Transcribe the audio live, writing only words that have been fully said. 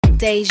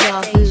Deja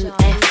Vu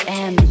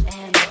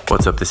FM.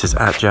 What's up, this is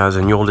Atjazz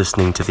and you're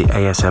listening to the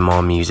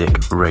ASMR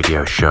Music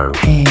Radio Show.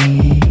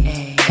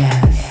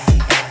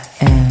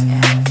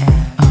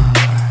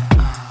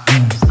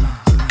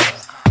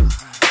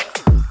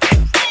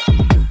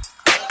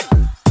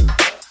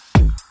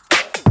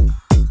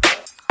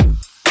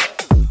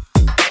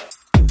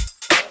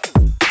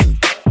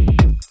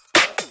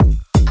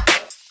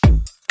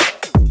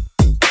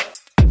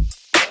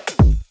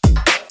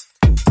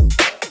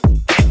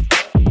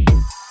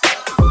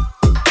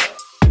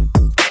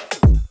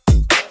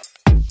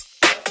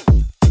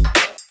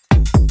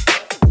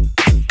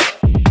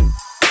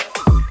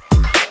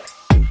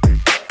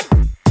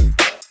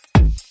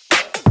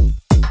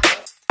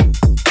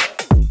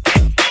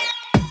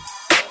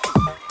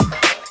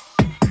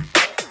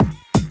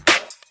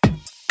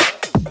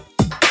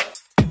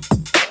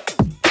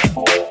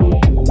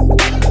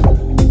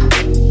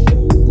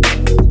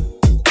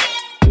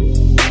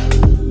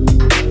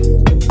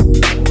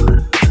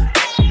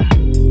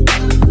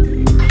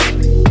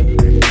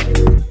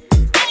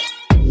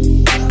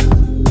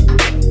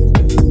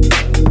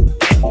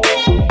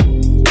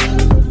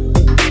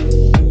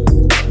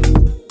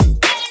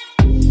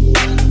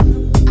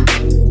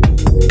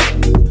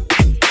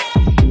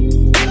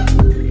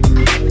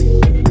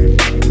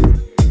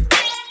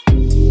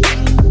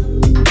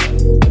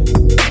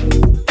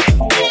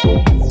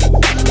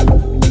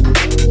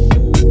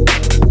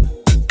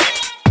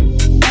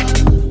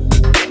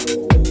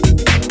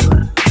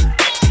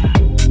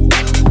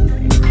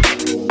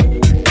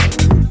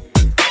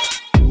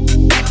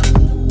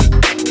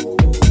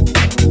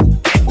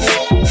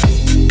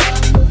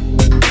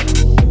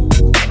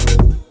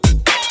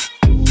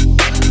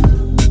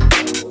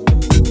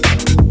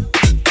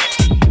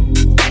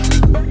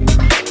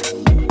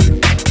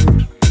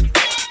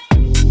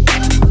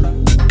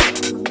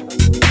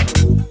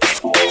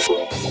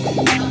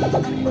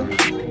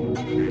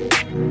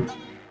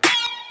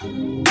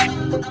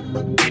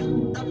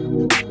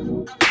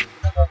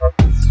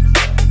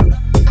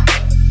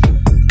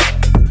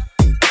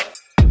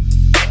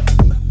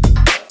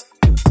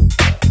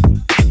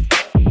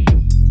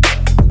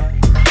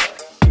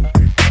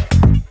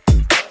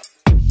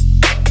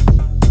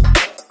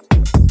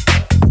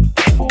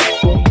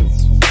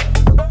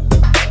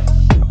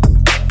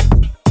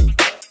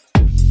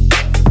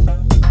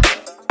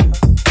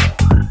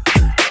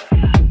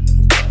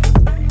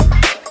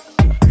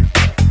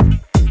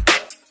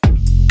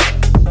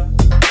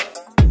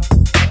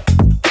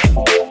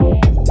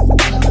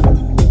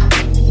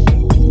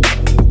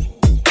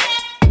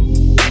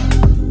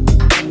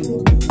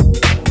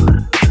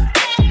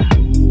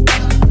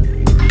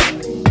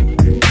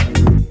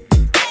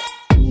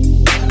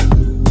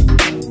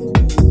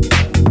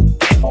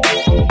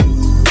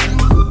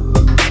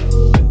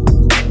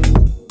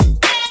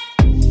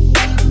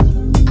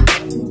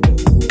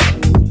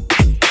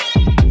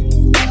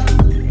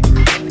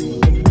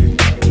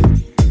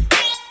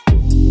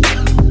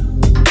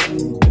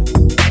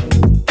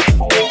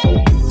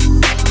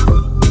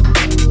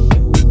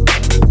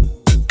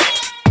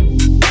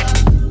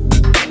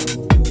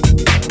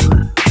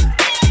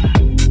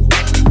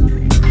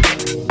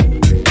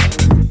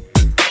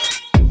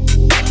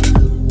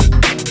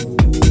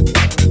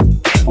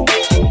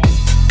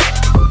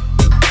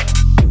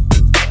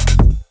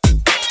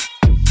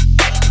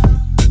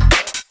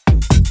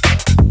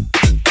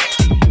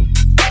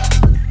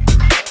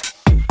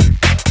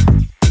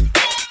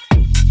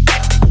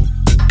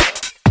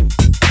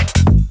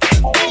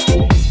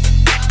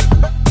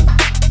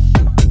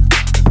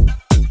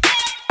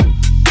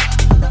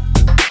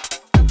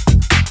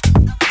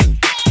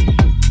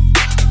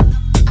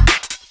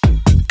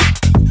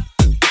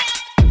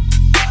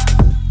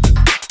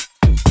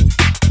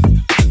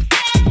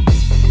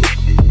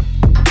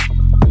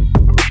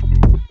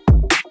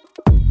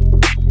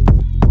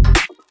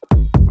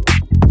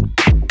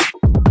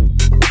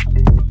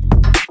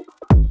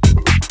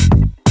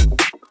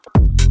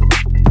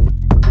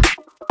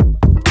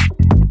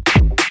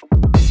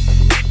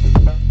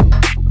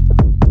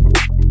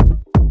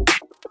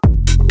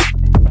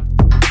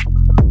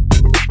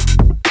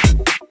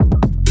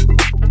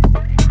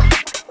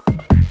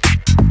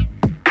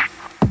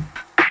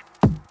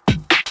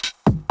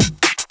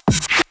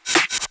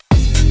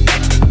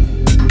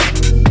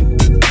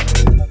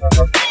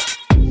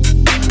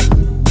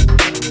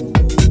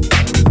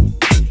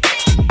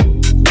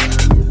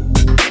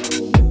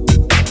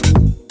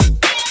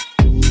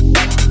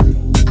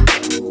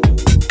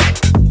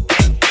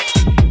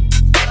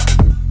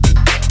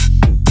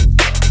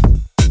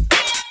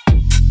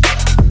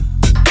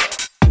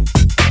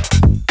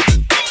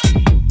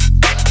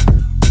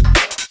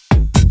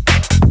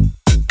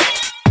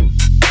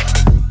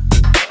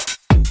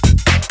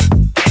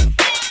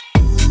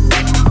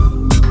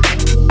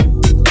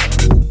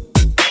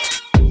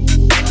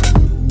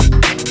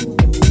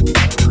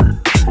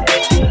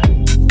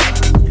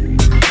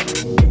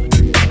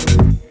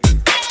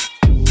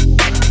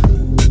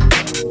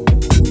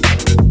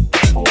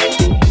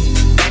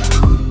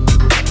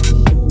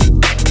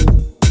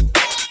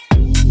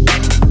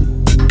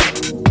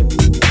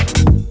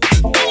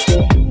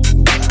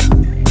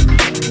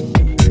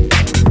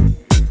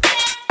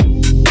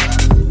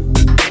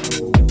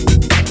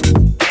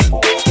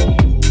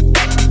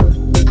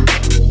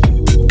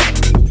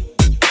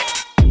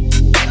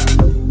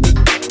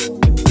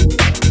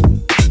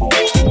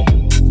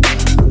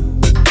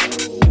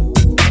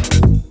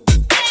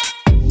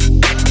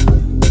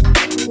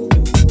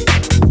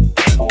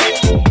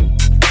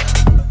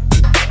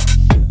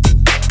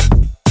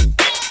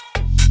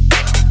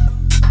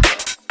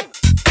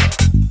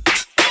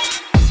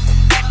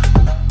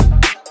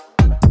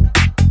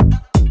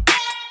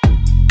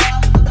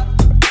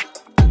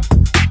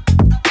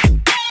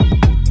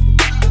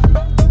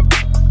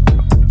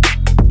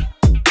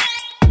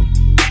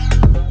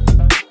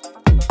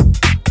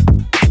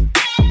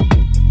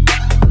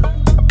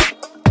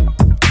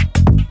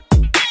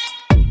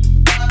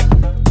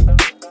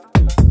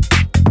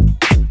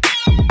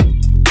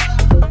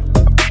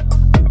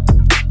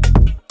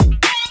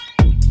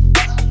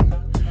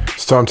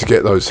 time to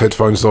get those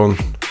headphones on,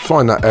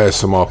 find that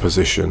ASMR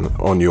position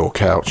on your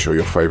couch or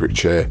your favourite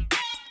chair,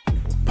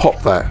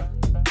 pop that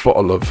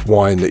bottle of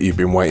wine that you've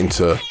been waiting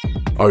to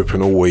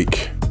open all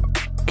week,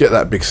 get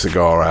that big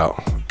cigar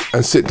out,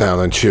 and sit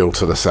down and chill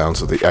to the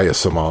sounds of the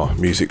ASMR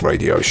Music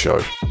Radio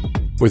Show.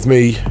 With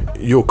me,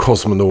 your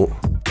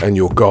cosmonaut and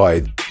your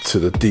guide to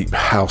the deep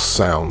house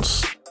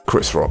sounds,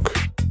 Chris Rock.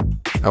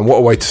 And what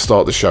a way to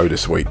start the show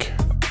this week.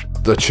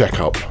 The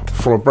Checkup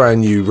from a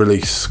brand new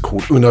release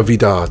called Una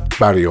Vida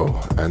Barrio,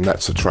 and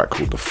that's a track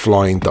called The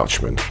Flying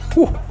Dutchman.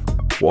 Whew,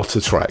 what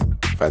a track.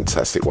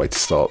 Fantastic way to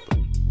start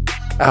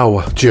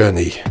our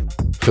journey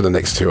for the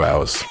next 2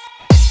 hours.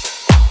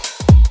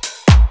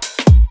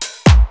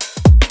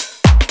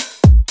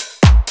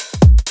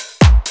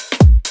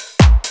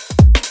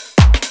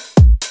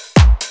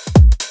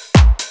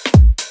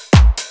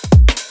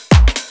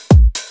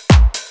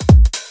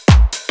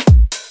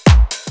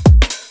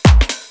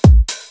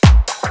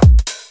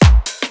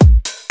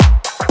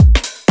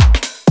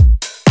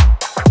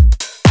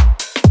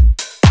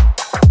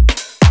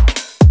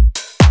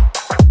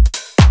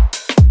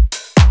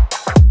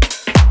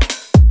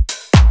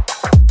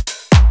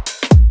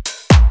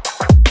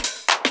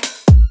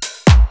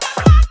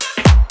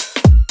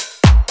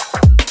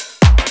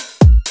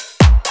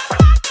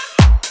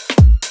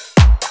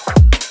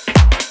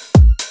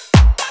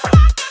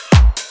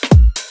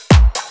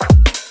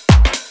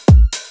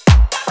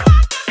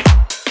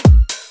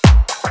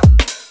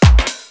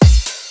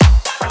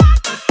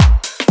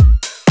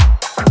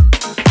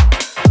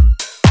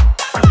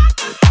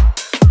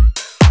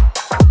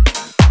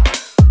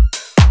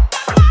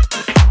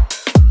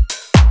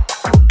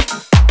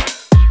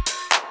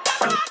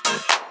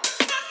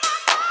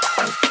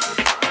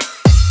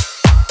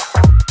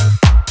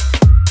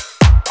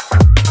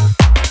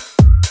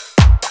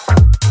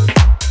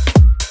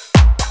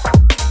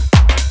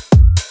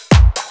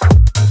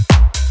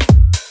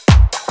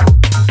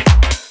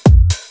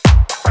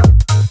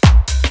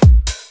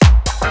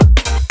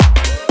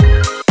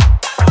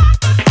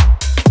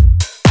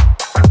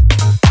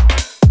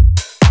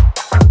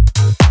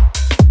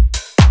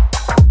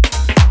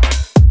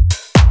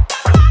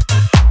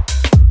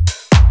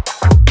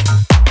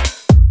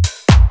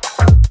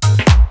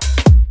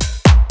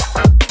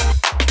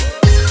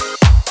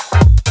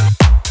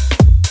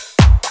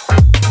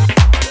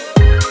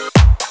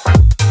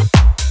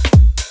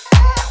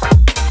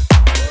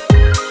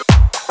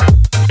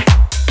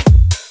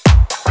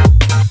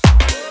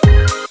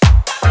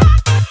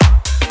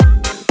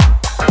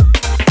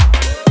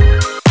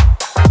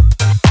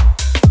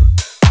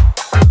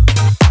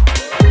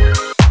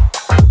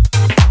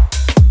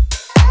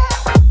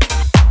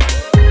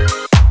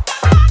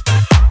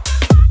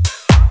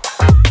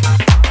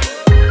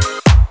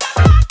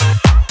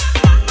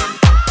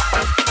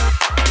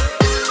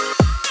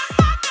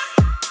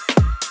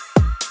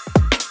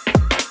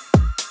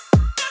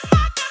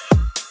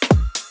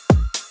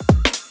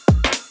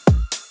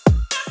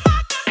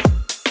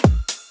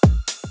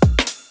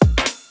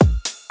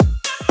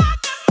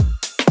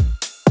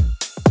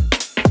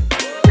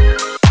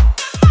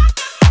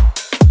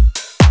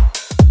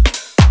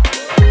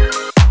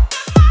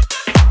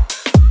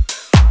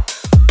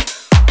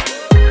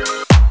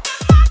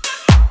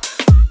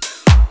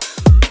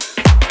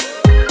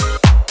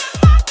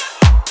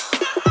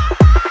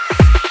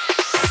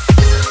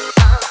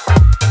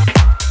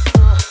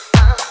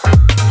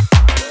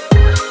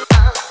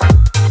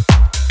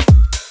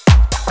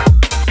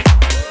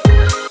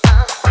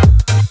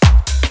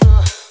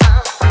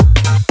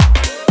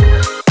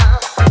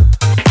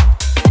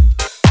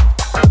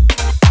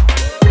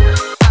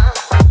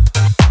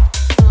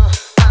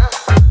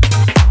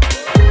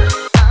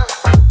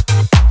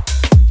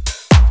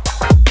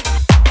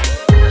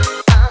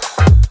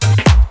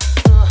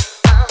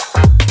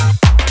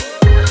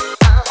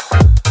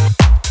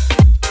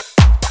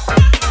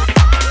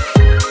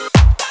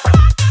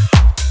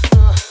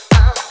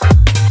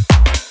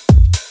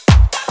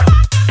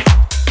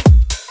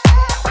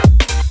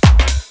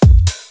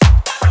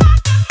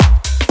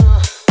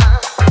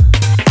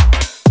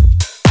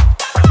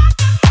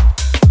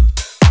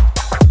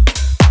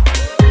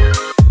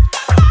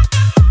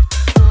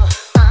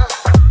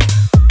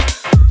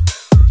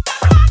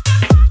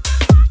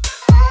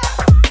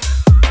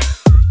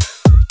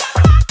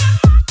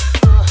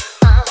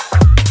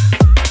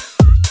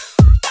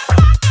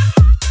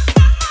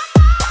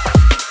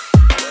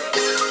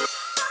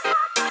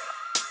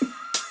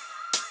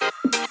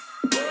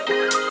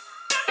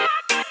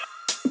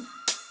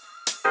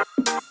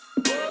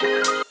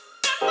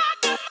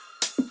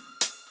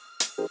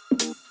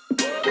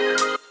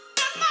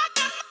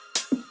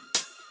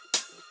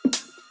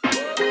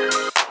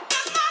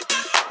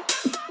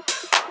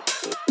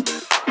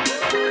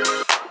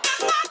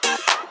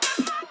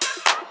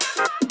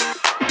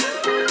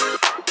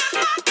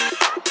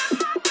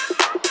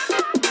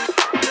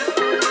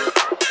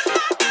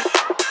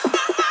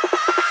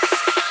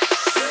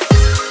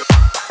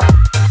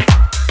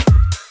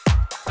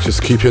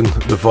 Just keeping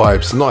the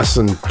vibes nice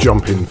and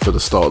jumping for the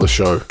start of the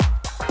show.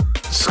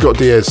 Scott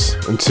Diaz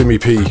and Timmy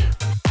P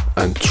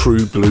and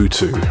True Blue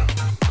 2.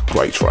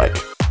 Great track.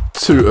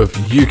 Two of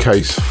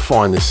UK's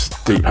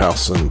finest deep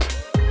house and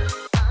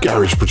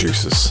garage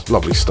producers.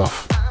 Lovely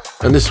stuff.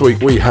 And this week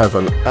we have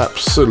an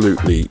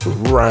absolutely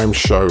ram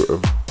show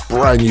of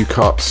brand new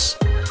cuts,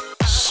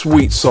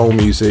 sweet soul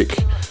music,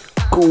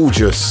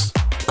 gorgeous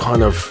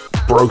kind of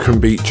broken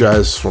beat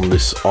jazz from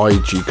this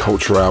IG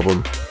Culture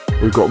album.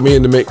 We've got me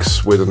in the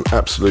mix with an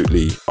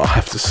absolutely, I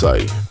have to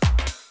say,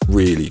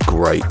 really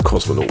great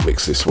Cosmonaut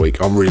mix this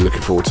week. I'm really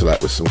looking forward to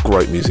that with some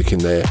great music in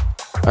there.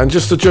 And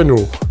just a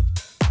general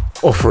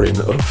offering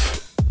of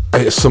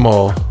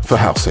ASMR for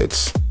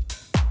househeads.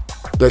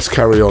 Let's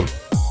carry on.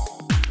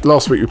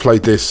 Last week we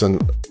played this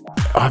and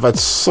I've had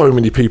so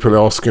many people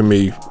asking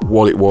me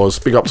what it was.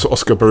 Big up to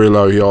Oscar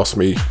Barillo, he asked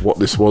me what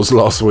this was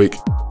last week.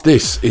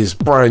 This is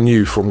brand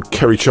new from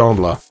Kerry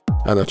Chandler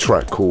and a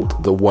track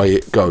called The Way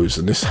It Goes,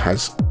 and this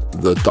has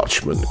the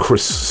Dutchman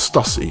Chris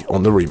Stussy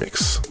on the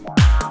remix.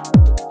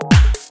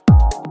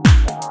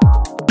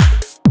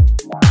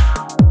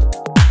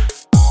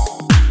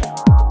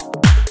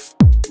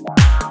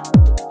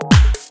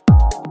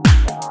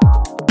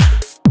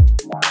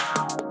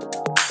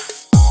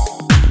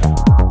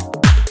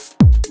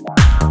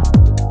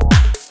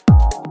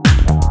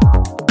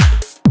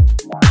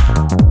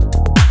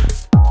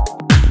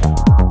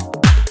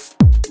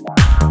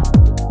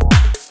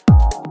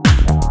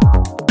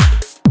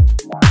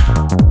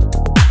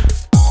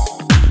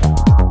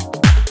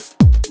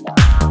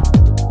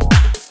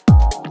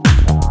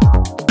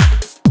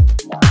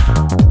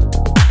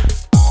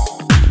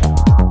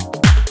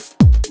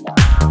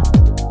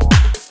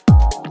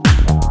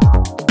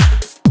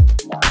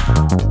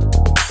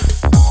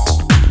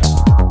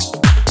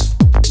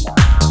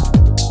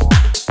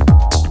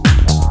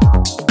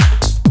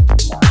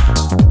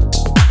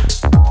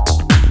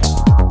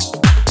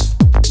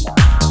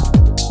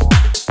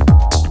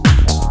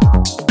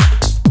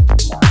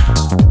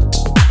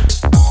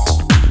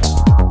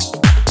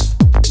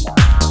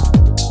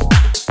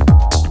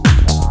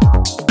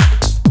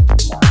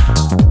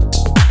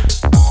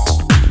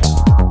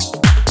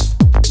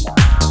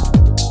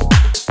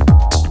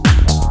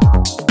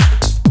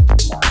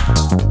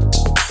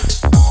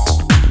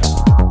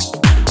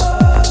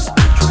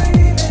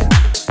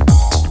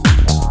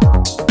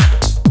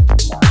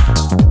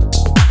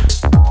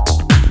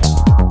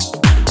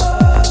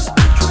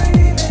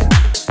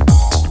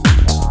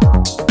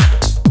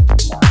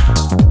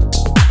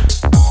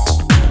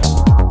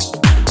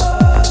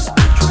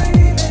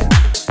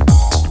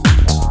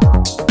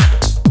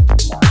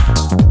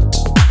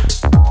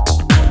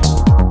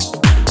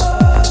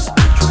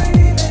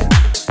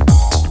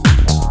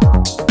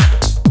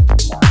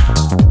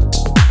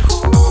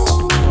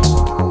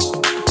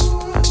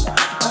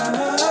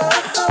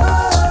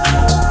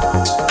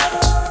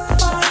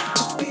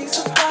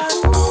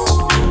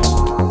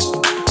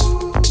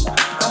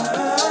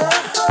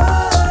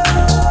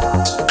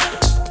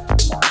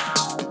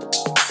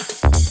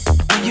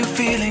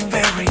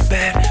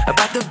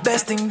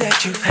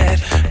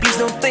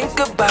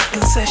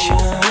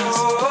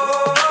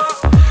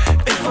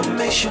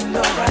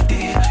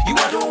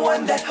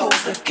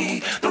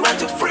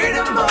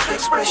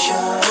 You're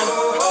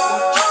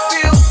right.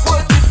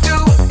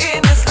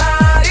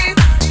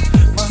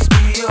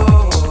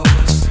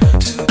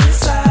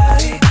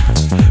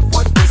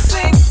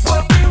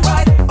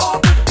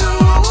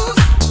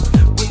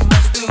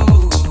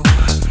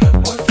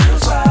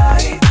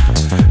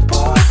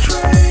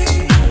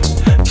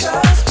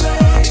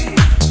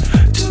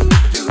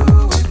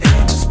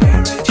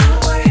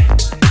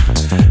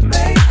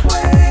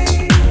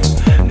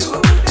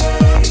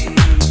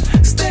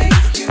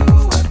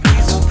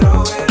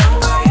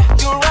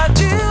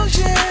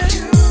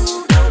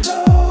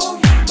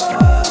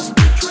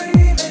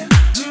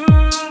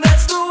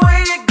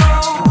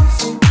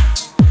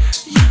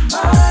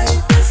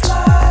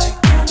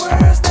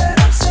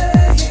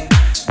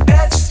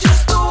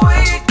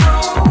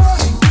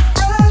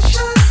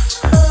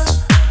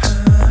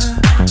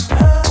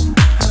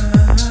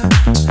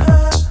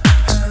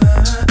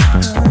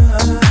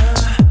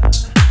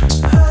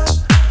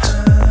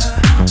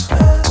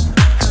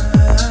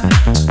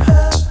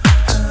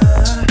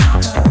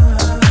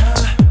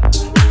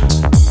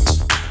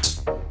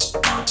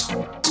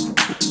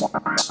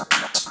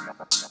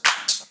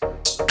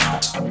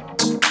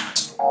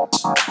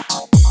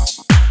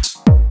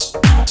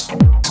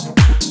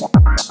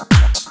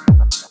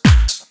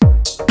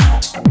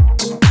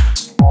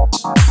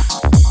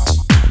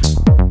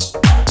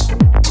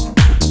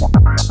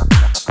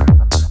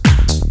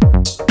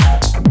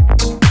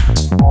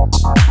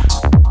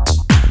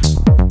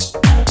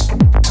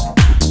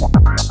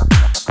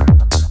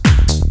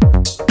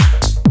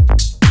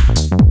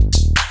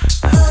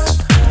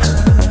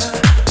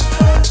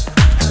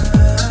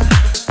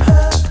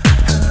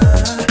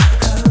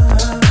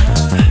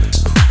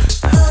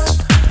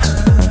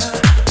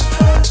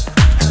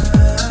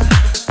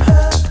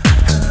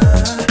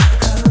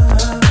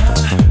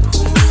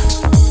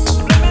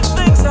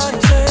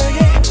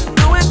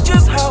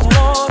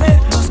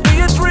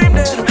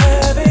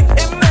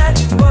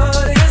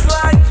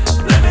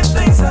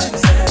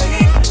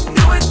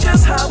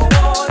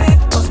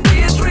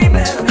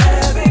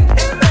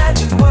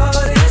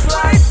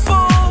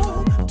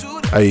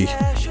 a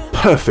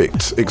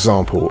perfect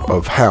example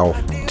of how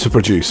to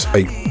produce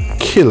a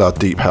killer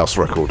deep house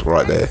record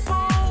right there.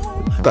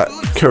 That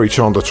Kerry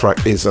Chandler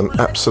track is an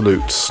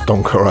absolute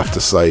stonker, I have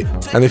to say.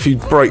 And if you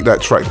break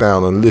that track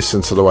down and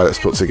listen to the way that's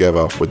put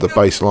together with the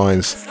bass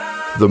lines,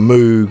 the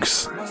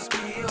moogs,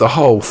 the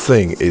whole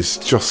thing is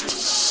just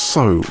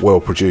so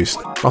well produced.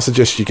 I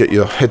suggest you get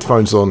your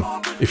headphones on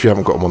if you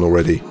haven't got them on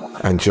already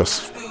and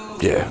just,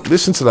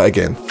 listen to that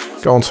again.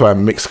 Go onto our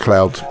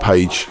Mixcloud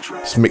page.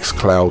 It's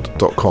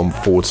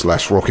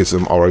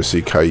mixcloud.com/rockism,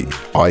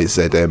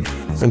 ROCKIZM,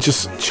 and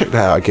just check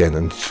that out again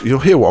and you'll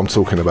hear what I'm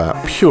talking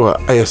about. Pure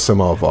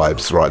ASMR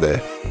vibes right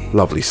there.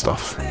 Lovely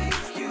stuff.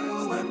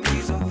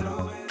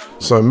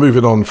 So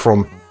moving on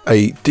from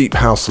a deep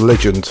house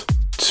legend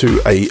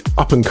to a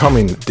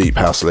up-and-coming deep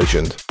house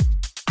legend.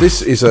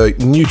 This is a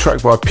new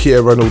track by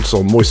Pierre Reynolds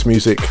on Moist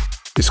Music.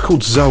 It's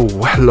called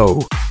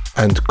Zawello,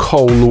 and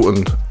Cole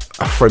Lawton,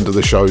 a friend of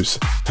the show's,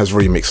 has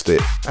remixed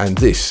it, and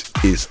this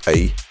is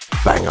a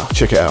banger.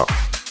 Check it out.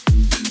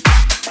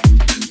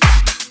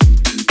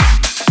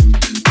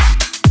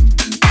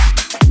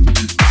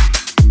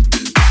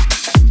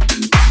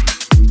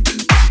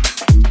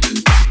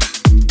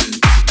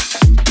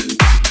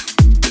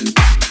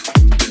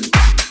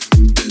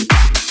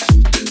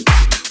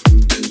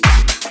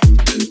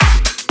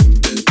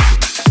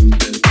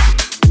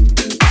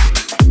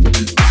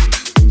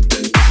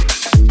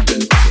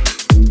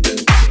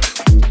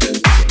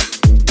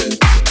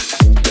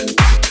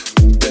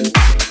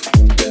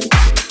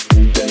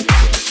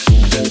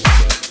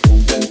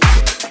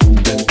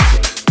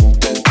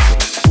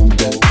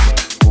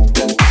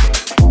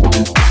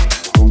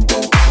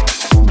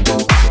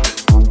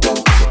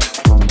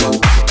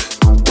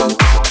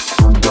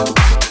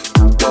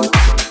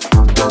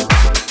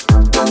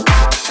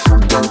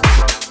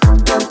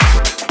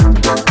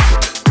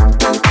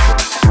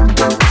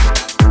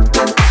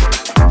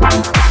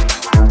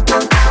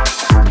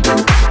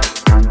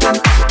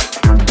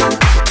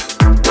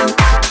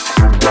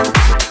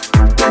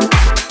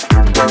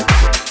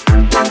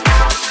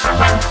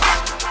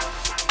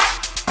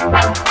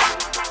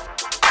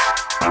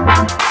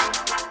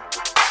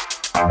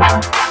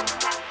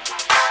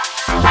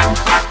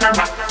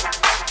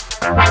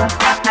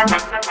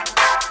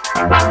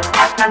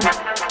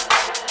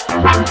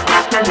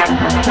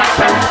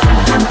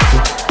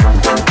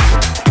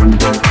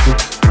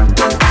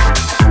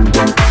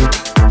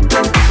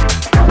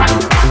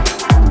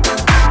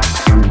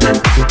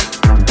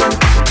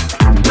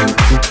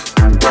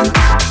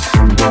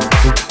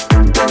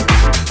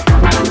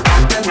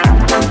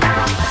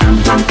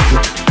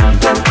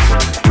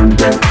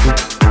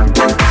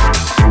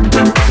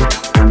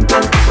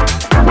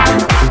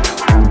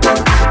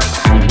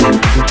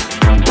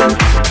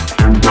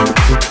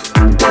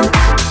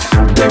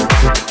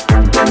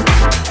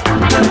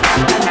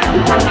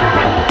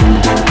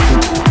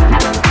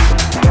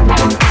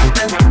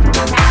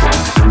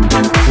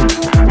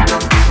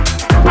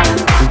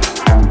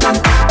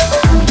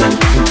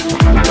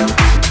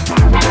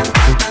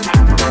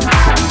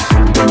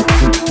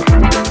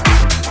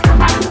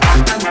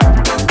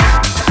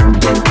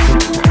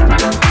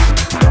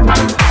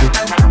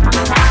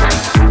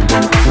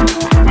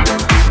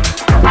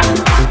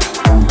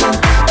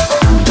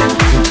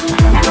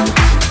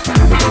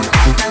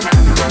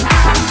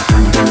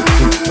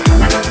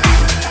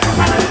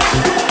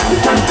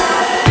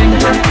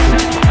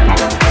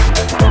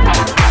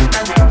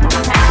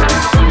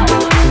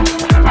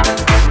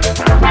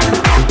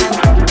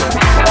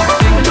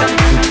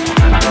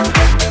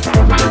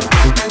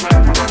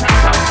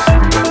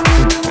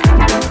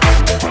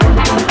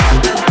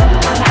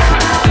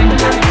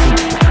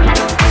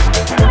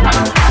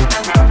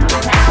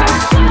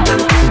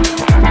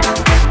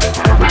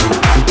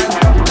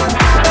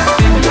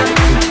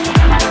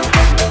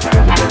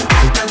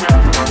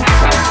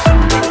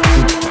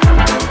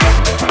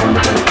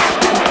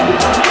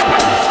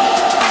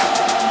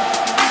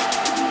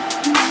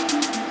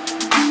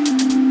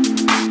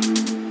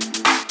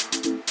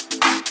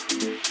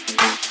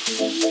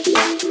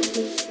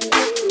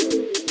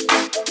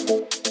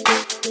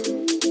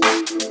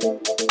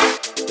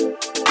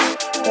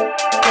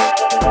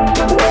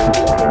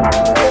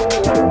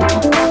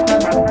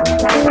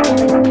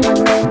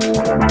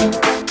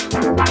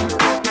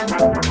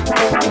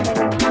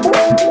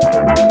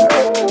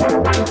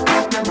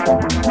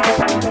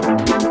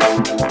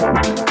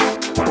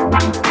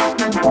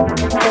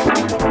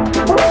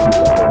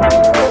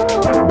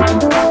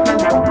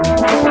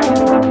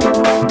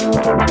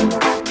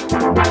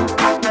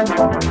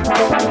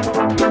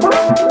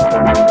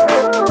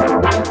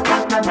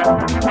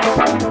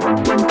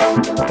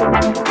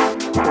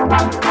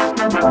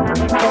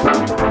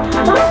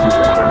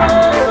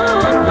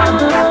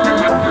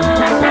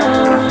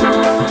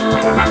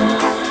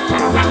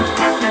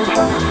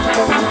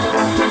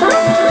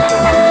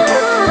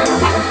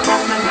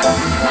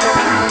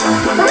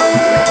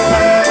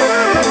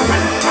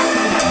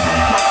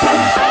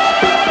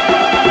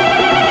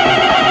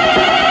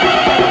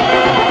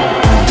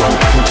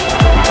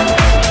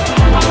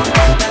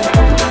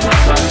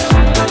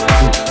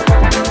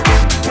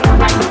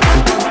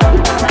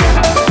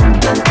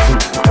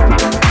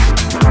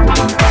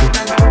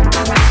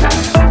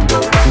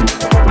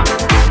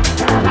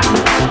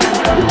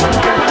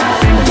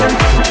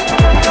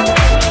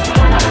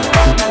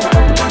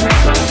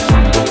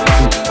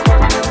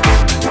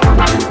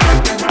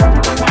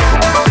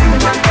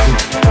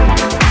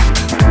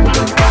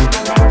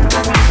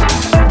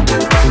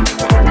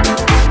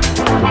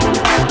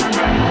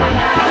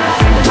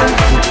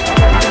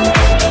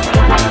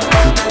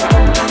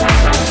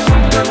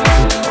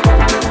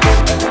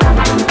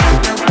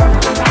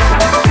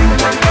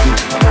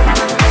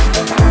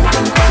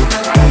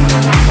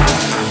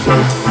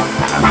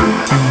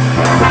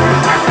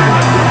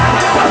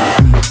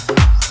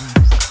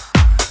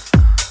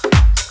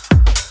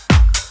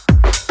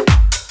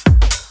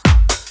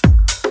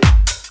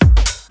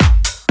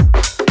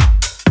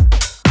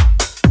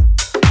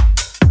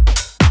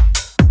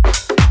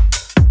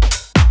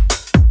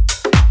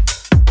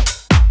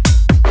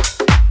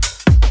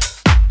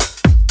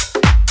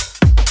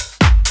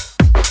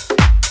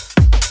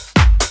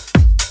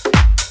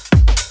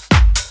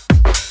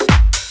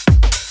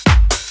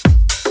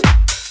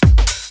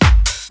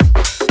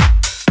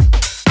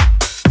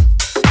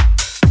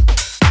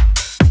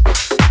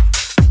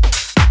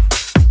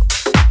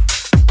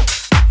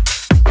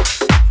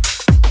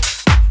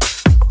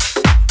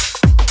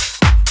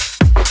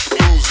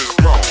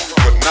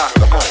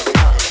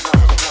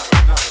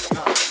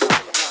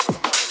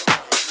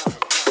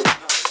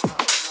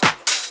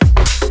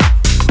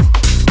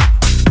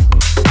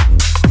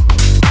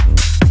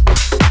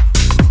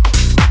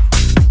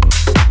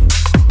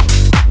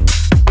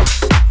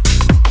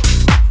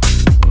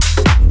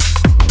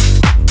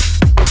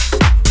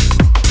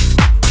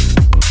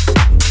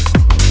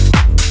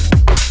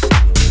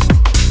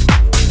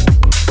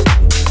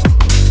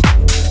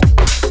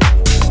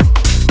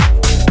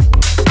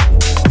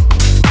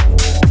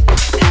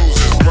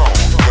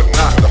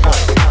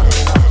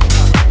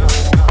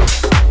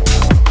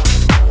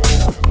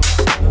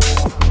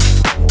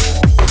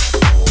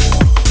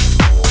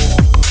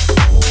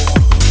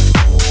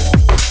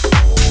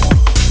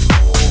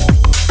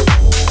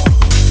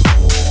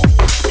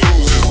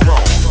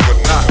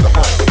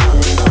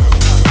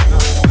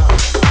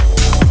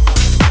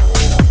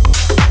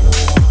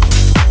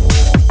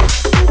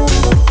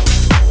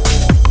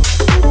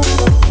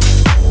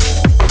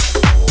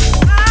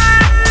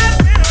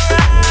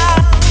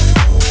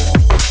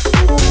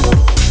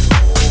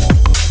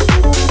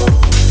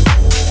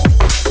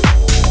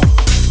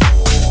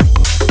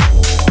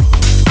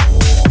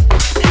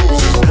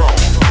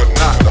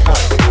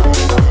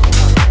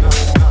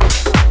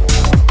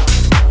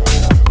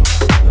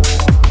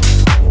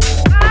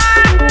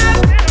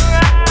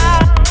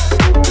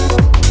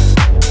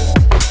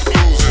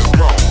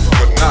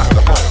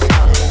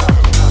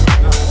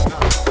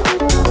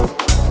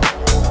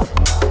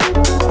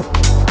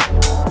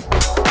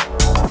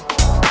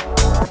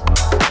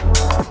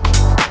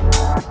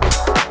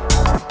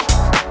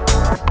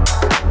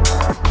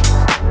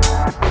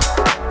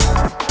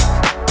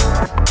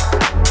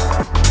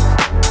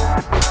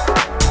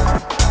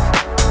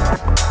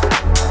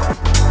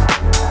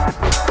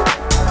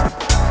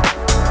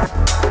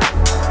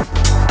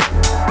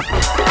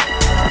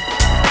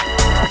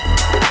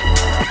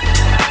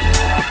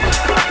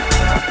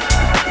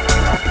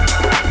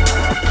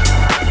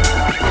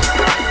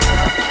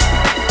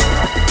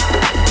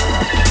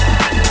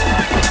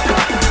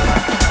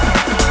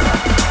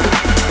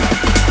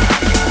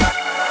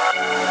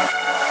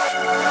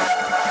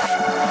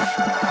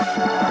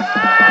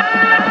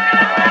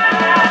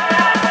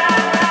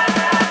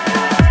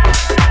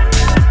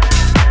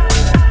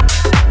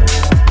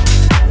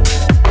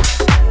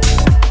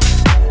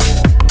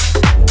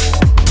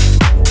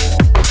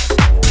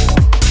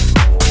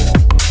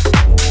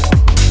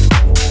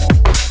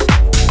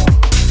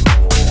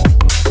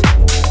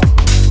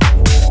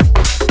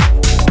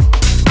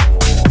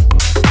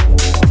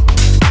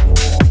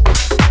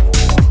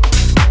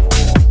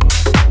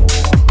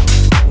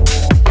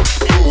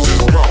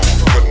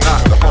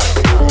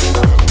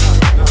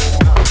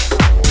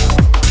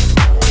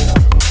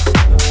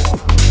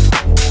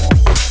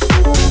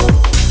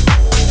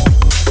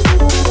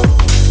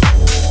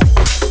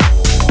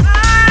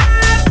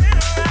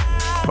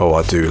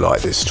 I do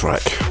like this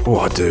track. Oh,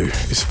 I do.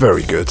 It's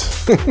very good.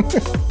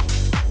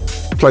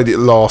 Played it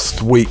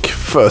last week,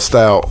 first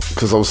out,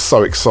 because I was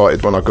so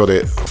excited when I got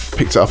it.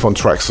 Picked it up on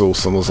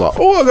Traxsource and was like,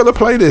 oh, I'm going to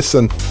play this.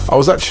 And I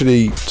was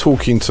actually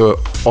talking to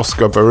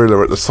Oscar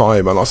Barilla at the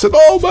time, and I said,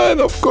 oh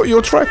man, I've got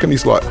your track. And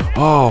he's like,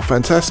 oh,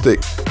 fantastic.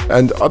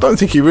 And I don't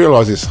think he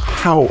realises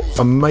how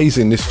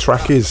amazing this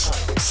track is.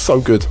 So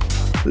good.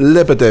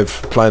 Lebedev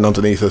playing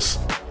underneath us,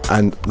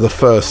 and the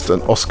first,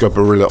 and Oscar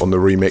Barilla on the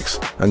remix.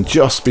 And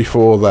just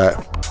before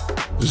that,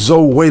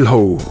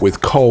 Zowelho with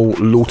Cole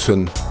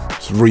Lawton's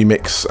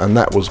remix, and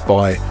that was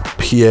by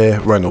Pierre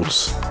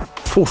Reynolds.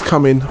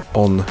 Forthcoming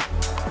on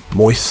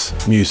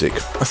Moist Music. In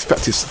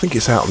fact, I think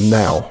it's out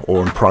now,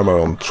 or in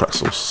promo on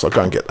Traxsource, so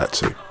go and get that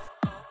too.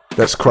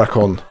 Let's crack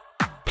on.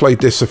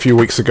 Played this a few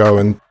weeks ago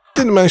and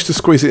didn't manage to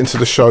squeeze it into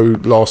the show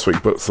last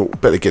week, but thought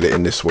better get it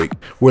in this week.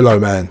 Willow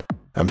Man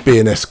and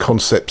B&S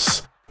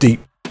Concepts'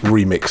 deep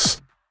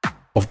remix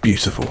of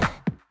Beautiful.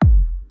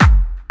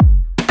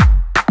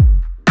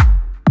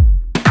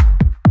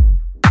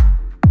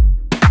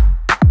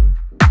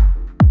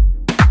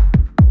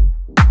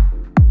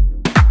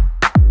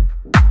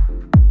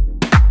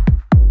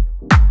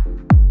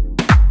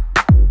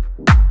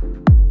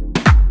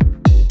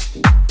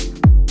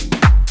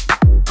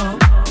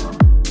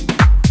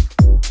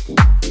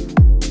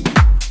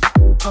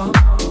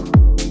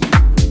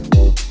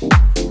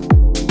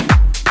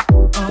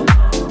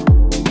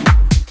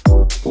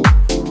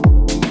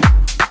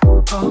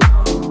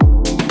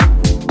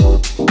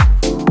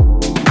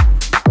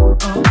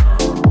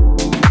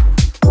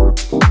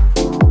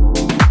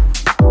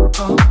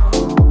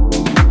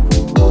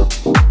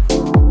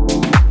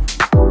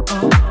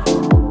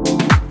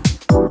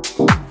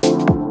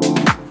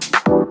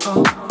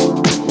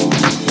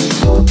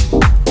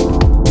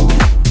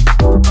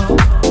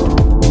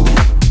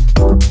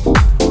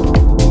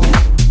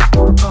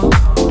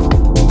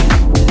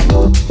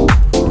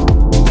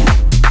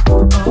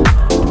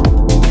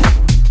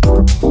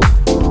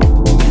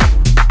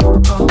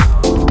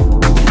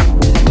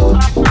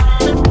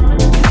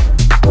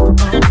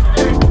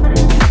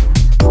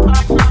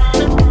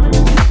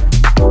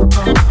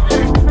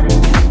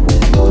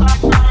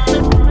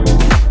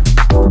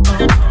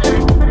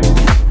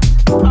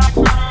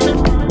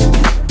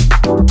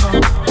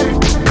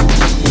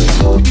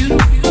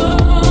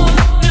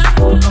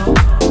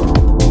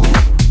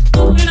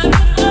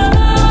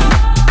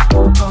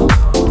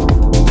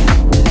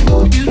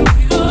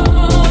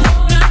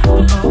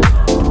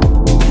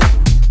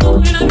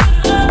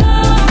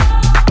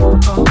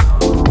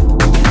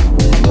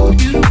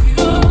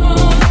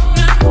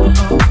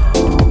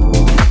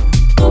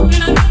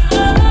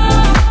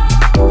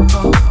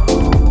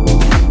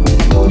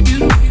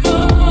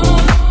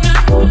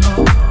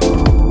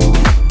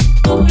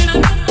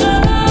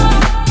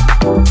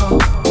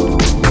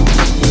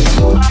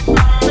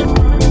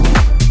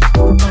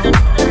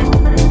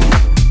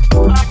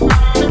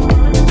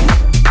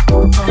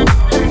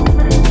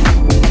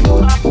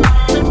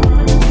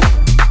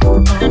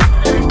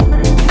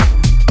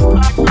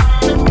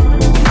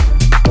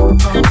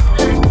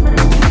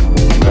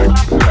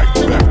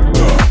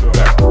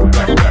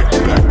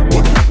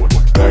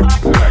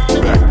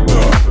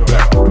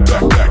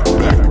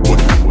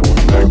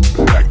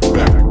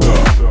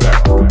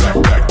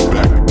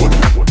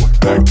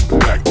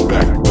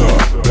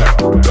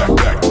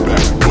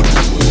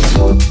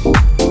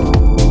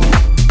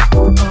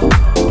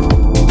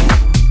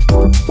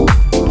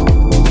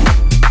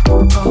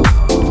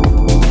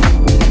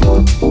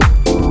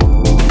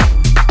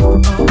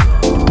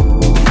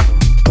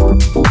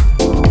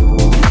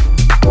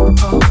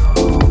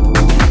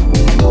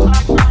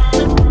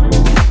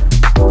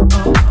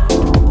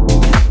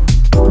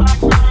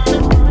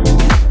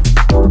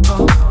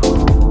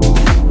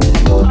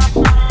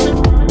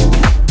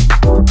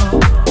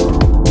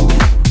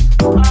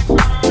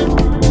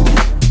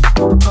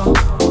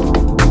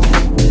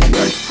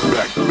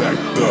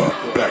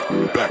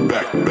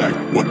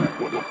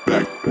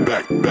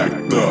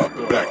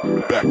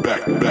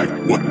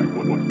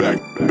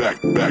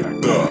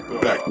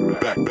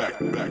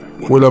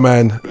 Willow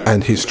Man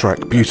and his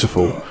track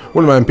Beautiful.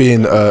 Willow Man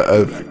being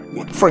a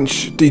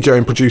French DJ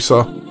and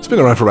producer. He's been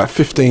around for about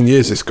 15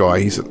 years, this guy.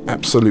 He's an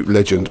absolute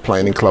legend,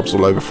 playing in clubs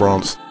all over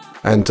France.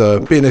 And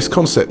B&S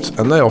Concept,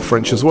 and they are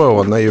French as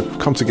well, and they have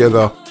come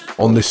together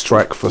on this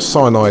track for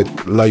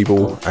Cyanide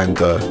label, and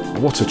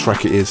what a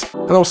track it is.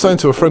 And I was saying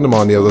to a friend of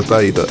mine the other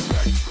day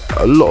that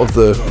a lot of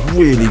the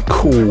really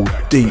cool,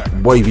 deep,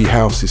 wavy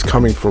house is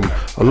coming from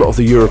a lot of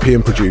the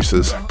European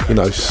producers, you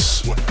know,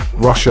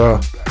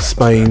 Russia,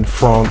 Spain,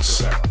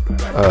 France,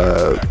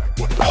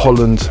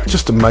 Holland,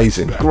 just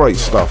amazing, great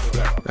stuff.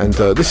 And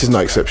this is no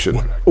exception,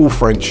 all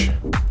French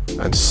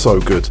and so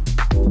good.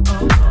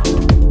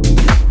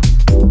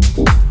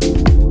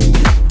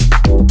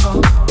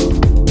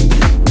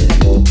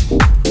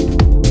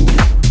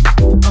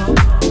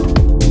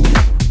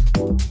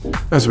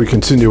 As we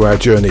continue our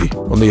journey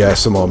on the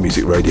ASMR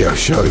Music Radio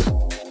Show,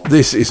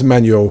 this is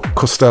Manuel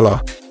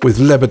Costella with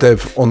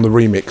Lebedev on the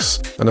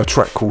remix and a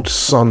track called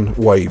Sun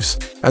Waves.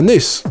 And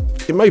this,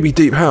 it may be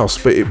deep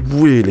house, but it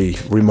really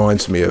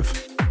reminds me of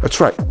a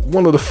track,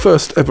 one of the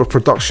first ever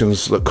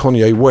productions that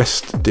Kanye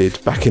West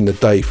did back in the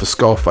day for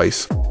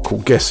Scarface,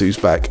 called Guess Who's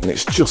Back, and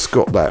it's just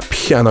got that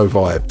piano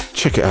vibe.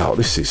 Check it out,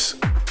 this is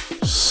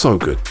so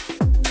good.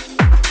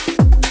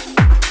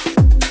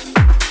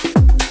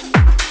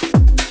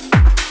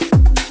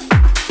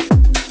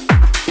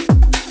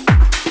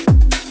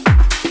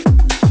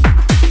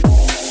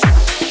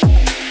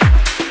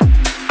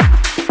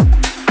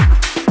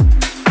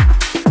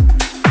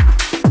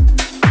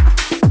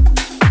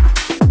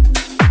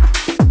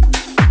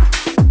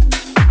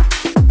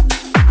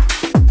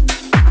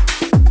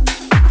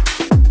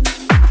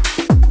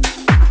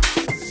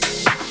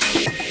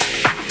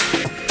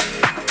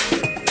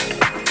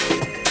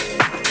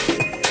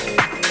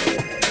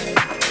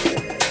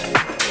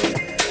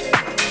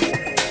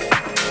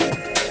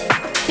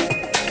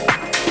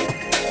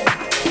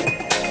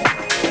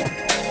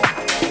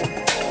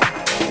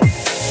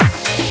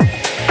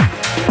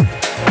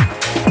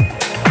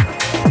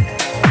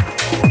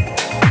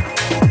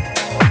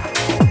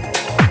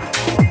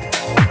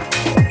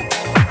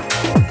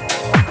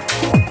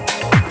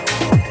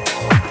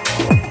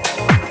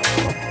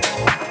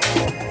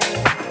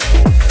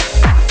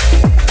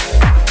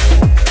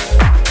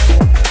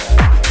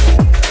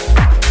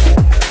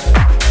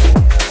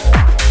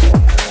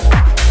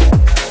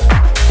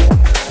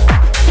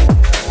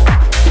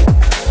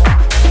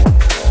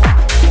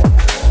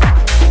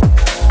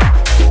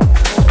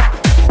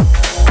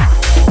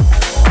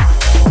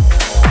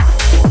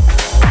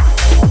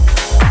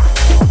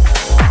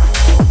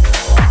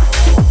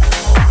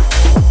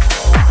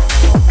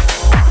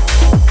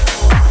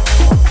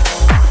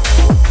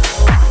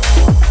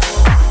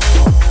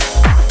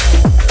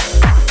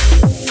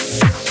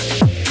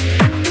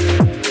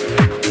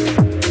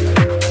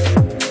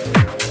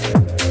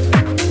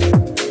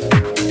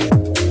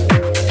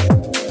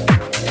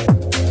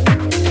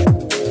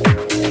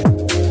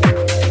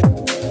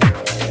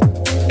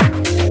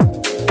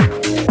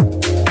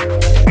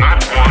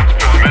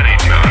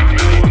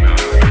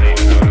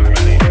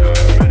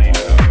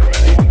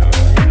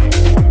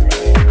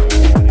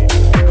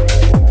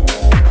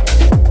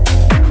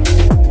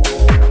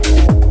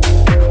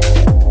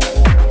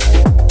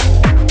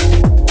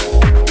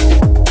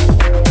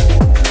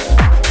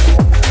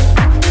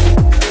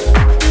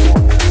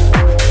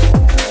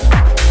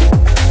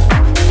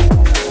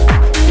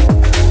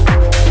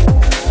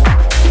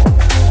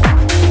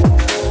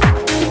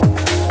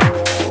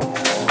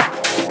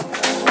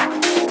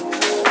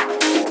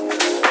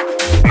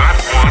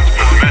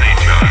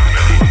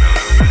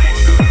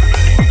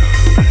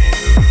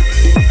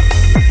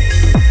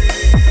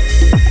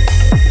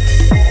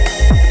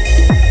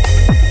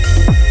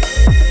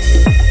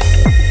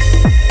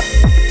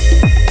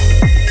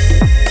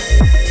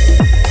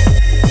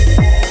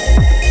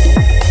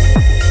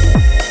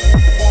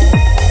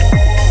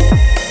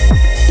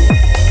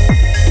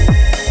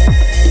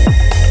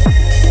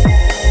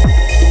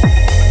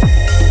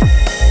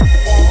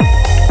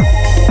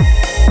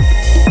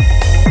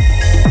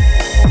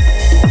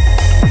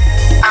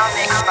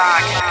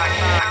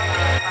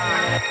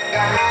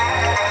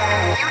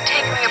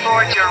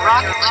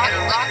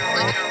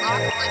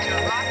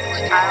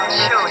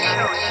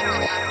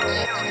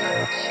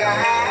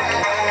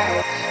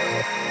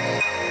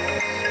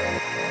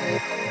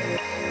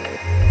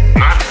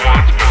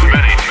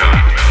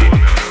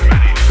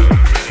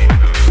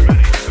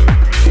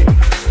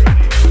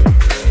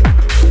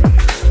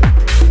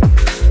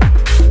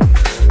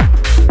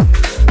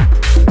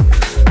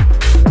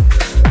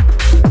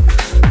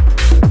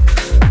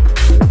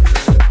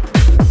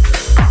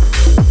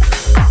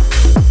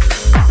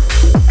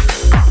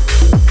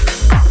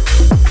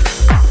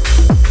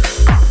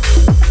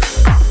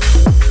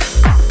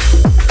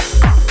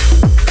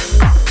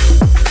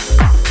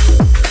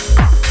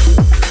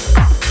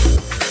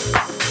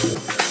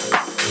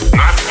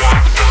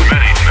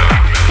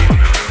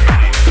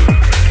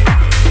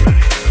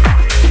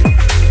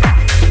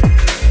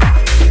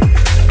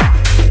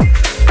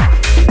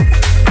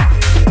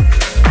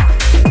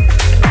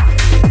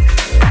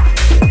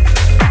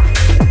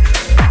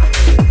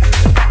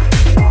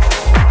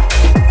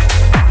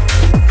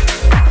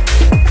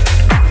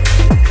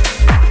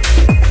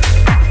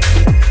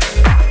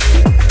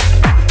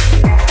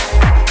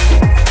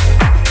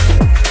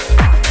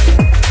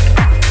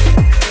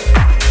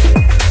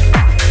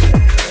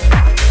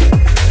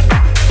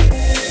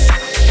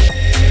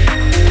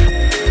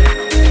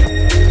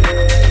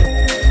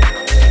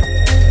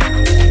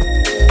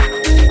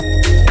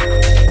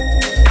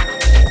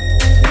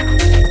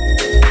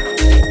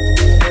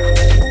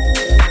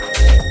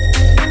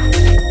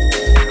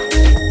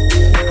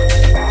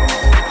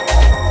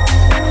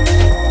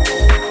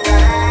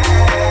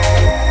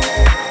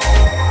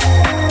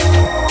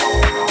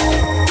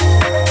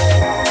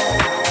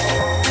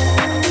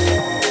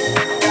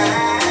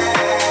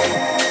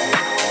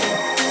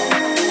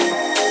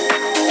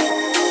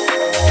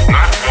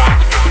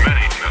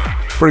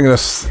 bringing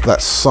us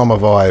that summer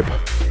vibe.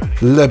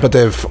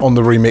 Lebedev on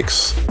the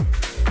remix,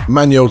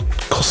 Manuel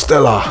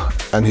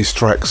Costella and his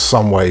track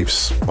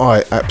Sunwaves.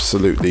 I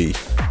absolutely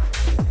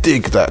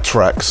dig that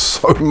track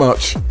so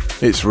much.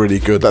 It's really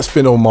good. That's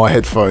been on my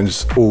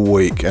headphones all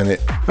week, and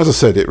it, as I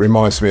said, it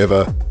reminds me of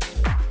a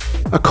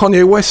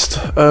Kanye West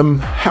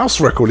house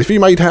record. If he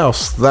made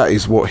house, that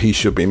is what he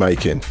should be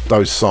making.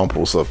 Those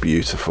samples are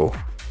beautiful.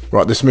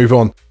 Right, let's move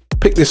on.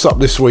 Picked this up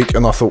this week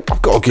and I thought,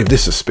 I've got to give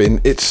this a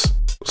spin. It's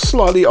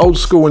slightly old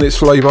school in its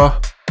flavour,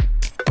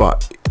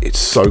 but it's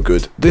so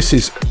good. This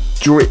is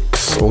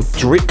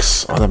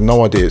Drix, I have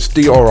no idea. It's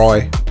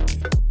DRIXC,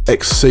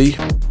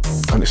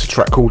 and it's a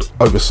track called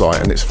Oversight,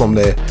 and it's from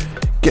their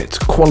Get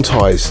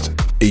Quantized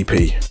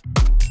EP.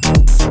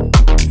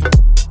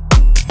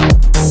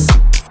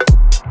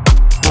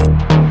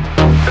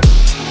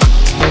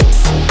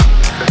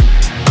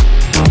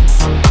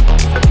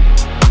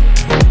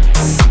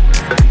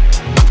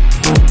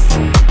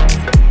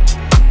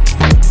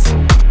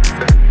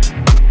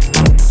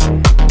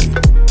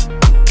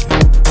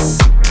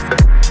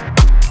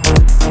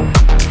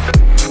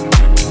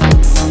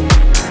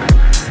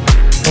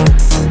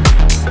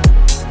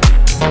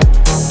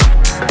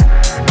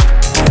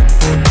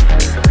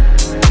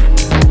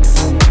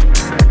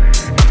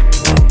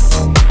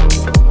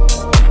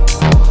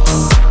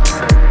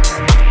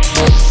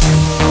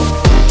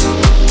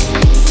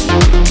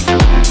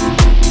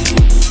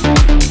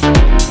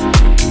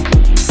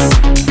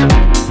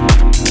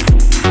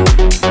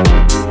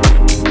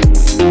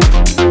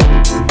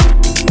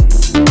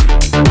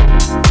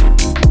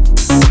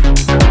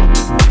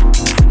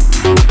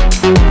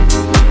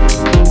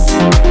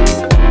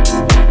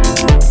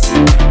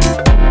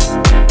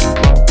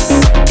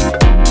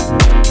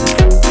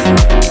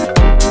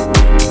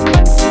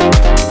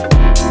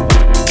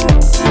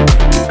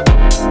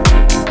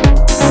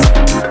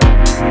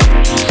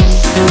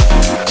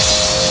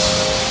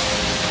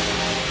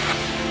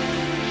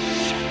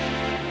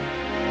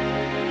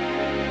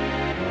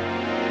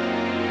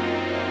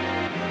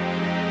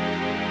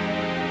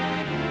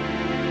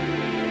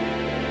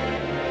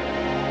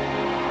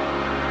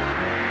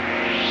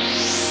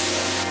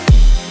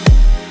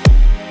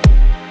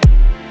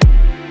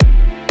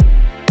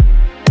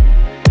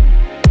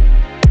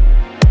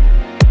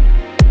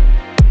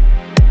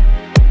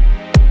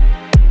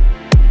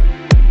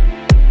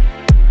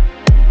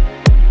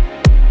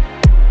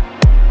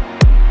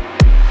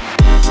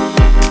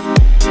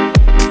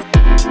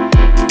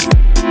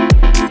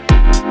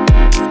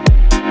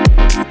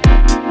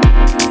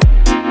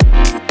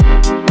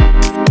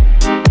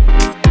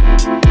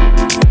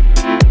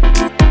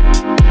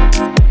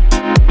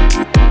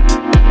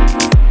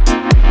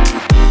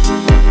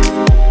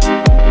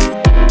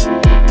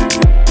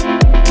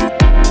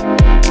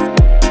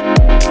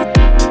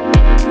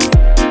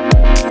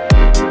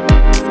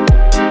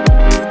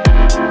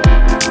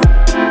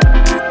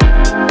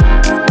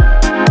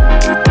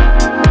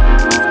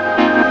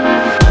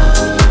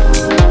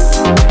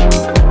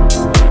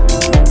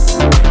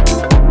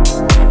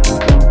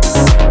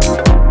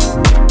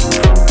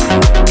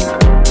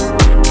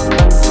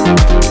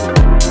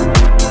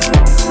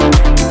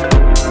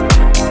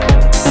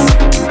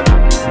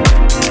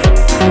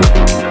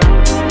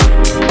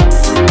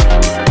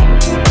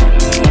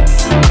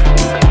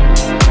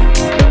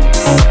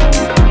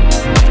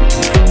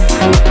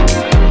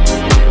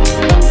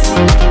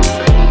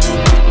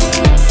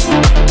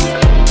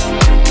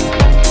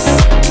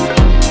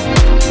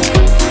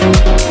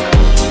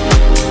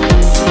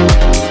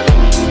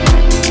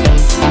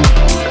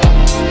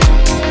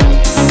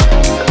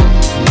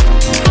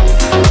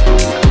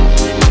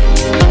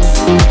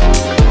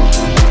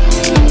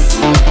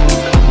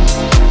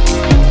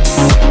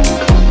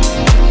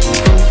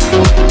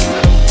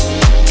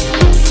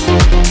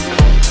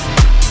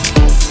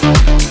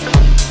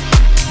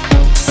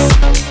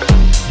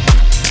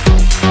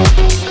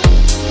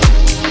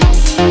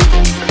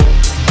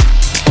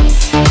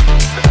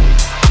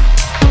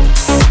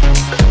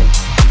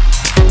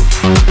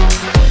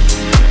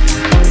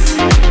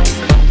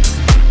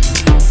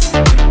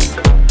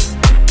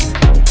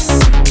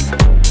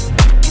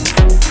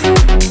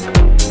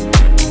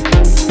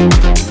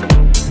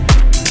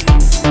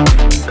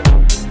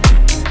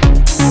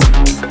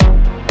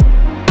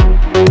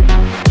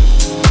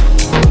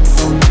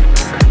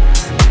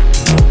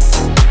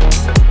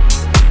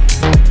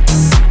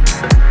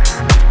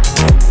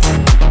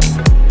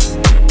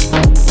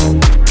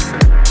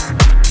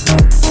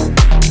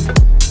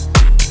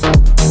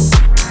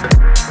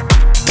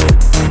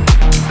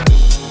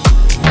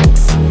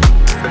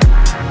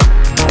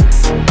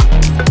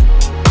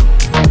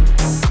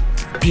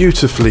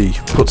 beautifully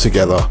put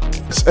together.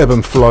 Its ebb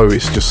and flow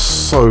is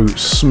just so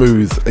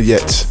smooth,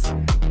 yet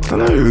I don't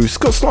know, it's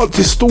got slight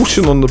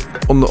distortion on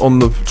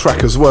the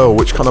track as well,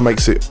 which kind of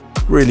makes it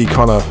really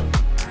kind of,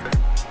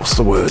 what's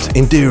the word,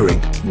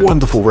 endearing.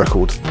 Wonderful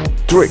record.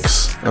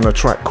 Drix and a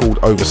track called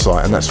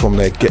Oversight, and that's from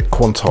their Get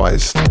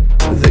Quantized,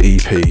 the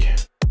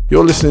EP.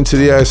 You're listening to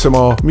the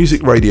ASMR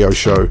Music Radio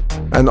Show,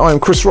 and I am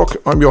Chris Rock.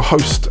 I'm your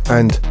host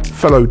and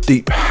fellow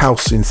deep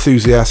house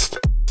enthusiast,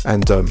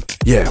 and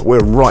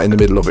we're right in the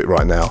middle of it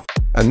right now.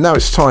 And now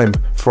it's time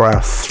for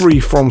our 3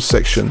 From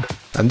section,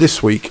 and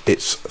this week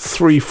it's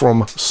 3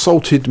 from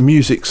Salted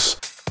Music's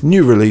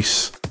new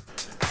release,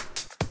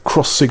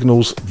 Cross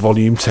Signals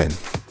Volume 10.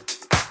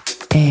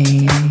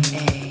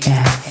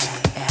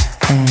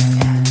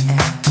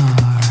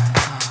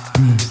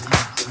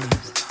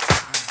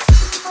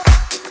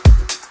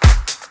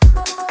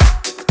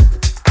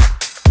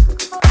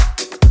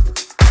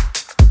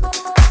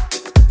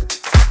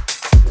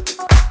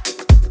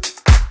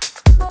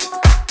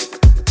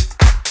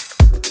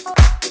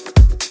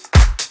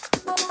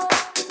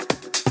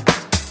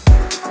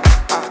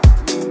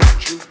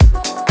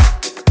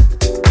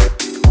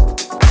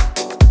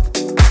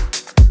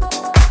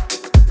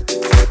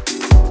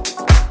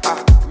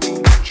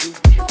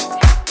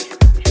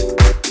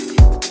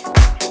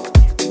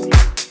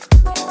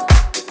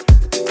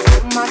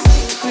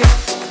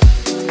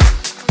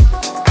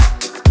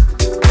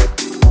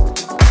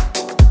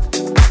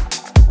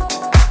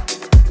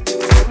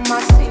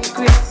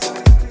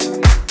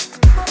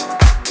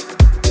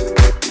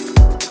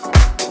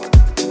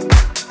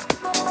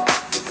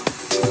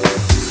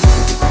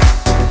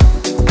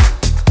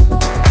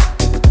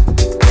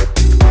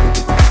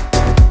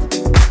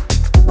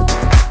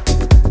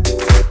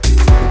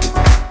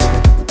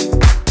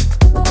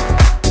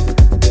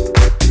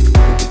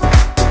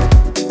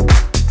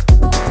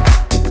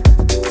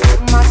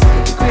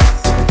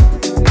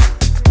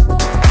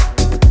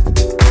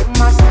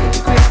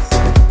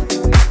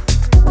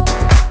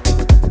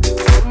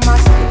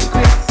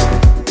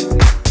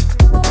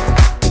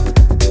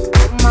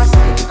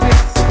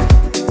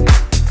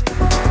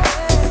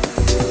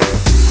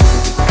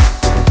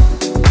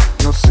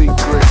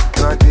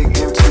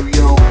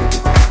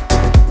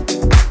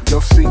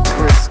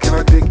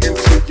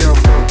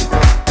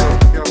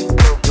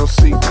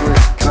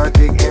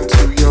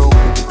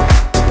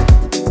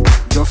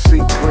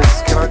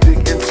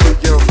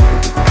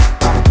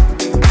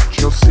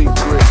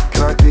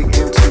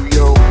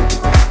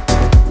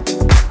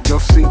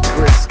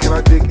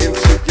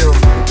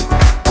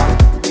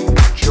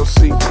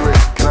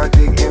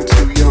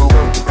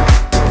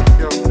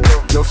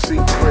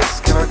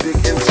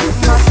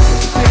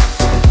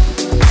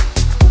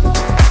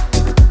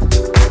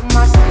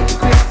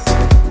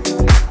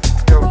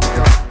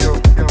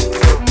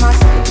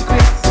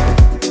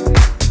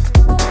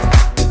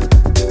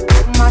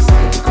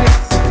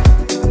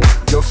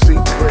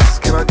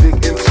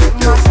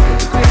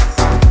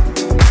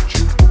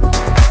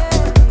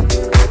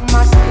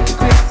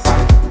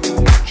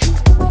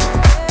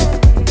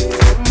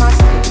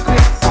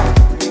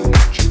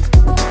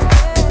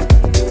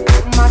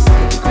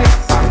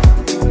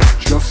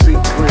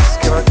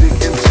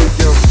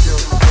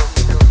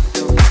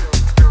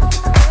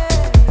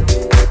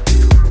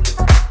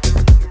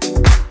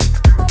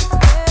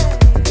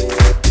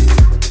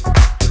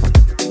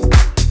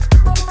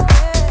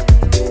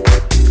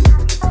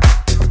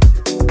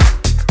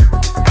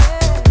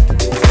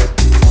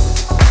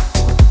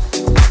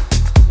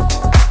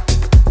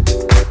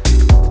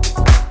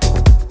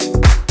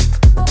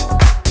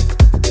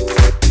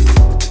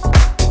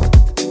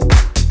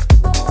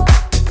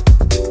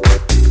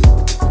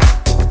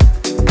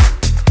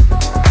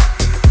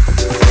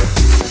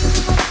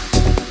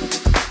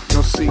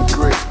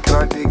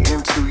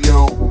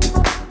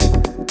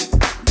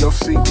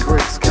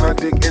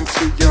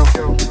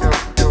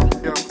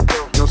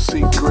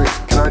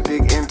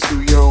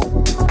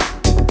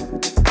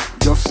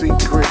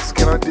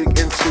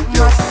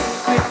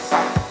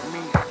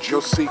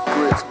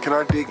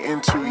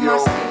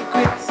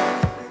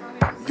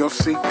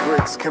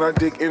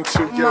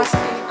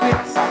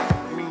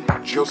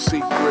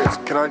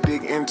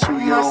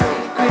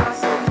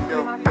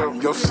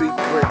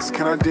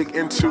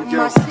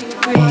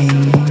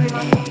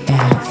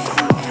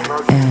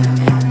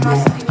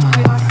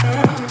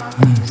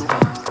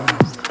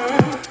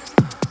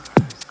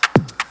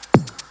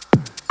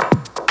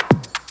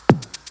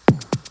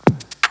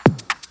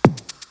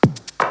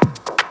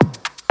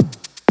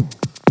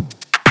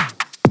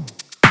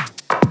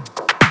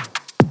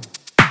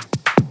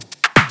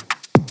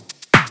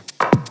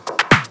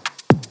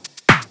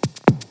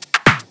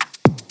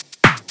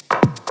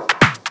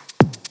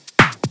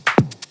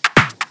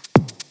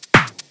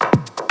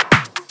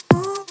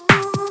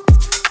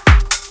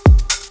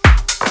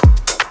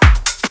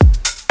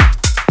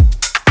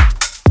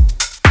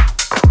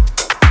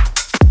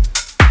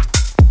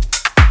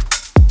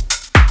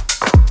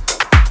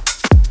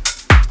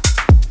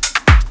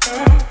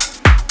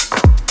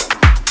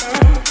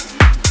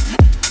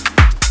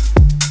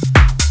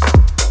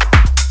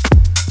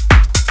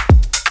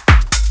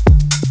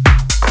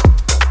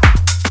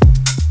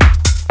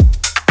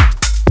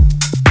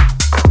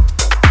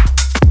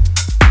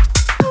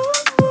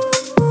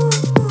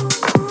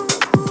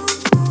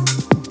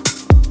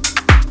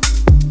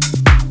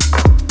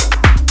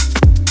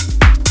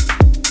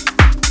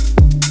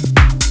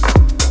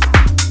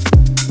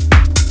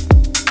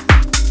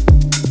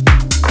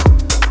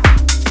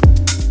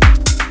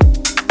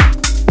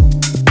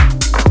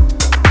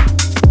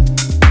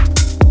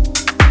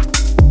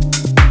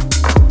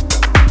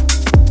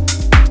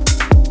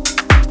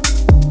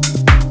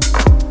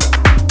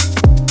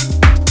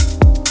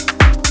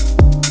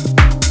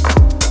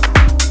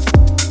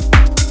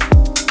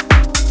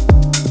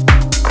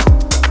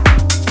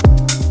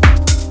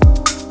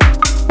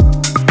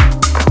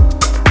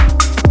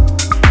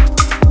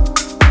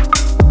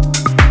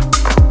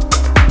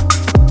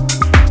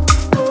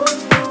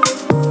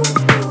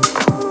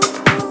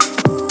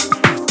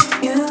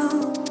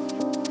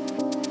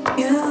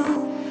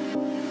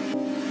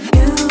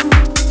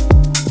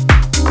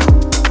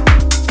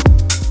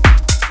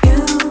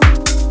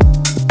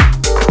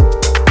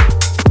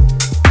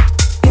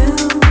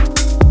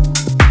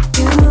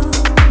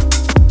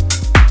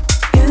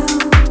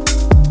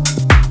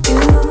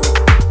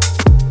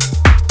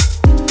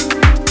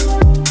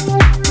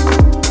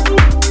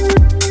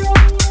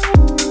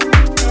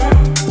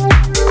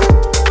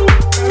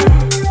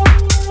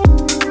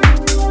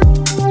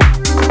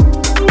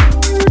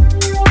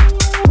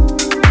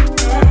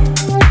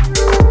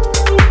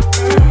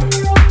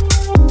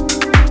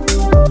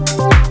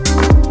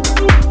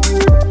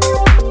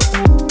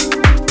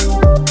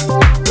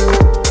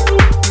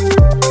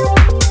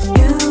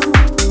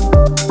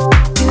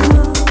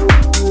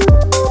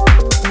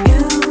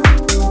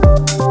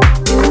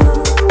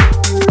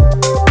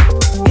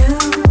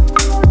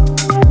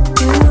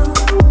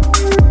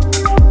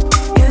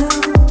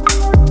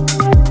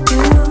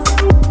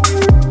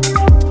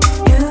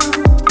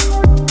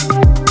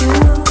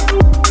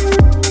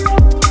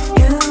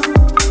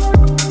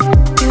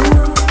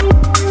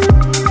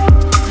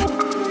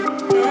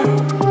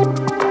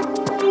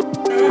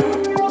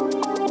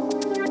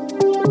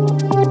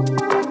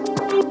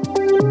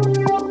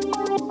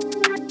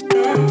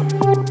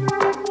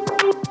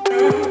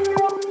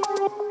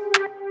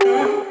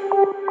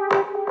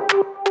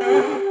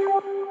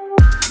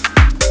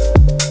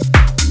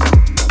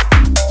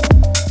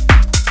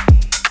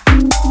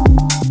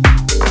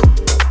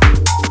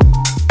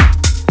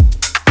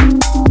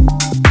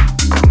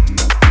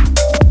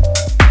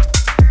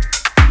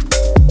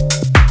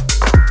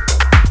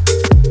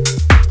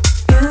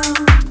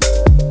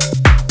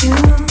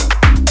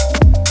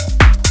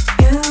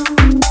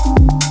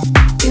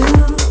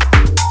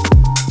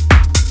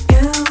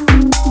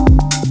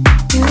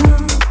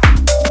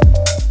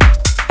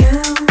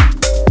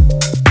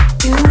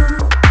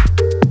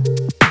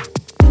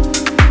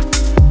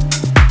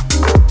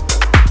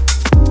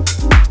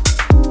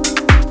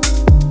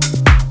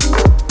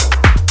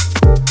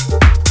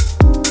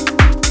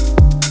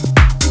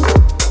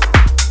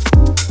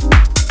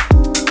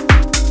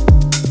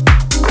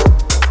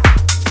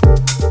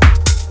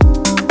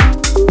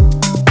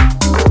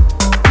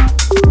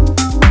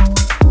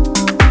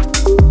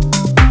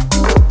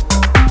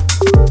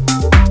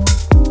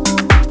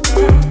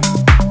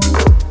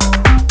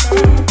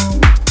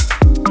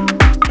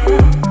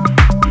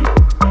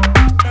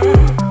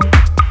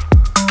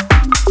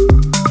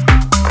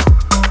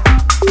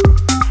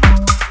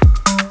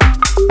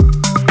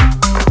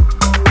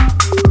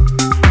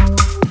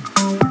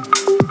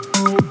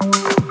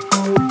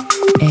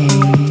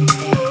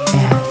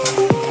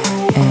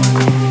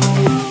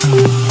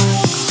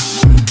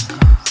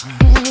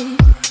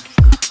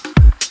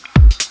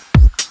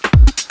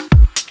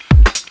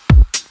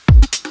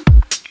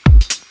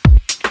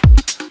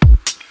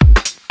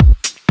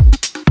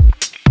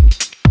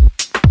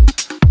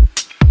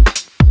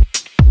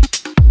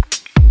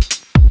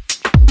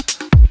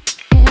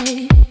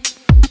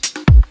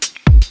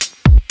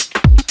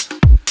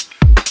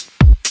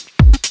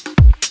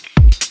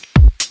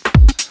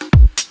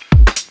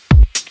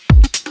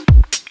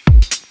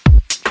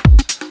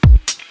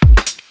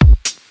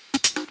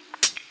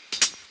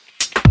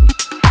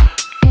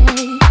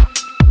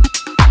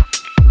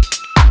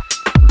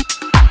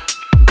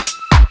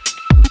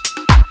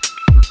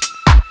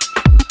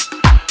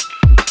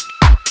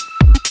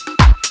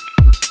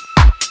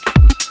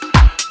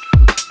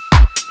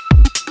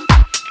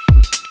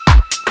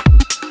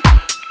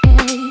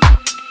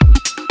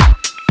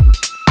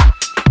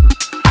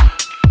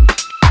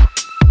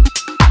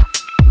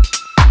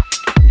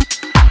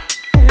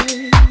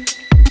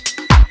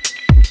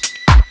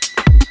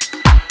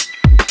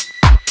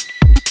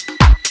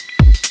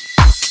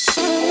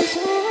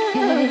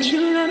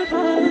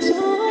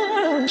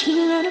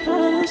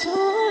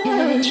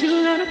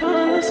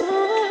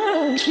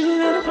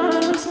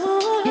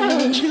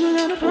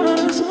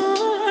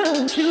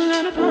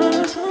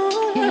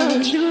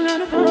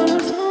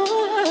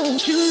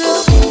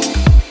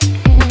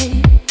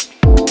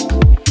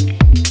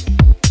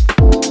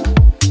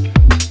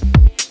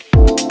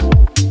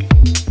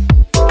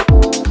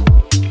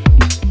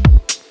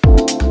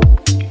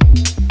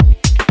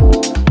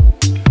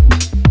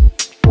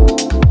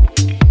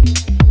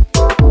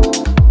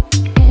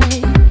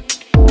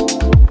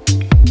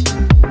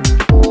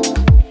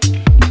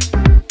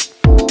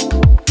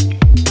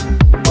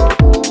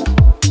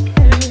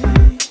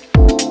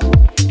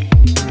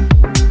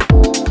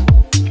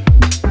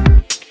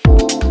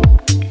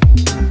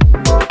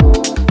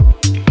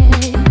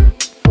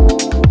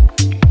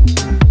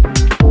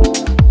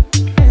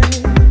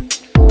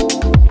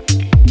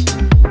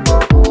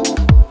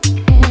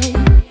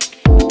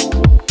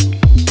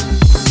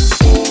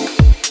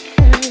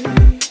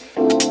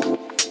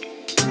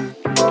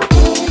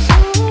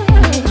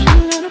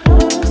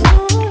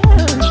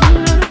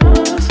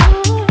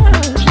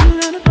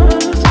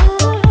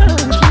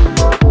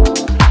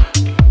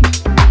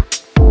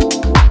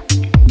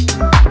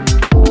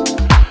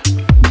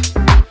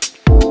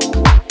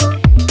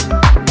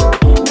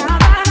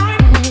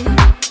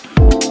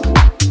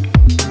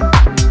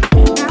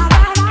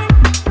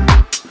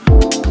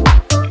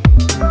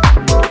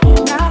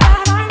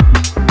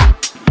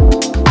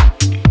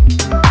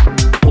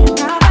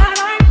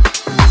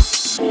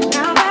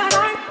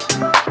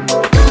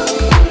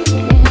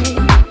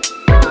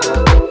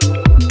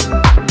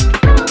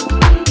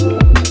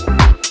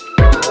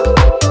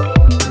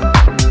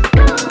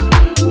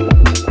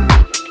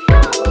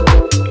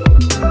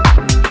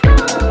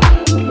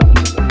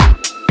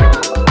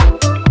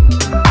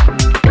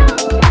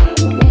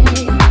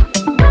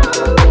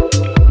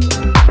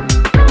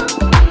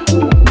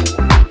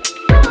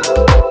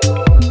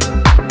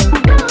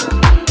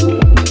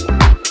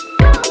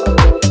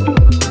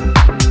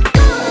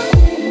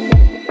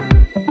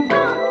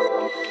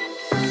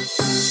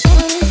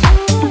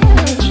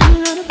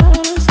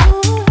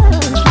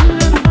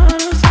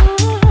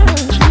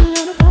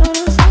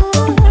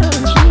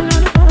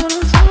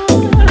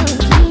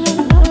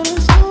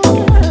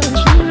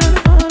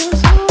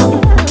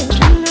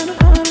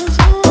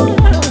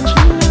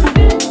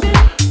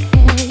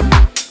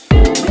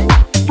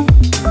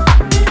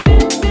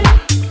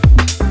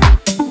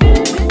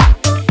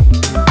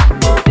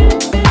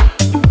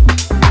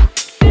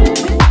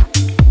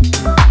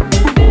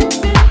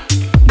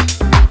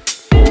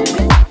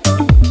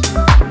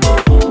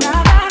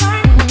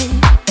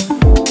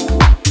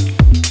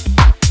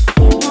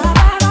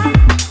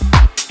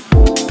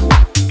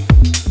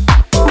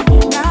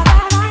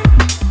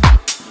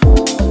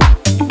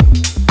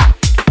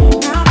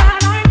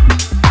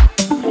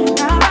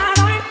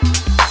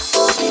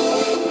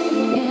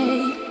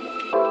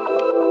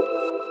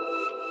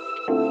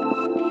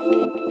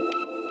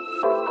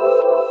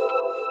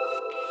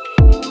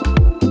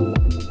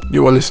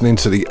 You are listening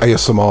to the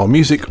ASMR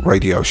Music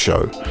Radio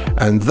Show,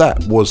 and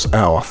that was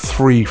our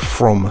 3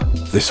 from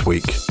this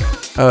week.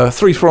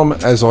 3 from,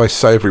 as I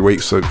say every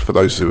week, so for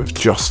those who have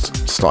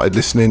just started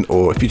listening,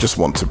 or if you just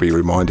want to be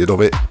reminded of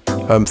it,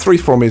 3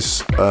 from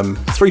is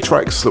 3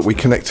 tracks that we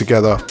connect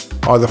together,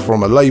 either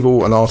from a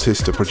label, an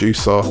artist, a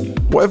producer,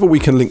 whatever we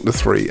can link the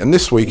 3. And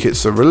this week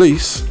it's a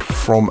release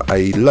from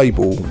a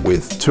label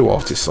with 2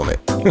 artists on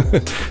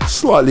it.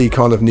 Slightly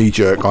kind of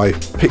knee-jerk. I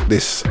picked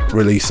this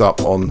release up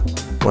on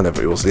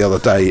whenever it was the other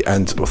day,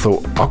 and I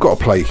thought, I've got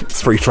to play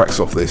 3 tracks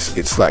off this.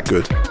 It's that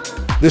good.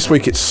 This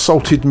week it's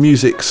Salted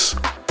Music's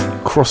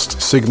Crossed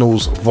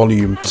Signals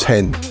Volume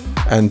 10,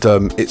 and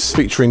it's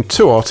featuring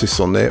 2 artists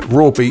on there,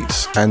 Raw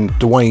Beats and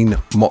Dwayne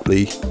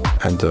Motley,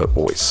 and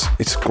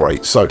it's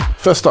great. So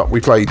first up we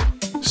played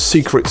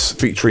Secrets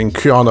featuring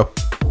Kiana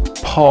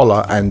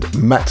Parler and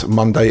Matt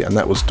Monday, and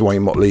that was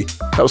Dwayne Motley.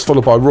 That was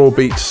followed by Raw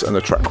Beats and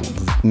a track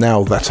called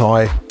Now That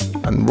I,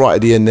 and right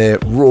at the end there,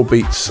 Raw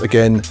Beats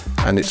again,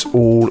 and It's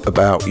All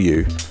About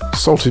You.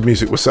 Salted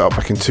Music was set up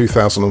back in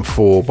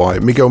 2004 by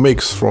Miguel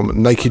Miggs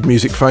from Naked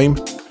Music fame.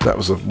 That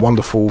was a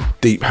wonderful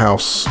deep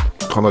house,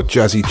 kind of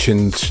jazzy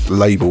chinned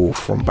label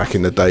from back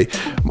in the day.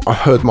 I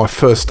heard my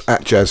first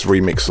Atjazz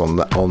remix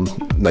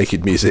on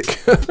Naked Music.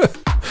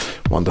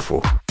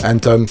 Wonderful.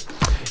 And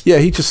yeah,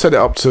 he just set it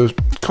up to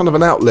kind of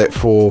an outlet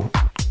for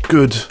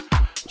good,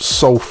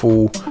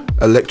 soulful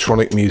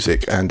electronic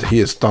music, and he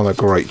has done a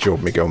great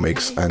job, Miguel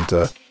Miggs.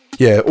 And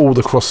yeah, all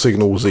the Cross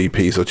Signals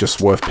EPs are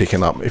just worth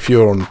picking up. If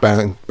you're on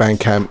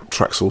Bandcamp,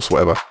 Traxsource,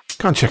 whatever,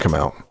 go and check them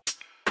out.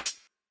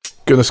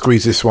 Gonna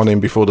squeeze this one in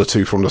before the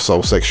 2 from the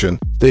soul section.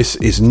 This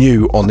is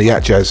new on the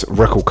Atjazz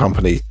Record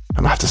Company,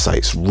 and I have to say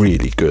it's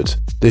really good.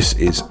 This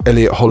is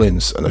Elliot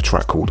Hollins and a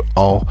track called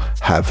I'll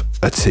Have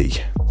a Tea.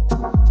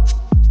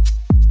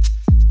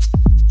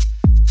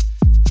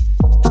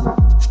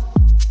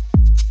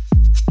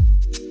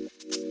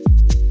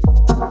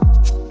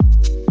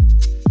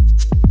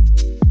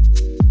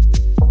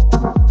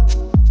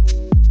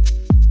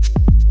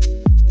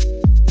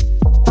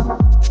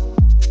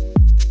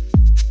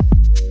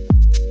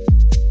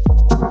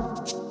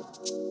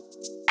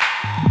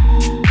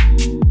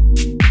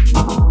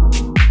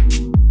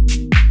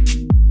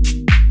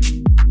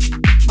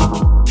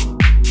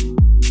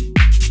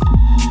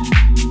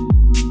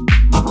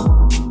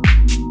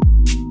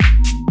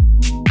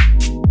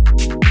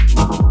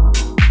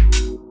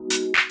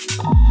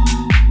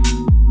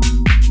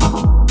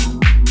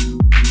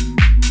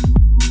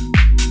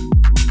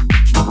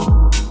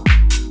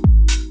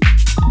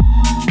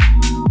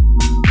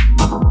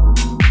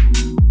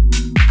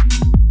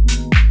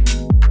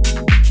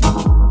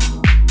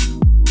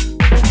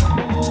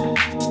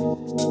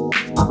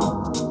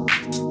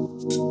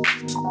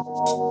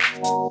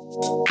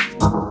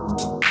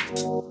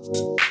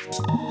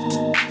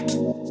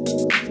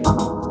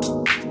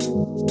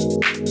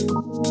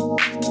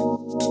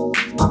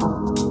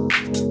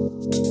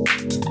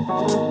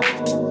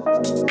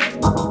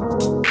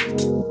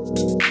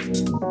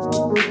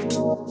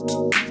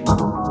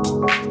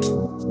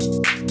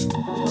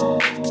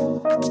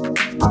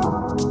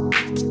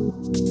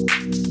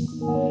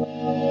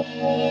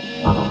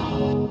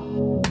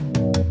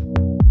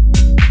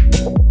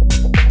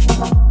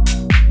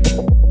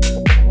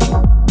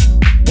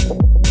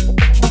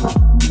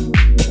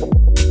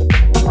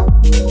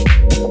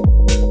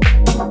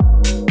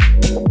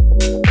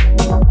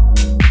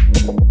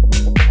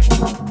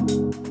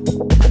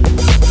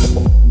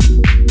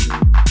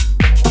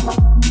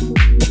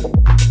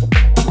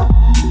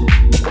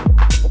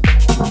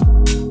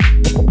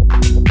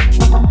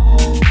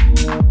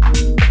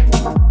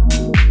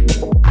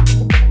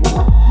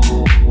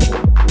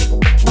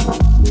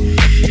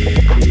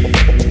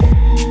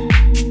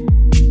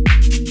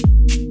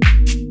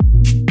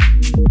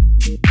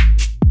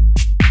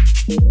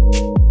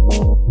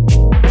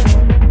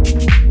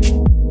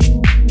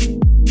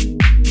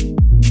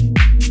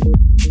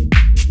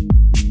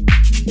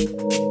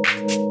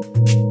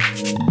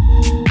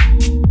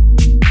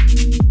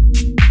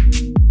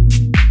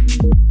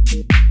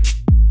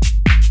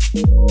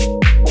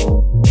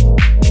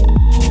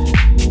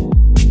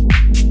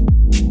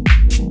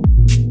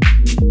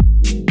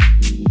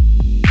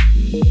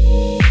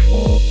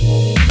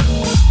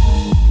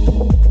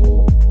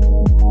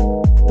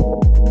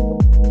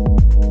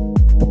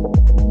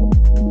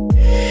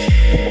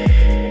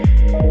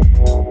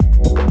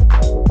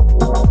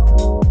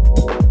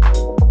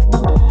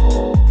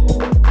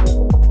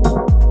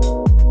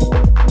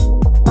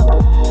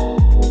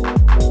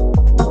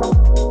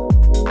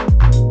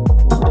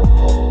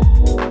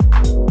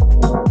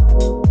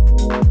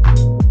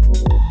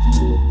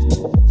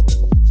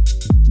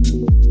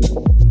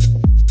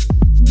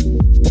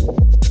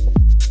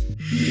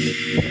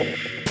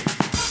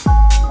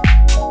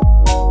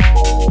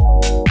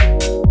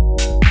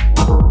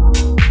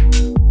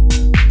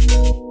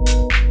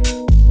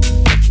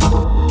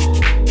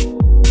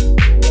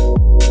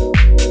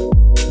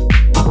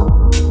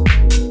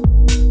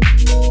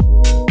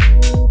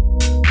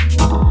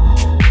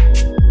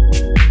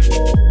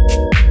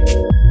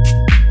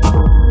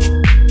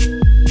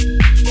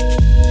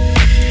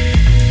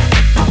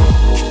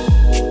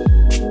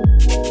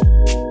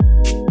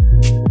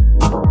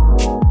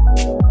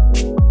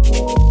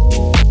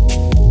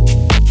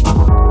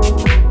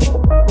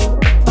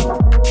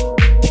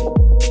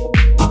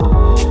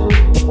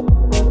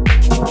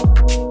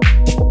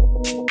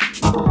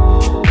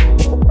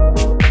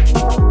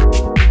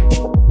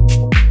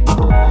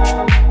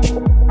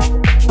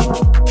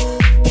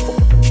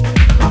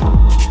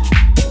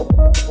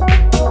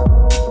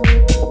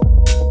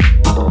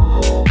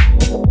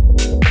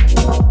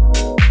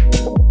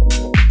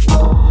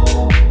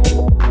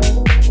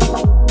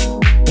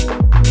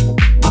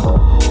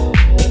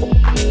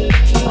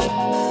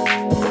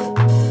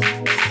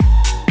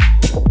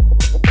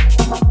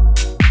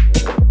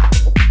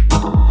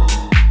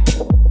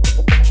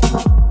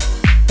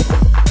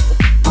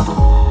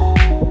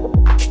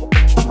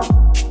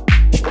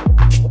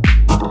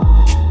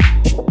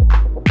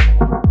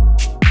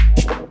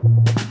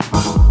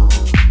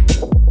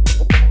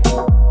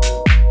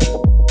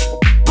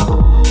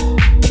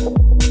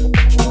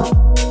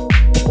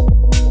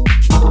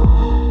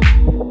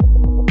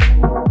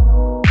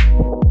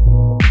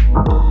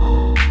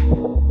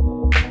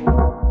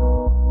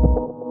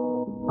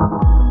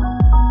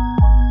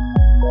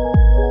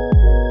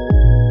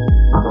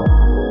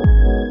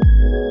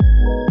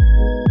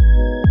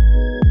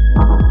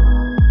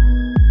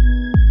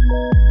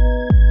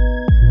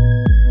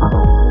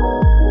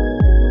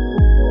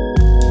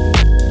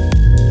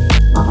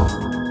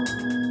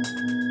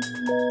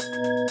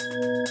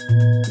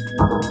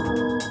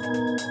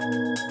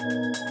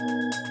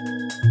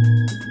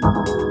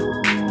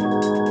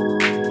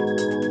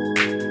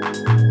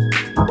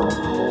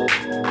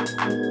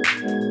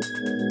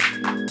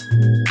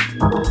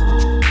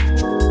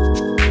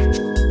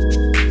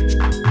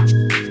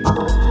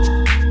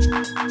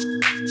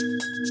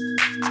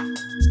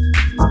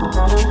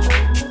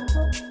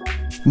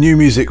 New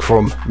music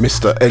from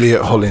Mr.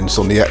 Elliot Hollins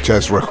on the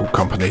Atjazz Record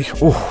Company.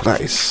 Oh, that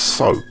is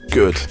so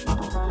good.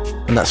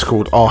 And that's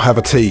called I'll Have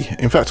a Tea.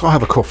 In fact, I'll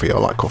have a coffee. I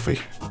like coffee.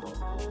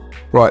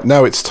 Right,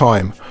 now it's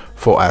time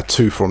for our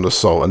two from the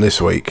soul. And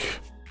this week,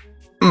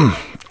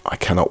 I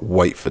cannot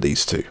wait for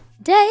these two.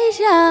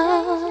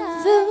 Deja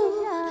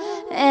vu,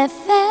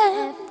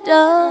 FM.com.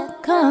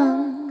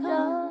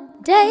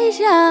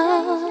 Deja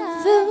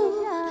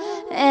vu,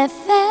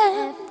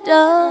 FM.com.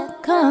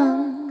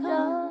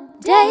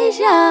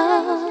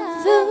 Deja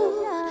vu,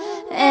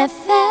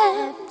 FM.com.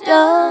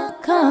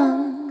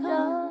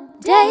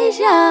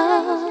 Deja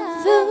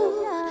vu,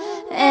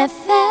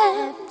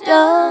 FM.com.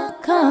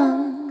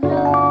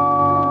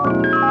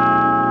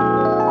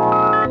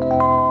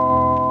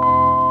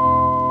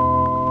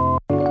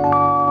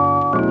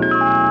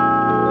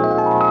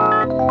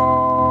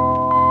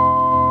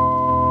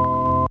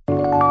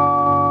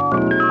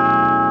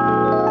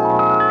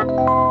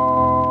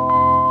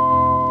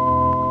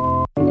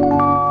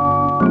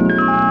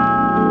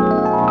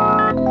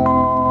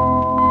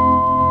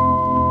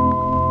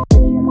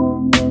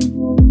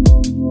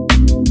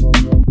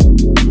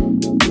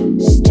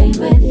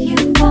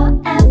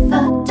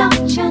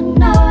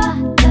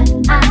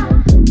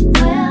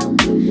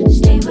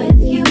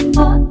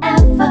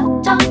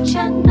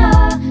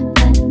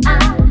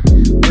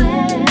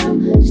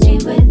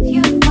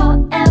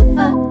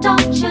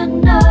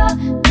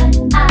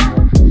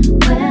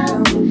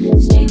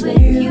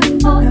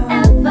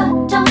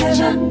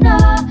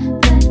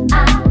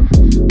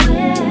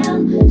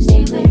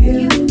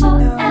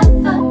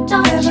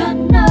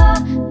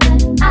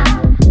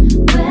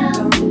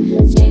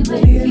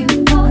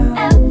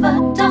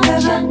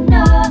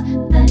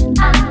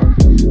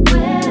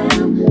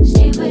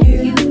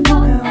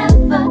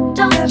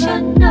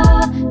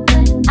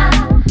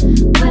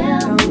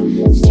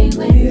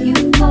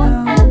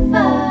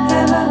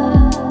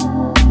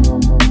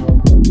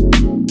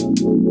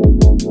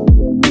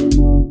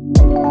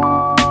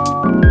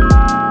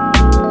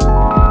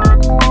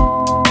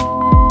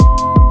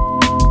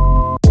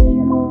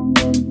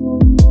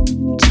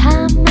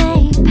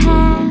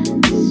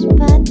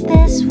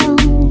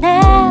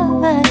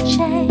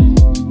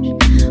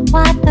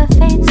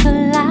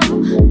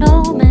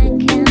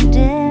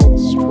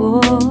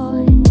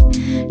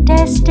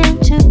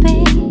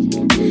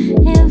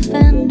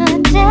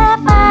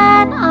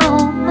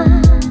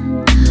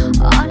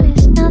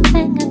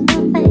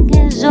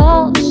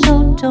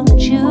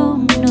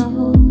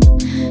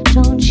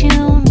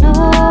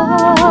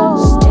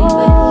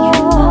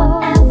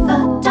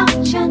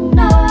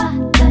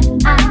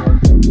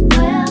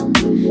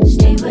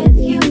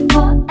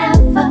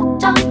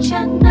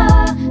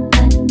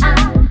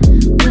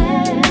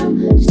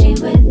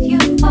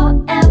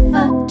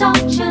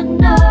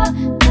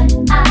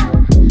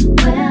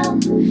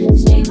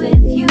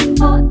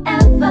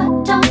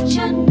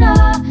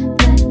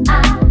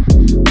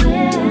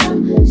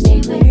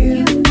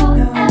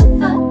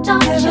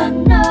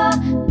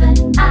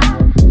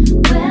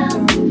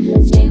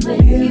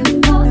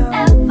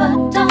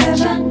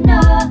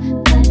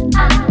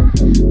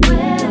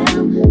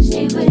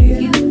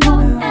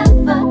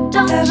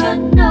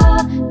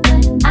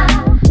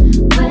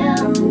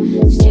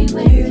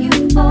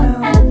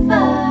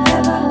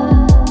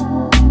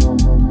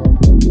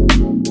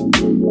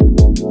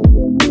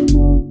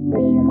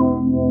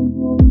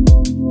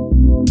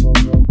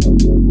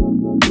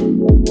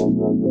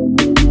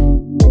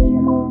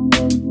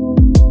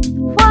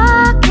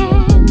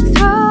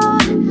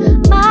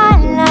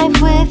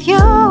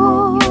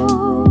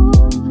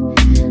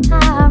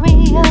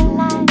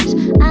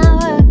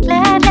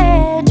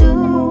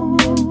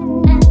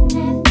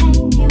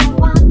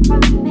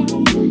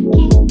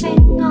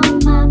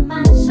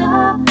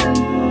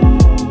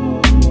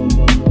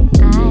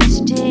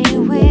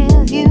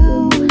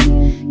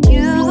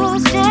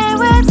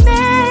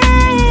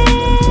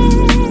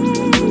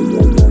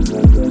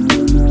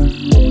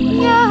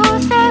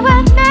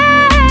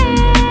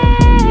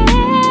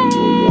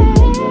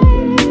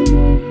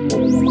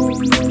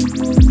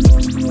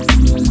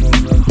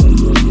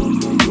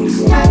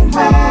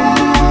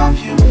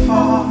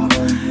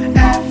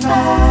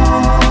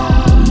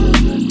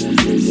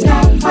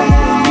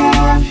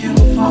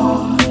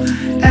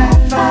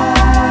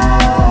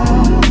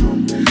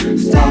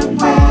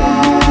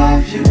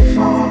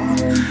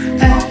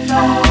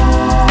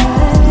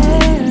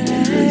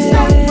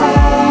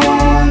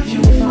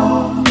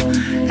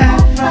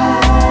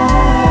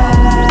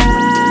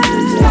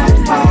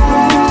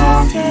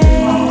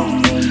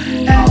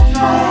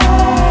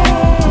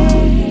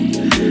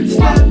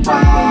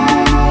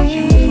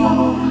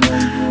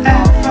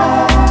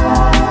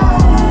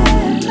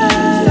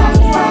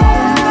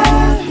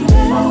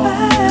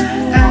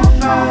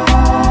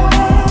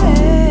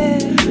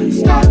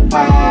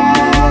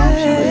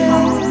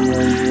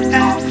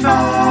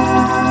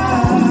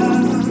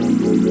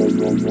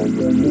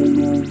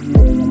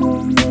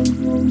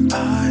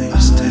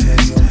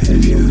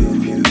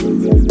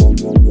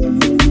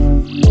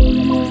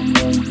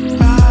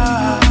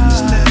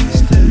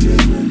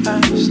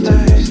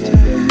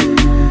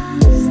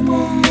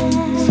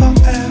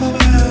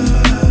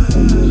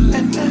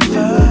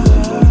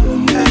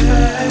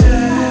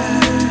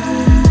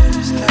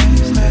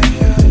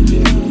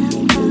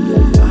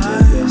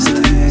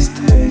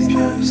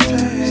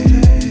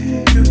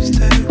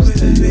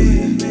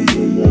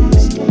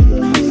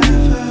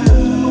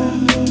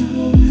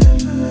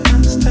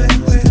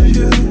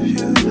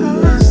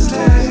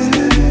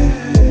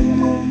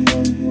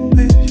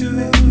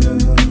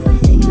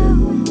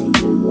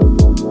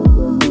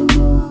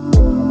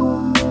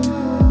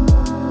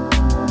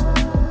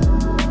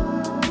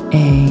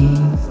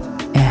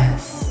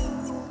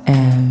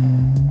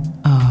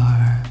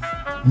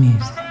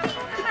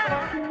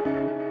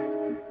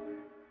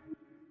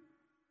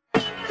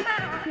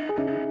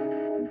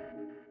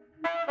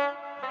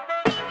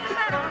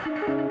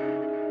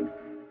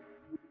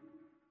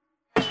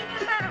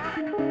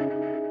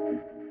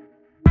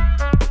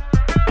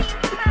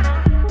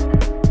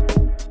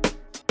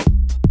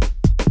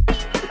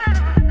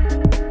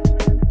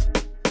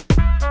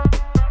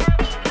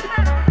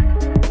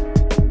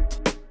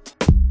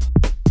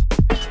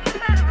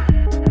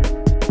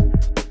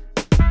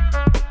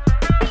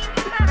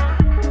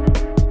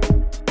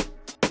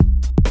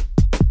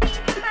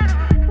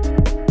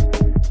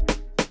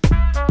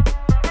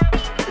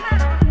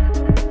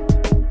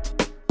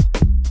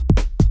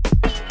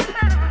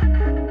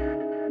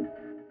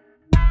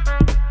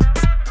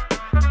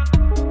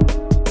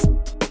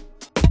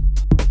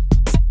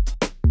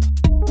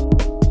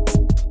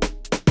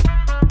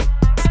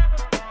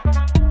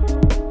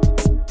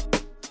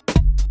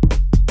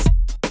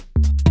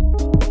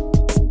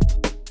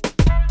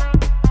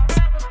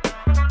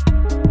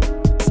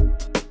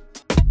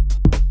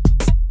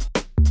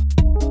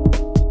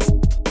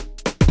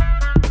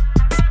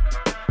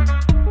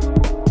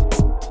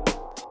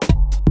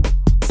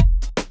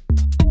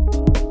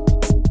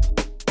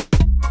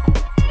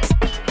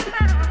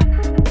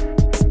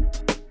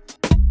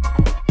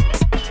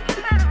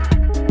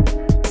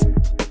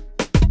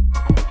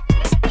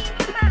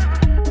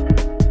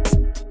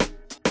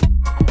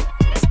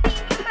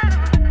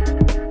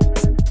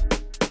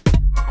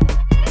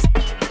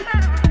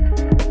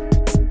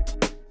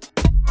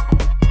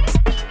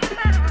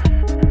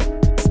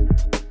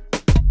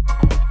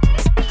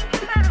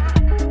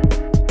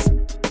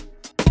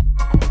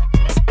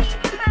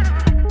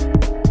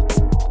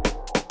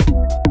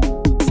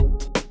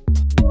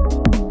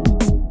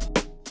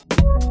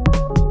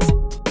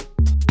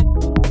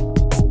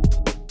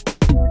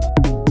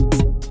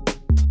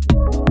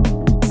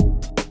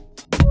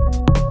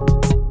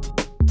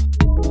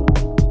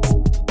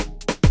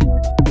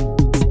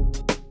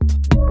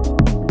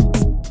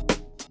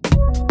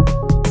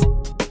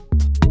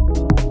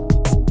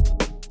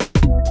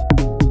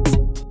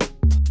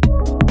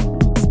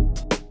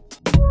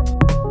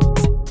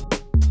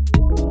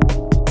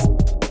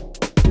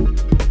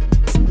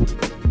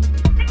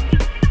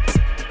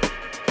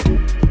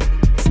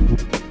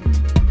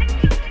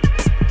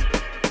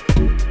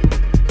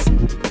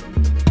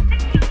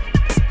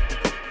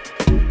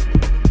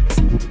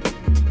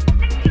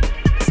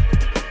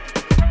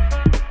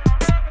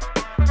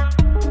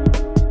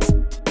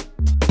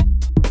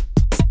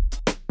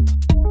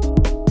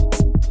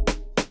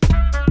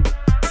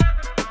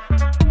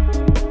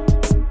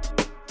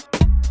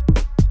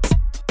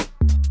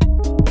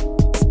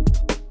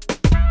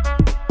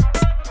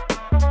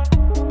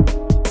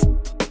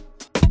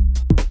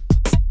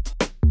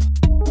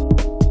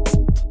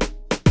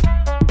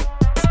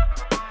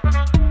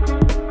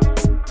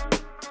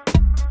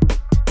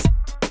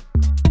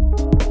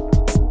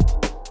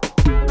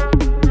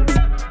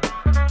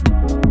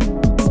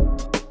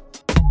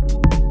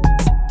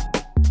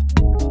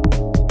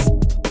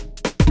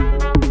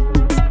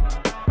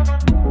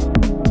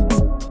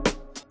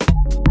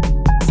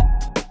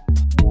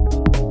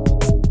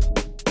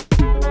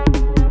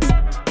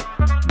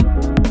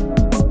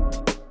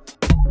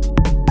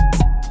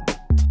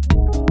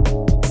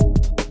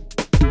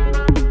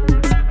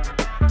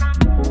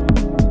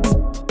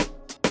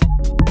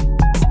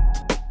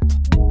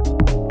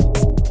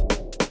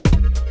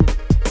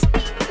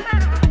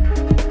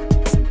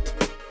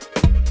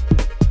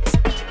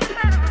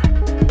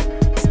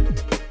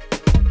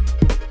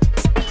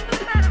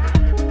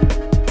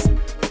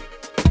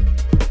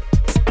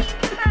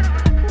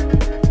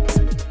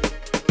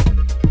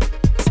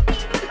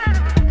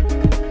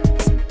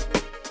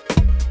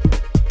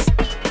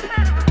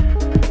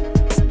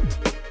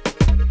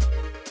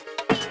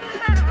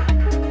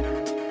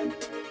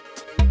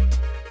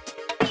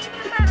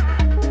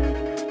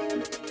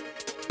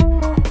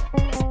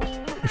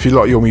 If you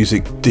like your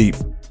music deep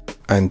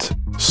and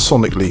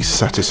sonically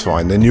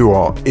satisfying, then you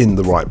are in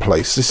the right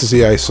place. This is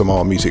the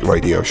ASMR Music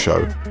Radio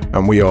Show,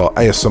 and we are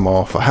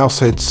ASMR for house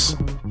heads,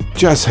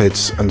 jazz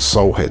heads and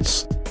soul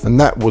heads. And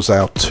that was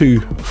our 2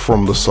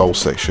 from the soul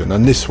section.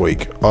 And this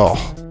week,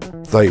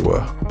 they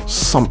were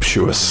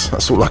sumptuous.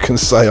 That's all I can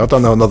say. I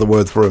don't know another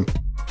word for them.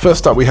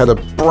 First up, we had a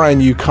brand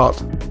new cut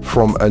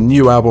from a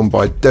new album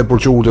by Deborah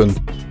Jordan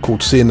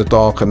called See in the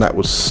Dark, and that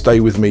was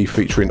Stay With Me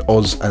featuring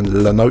Oz and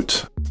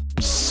Lanote.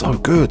 So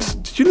good.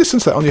 Did you listen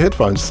to that on your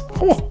headphones?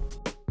 Oh,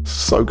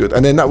 so good.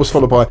 And then that was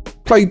followed by,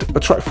 played a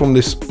track from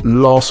this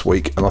last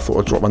week, and I thought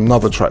I'd drop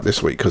another track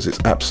this week because it's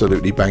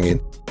absolutely banging.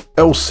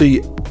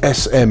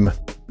 LCSM,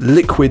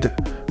 Liquid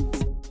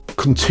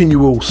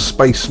Continual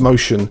Space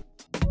Motion,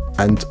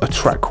 and a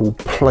track called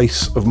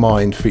Place of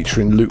Mind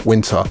featuring Luke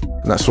Winter,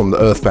 and that's from the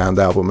Earthbound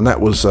album. And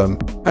that was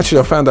actually,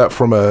 I found out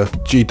from a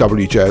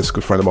GW Jazz,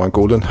 good friend of mine,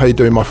 Gordon. How you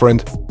doing, my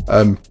friend?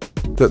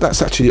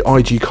 That's actually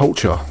IG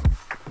Culture.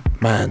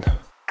 Man,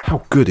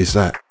 how good is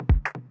that?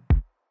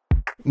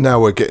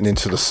 Now we're getting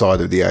into the side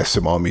of the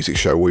ASMR Music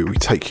Show where we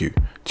take you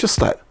just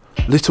that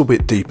little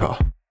bit deeper.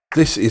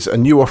 This is a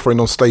new offering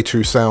on Stay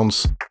True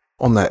Sounds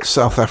on that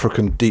South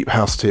African deep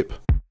house tip,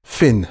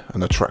 Finn,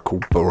 and a track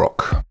called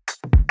Baroque.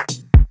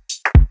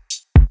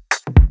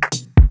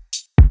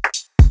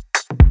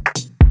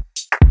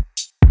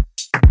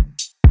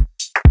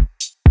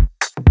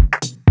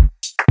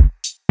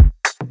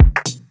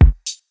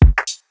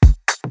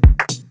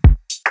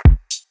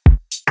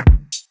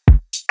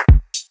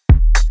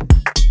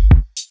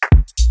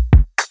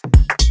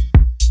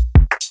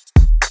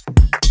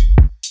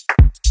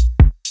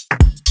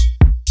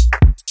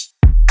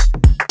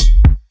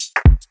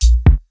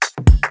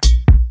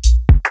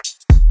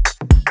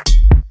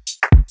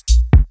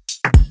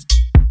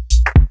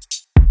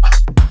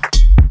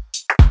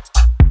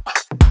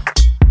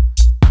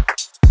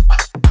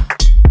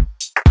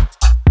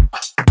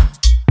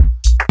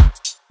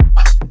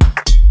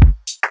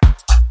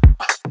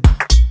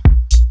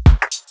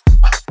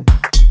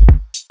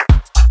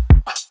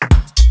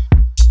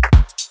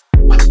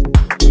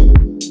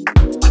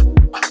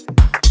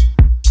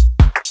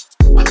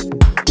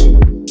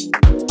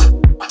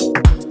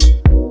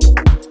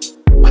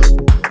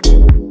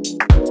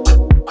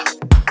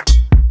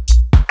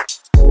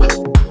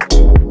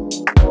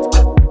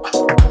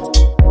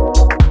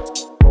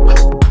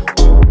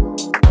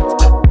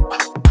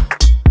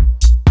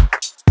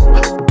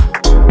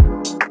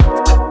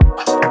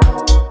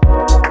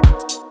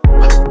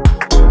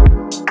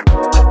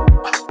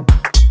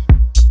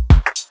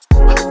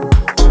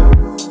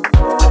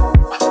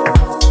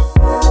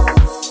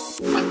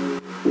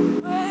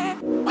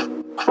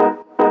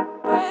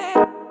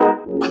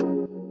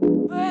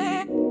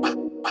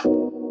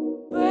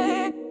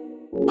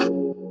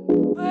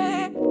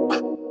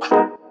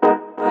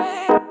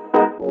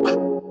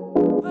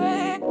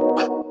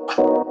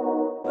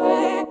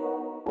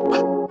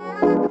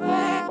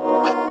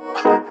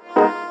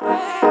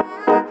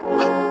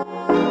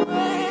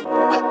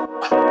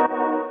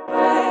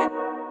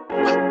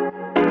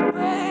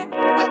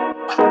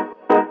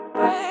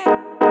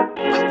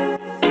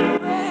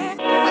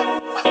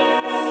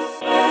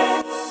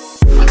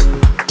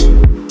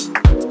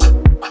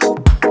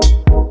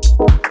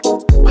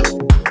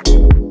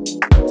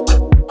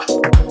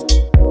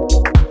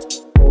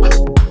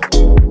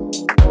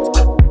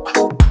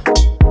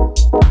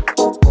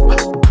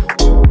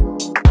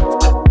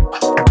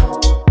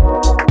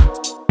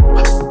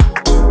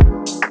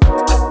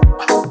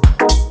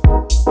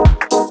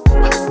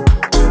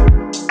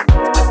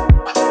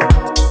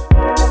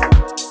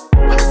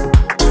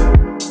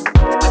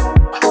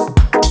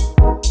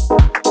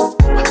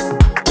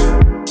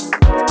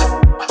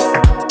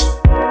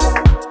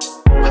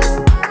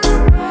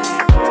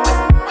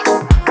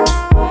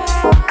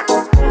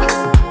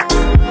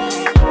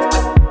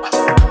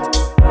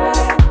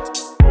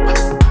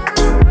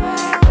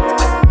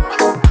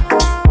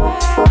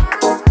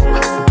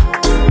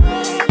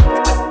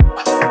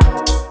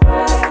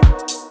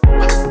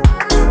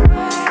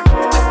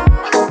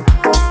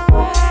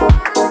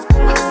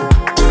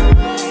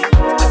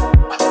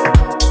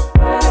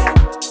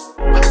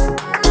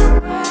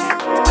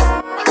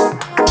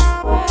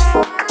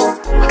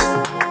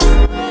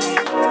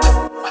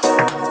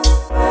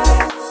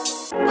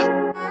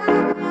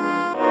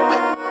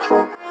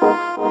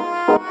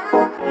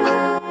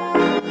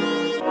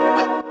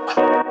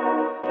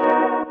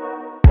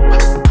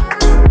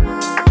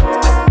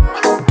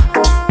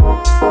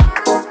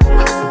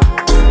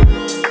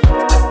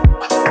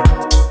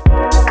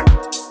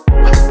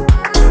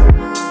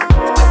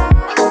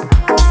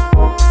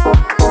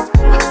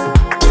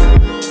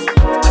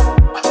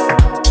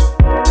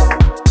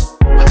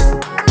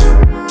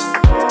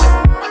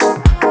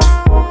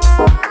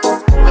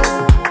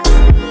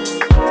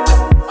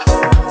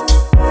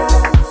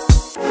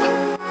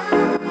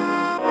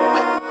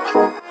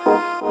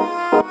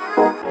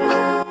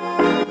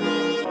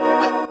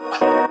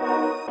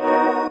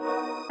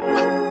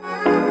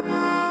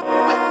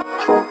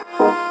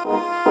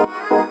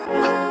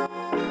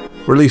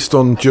 released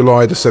on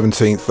July the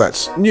 17th.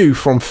 That's new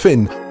from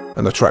Finn,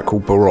 and a track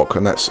called Baroque,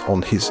 and that's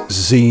on his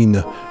Zine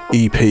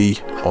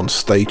EP on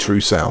Stay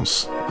True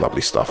Sounds.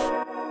 Lovely stuff.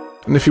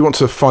 And if you want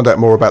to find out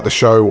more about the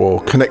show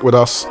or connect with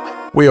us,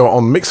 we are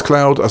on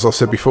Mixcloud, as I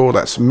said before.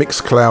 That's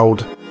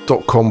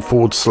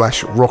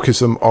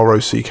mixcloud.com/rockism,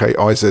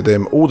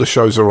 ROCKIZM. All the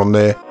shows are on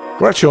there.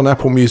 We're actually on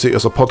Apple Music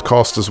as a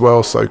podcast as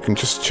well, so you can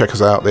just check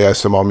us out, the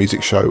ASMR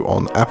Music Show,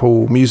 on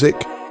Apple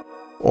Music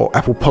or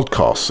Apple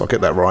Podcasts. I'll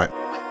get that right.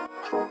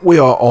 We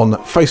are on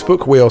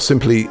Facebook. We are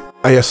simply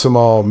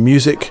ASMR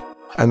Music,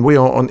 and we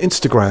are on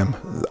Instagram,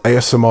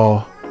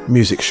 ASMR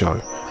Music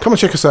Show. Come and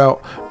check us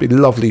out. It'd be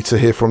lovely to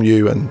hear from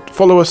you, and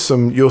follow us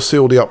and you'll see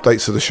all the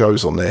updates of the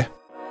shows on there.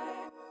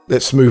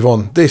 Let's move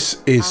on.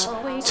 This is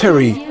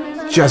Terry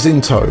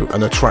Jacinto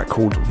and a track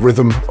called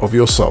Rhythm of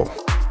Your Soul.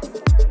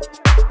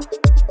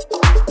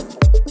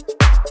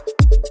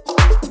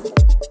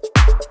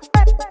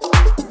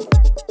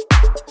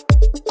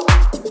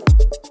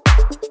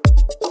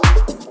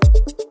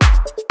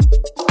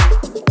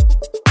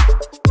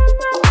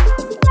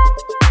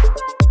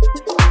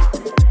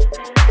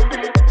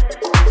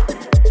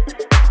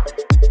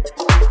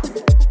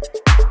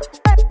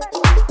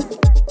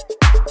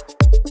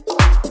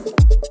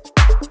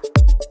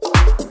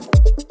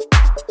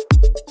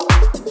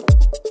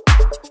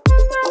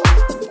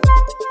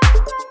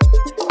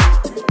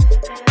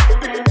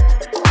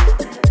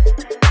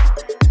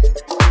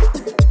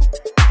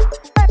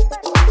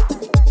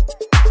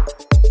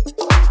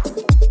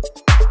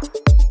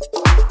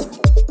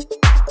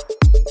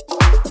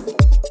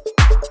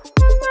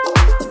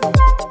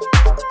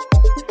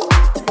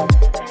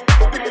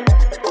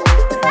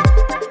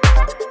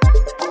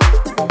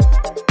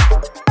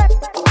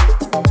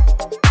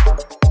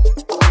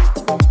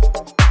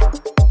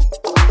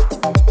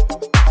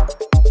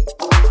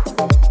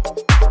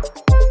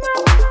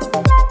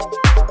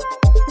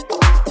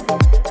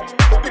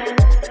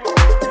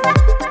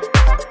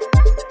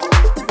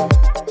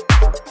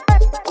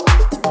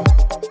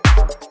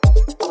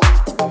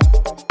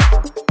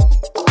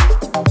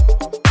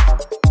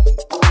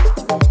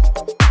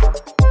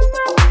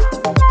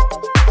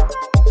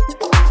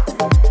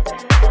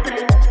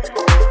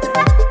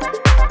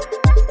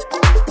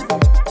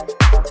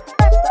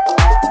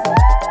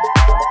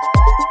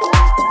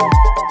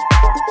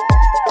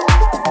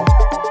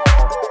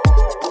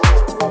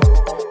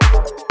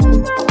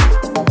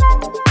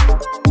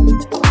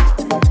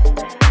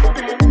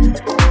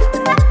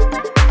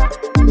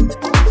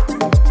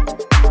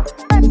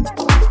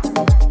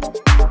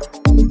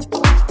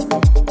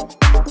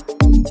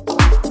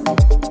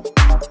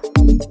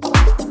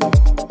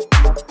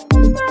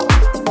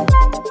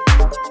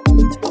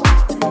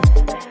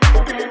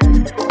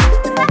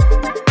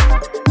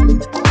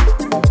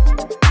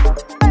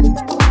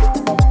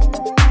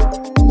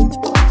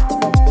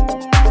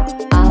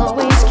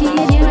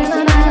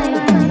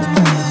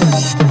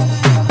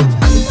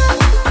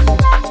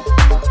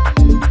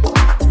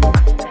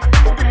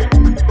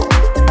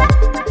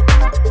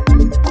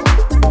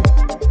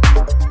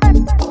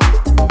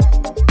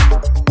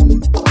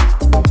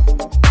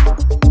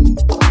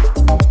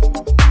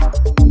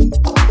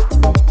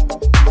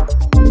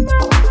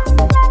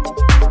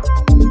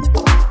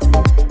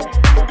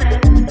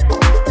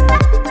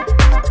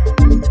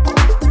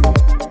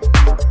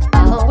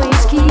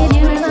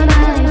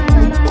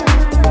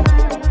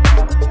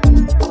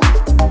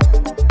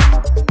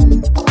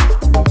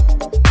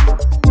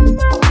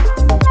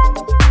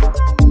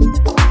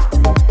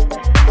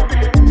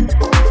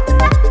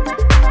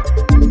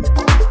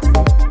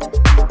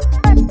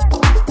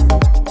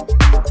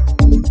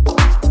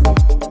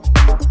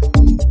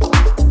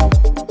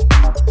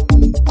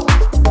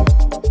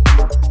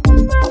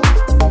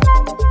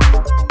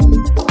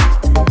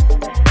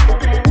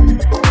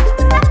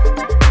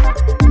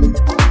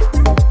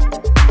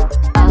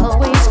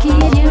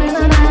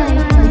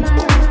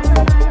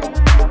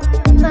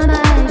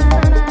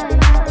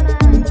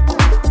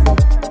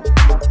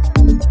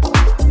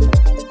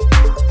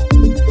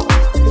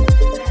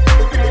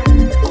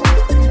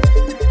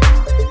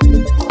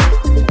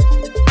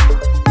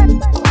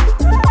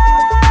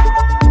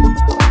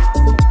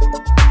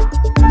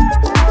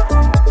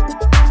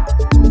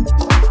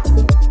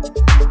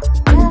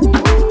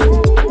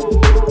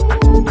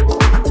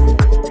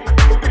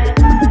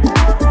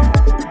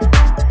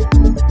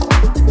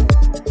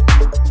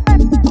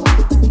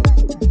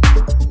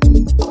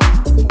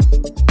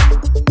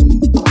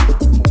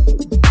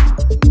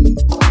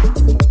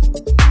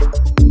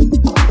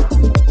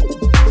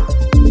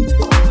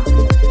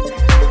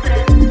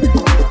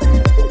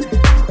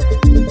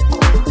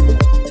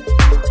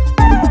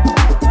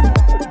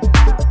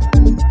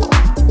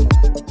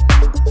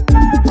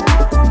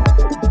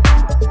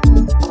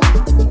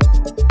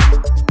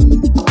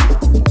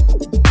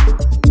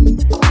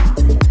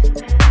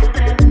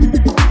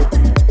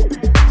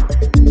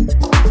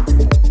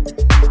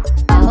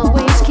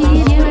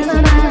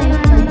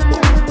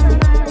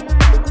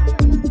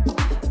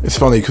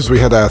 funny because we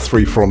had our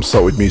 3 from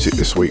Salted Music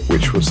this week,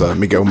 which was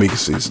Miguel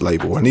Migas'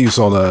 label, and he's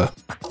on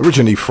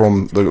originally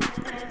from the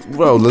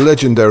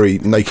legendary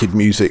Naked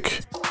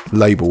Music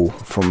label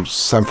from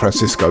San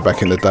Francisco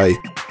back in the day.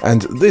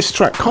 And this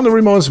track kind of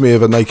reminds me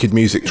of a Naked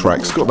Music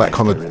track. It's got that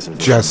kind of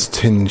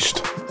jazz-tinged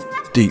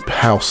deep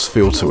house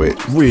feel to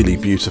it. Really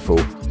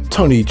beautiful.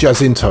 Tony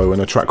Jacinto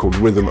and a track called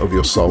Rhythm of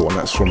Your Soul, and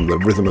that's from the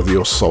Rhythm of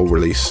Your Soul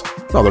release.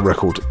 Another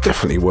record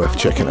definitely worth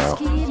checking out.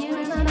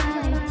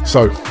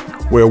 So,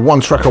 we're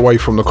 1 track away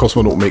from the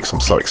Cosmonaut Mix.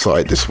 I'm so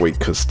excited this week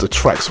because the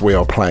tracks we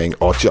are playing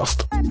are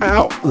just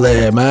out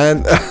there,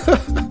 man.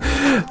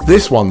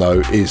 This one, though,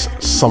 is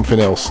something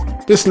else.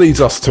 This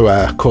leads us to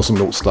our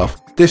Cosmonaut stuff.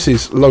 This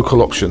is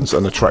Local Options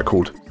and a track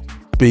called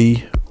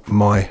Be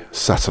My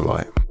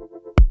Satellite.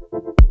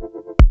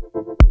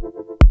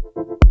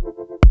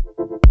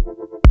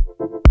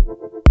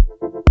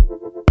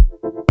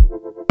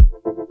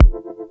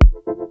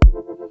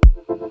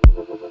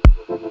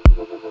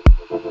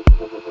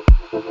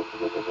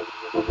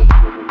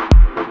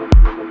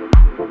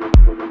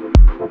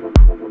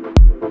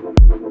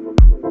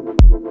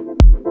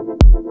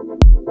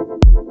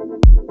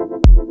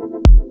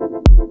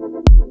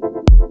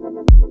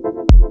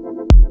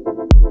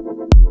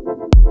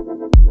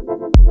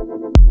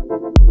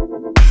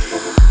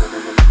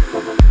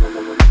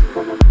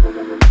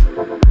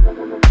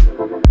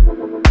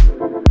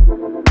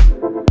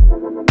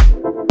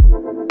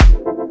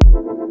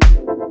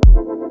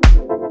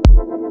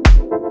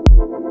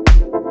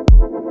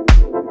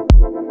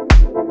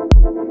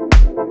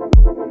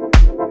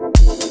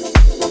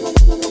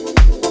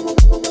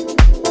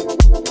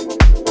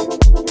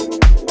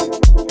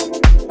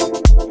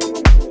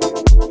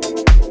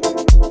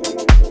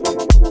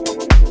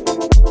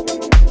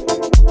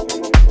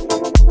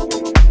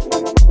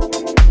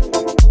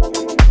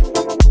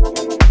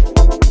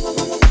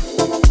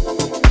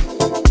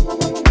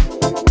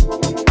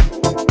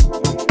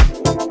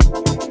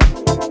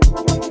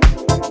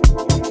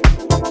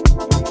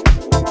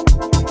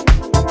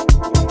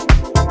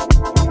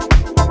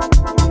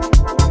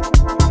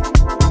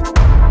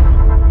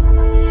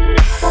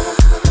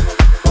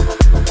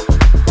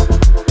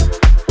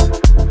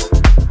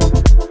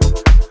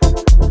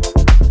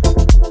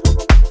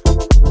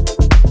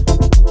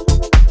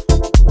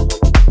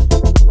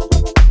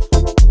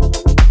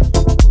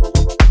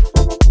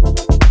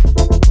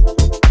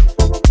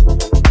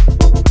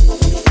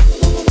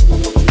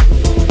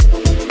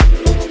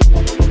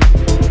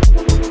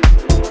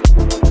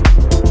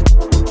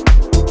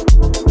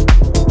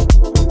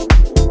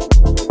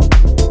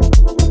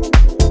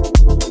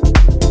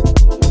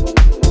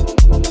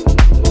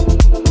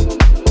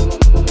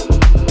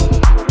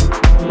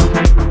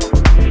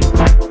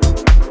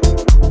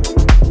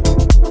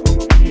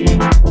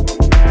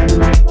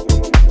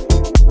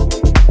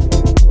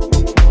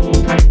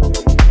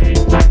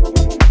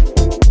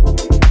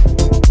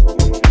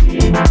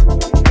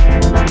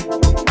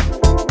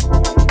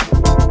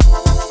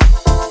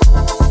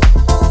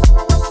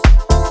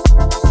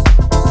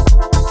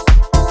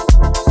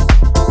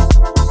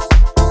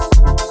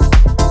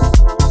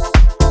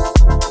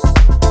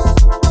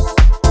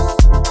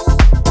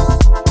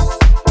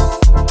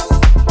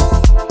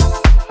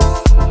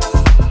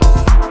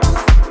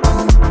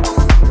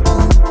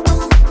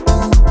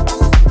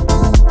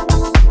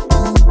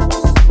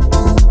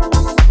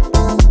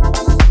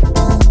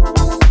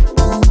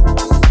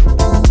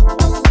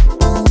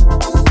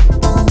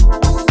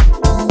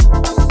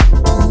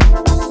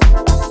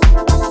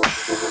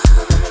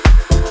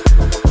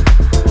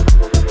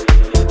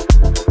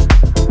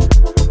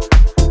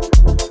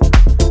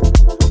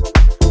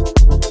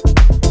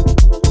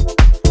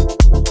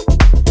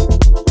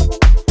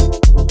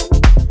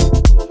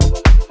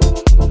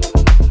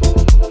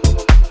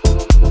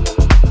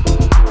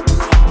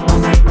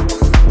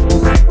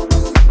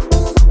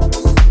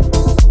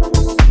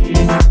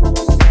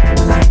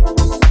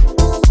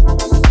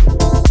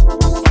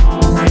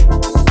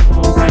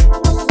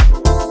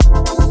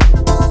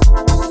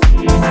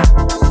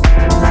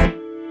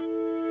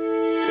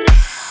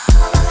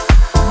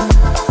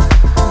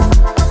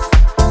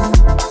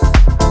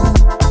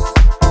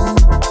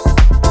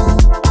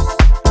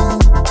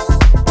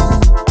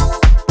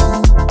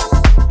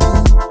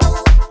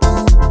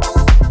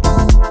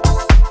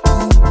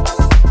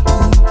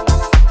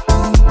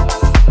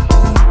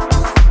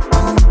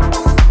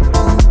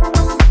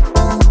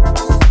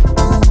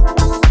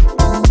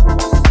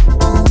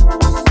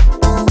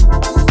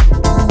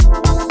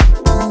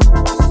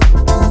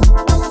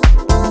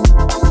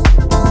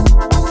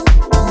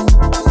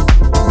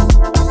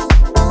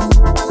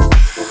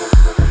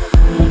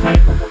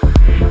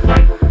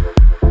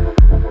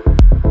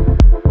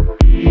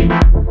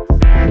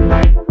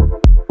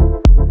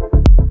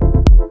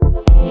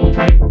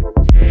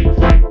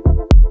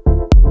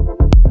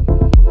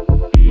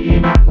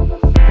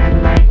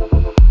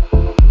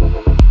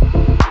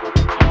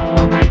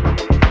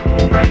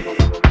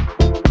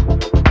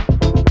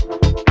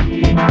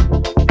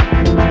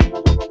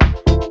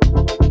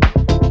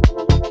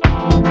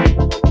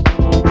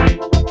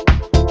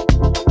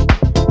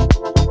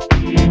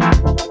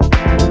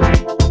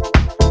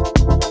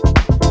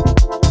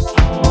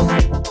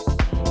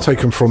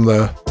 taken from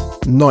the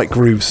Night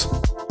Grooves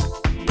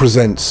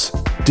Presents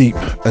Deep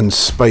and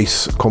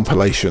Space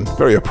compilation,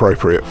 very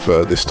appropriate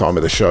for this time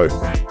of the show,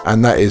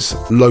 and that is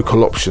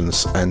Local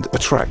Options and a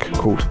track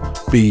called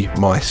Be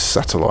My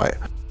Satellite.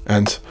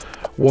 And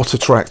what a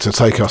track to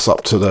take us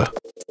up to the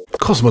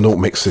Cosmonaut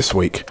mix this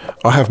week.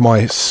 I have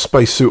my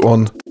spacesuit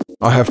on,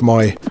 I have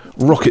my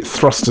rocket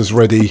thrusters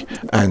ready,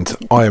 and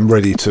I am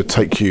ready to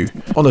take you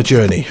on a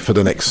journey for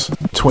the next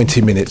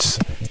 20 minutes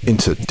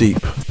into deep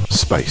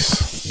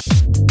space.